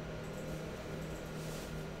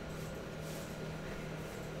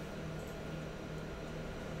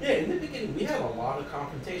 Yeah, in the beginning we had a lot of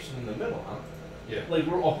confrontation in the middle, huh? Yeah. Like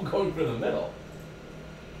we're all going for the middle.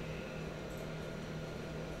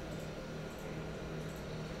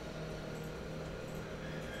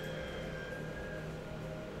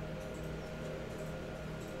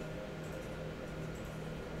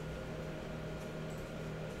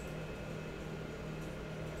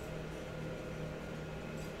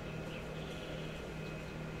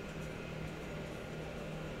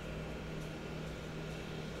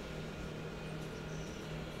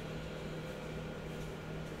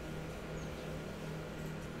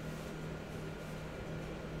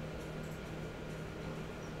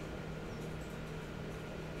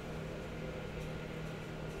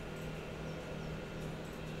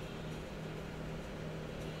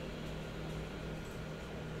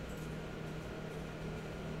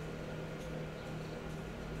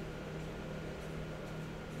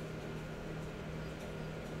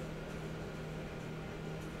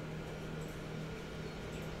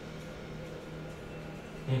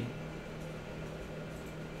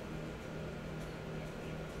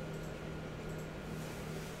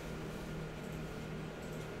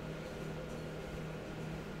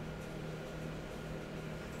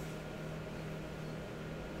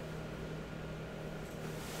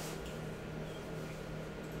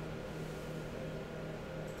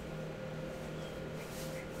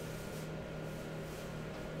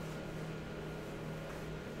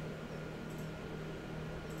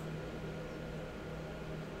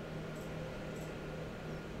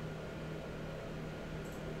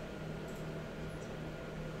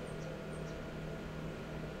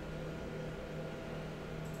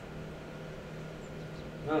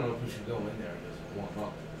 don't know if we should go in there and just warm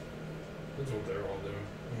up. That's what they're all doing.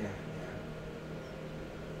 Yeah.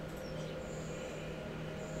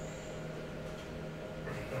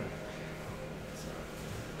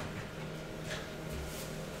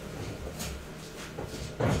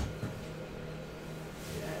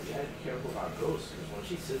 Yeah, be careful about ghosts, because when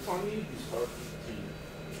she sits on you, you start to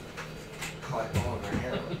collect all of her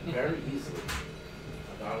hair very easily.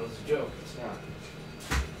 I thought it was a joke, it's not.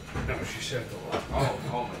 No, she shaved a lot.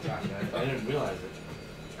 Oh my gosh, I didn't realize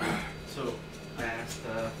it. So, I asked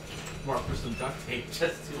Mark for some duct tape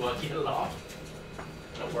just to get it off.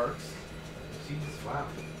 That works. Jeez, wow.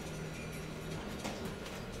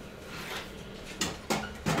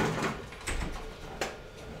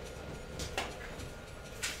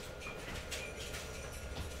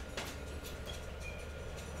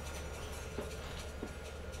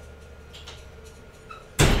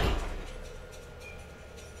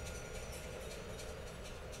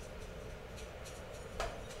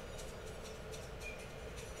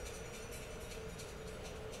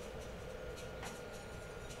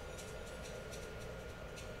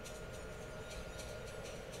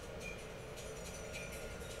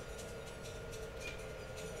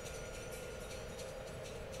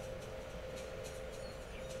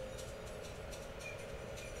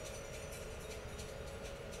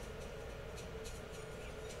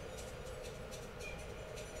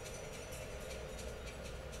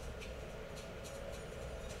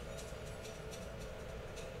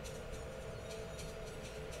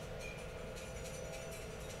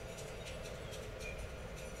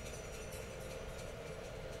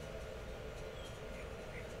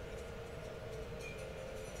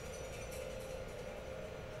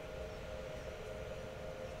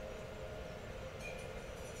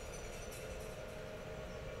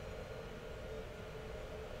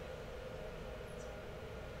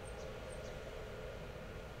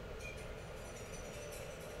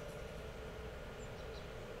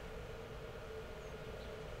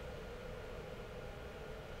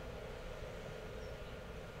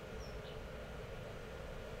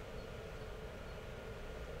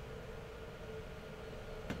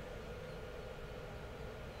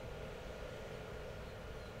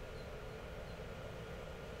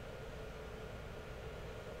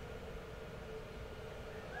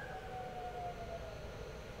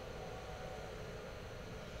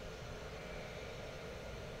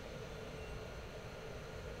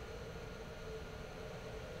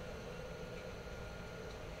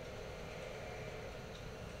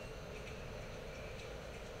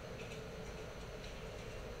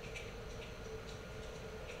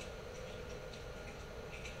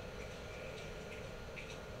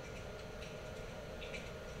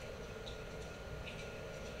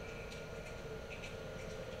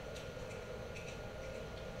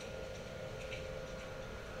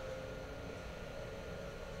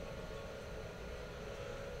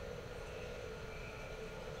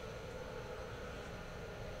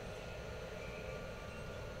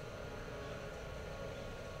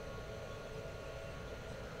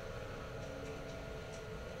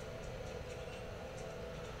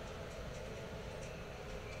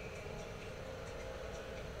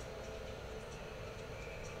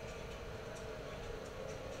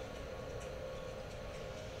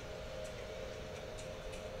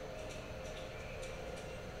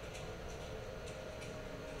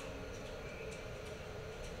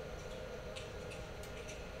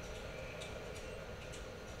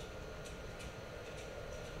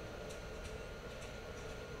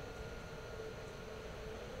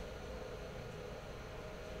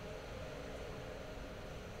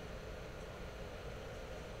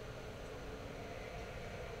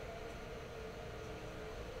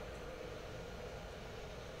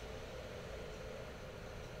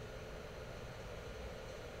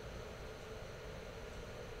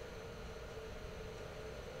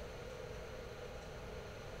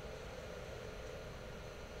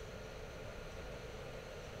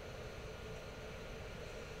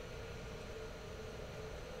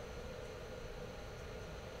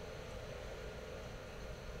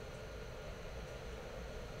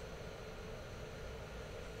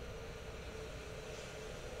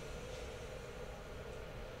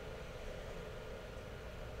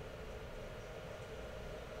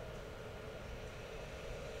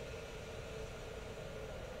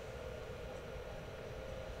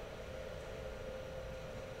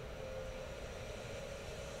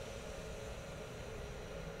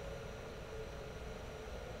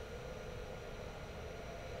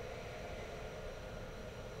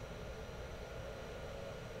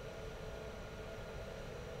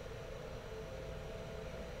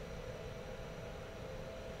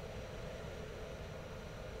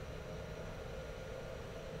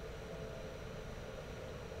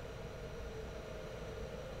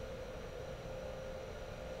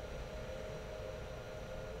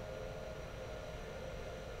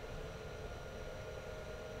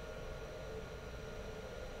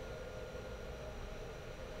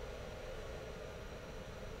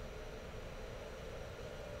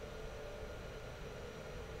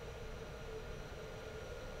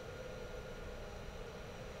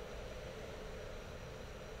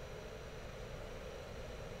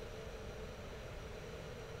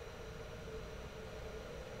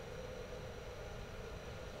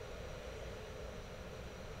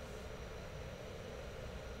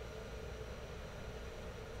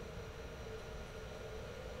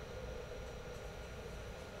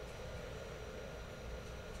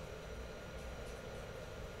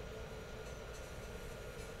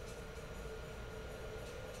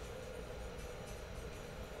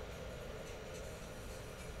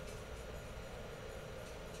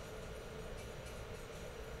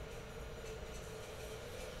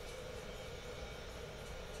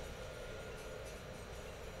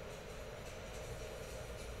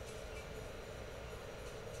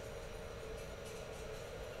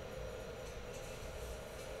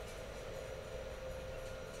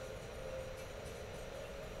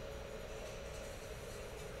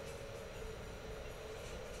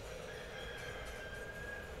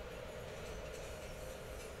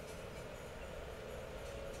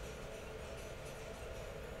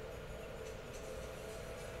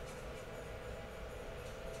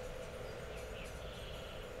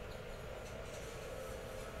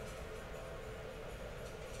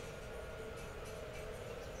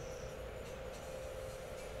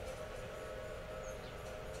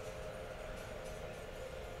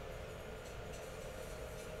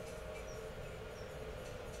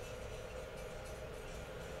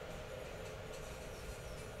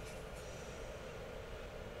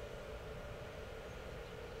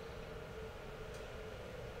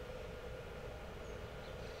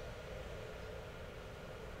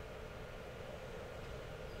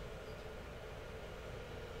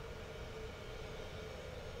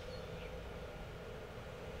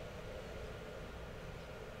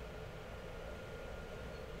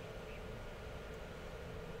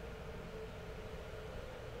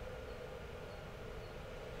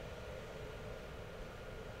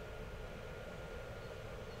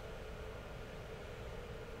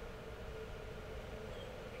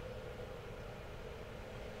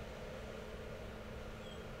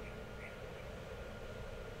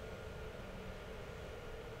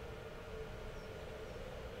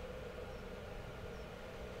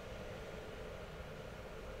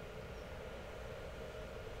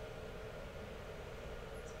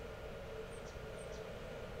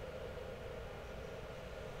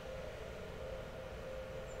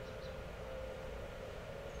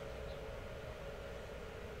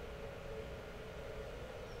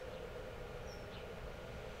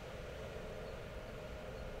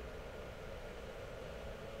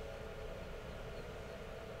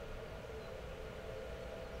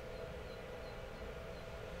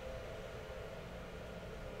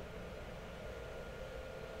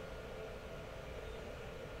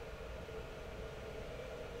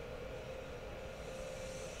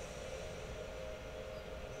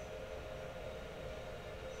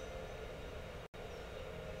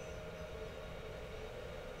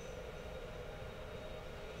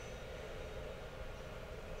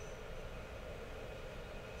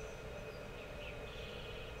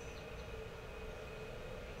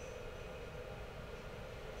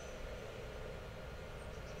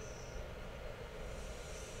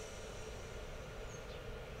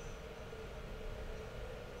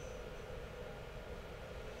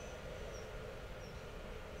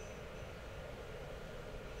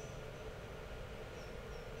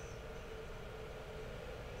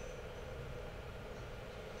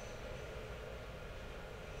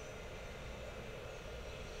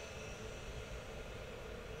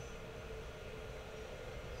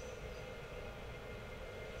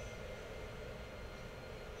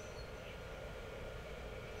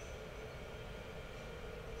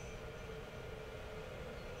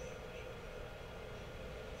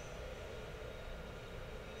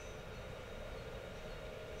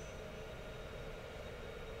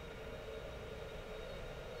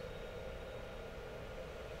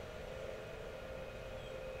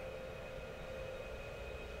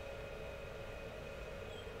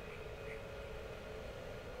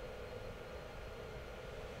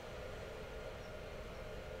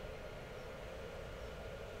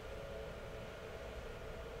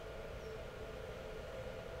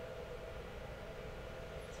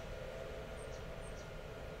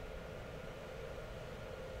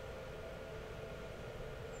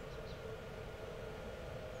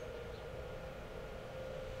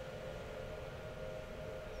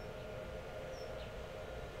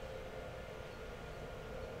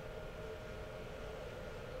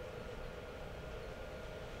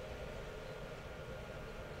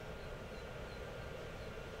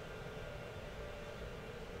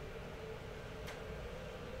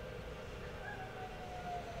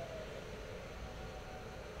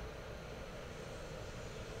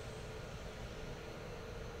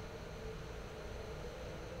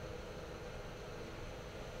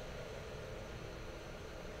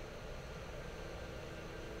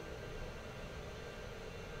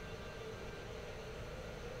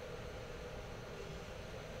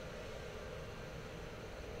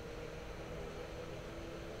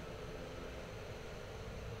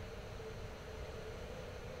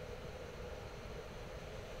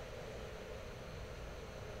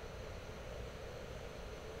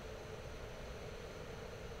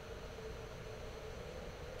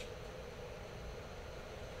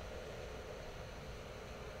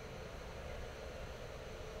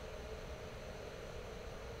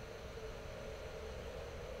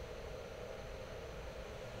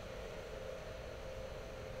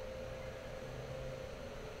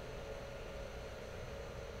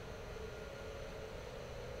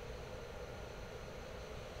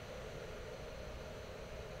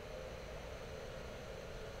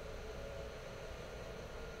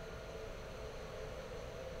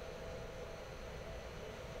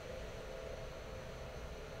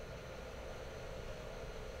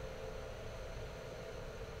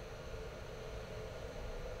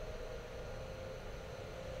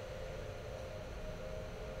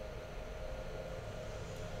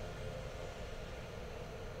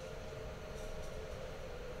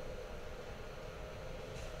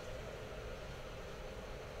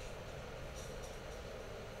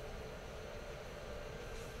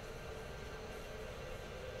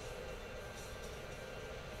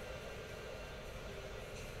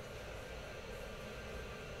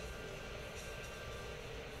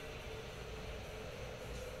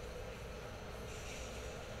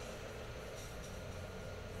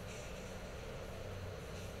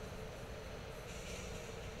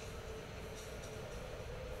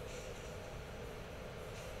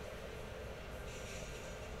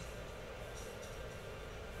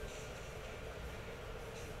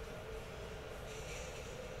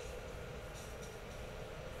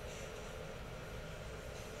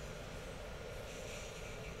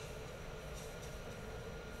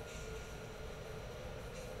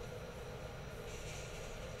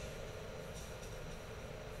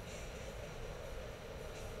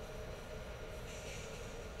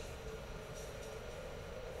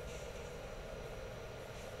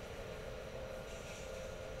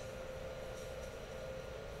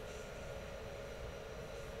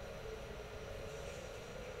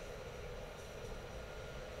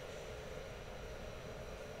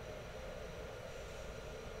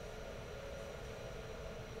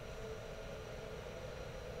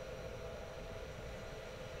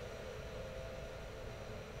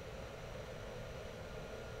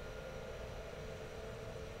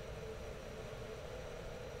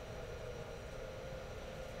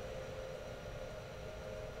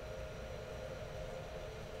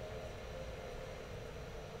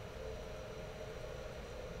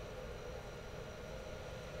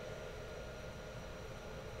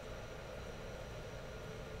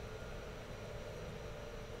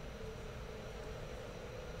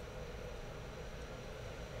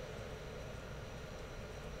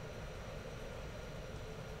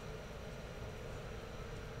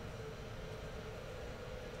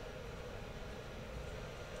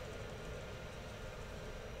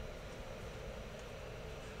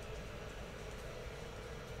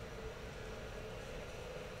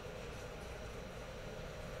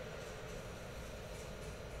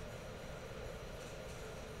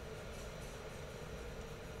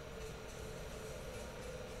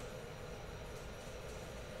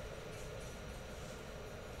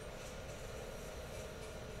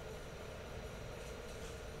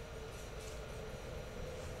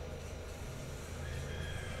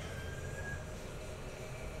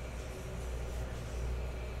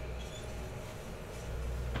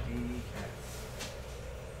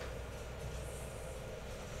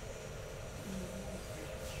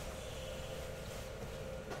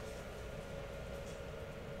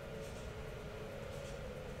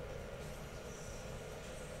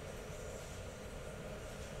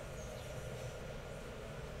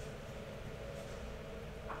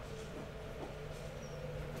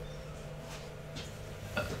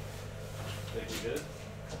 good?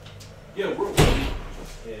 Yeah, we're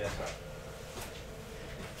yeah, that's right.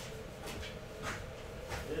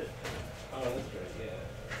 Yeah. Oh, that's great, yeah.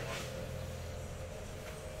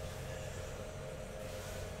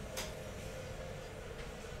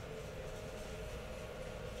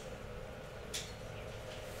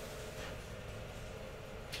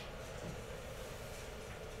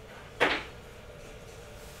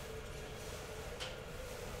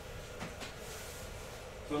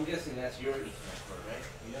 So I'm guessing that's your Ethernet cord, right?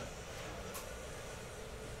 Yeah.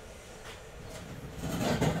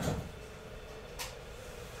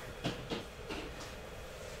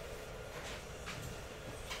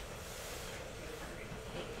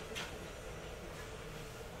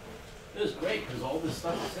 It was great because all this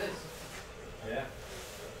stuff exists. Yeah.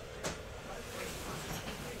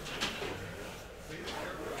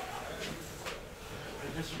 I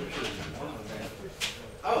just wish it was one of them.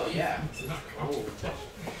 Oh yeah. Oh.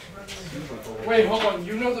 Wait, hold on.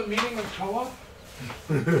 You know the meaning of co-op?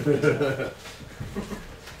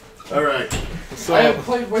 All right. So I have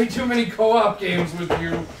played way too many co-op games with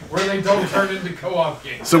you where they don't turn into co-op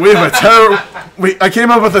games. So we have a terrible. I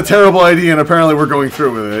came up with a terrible idea, and apparently we're going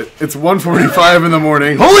through with it. It's 1:45 in the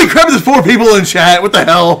morning. Holy crap! There's 4 people in chat. What the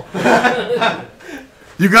hell?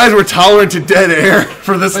 You guys were tolerant to dead air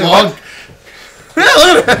for this long. Yeah,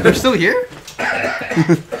 look at that. They're still here?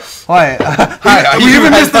 Why? Hi. We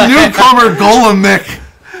even missed the newcomer, Golem Mick.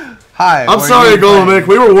 Hi. I'm sorry, Golem Mick.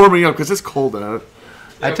 We were warming up because it's cold out.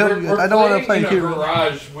 Yeah, I told you we're I don't want to play in a here.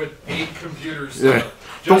 garage with 8 computers. Yeah.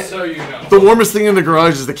 Just so you know. The warmest thing in the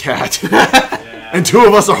garage is the cat. And 2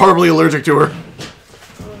 of us are horribly allergic to her.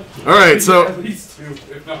 Alright, so. At least 2,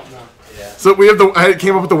 if not more. Yeah. So we have I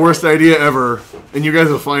came up with the worst idea ever, and you guys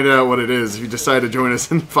will find out what it is if you decide to join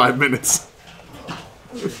us in 5 minutes.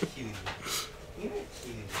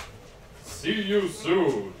 See you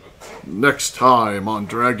soon. Next time on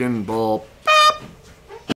Dragon Ball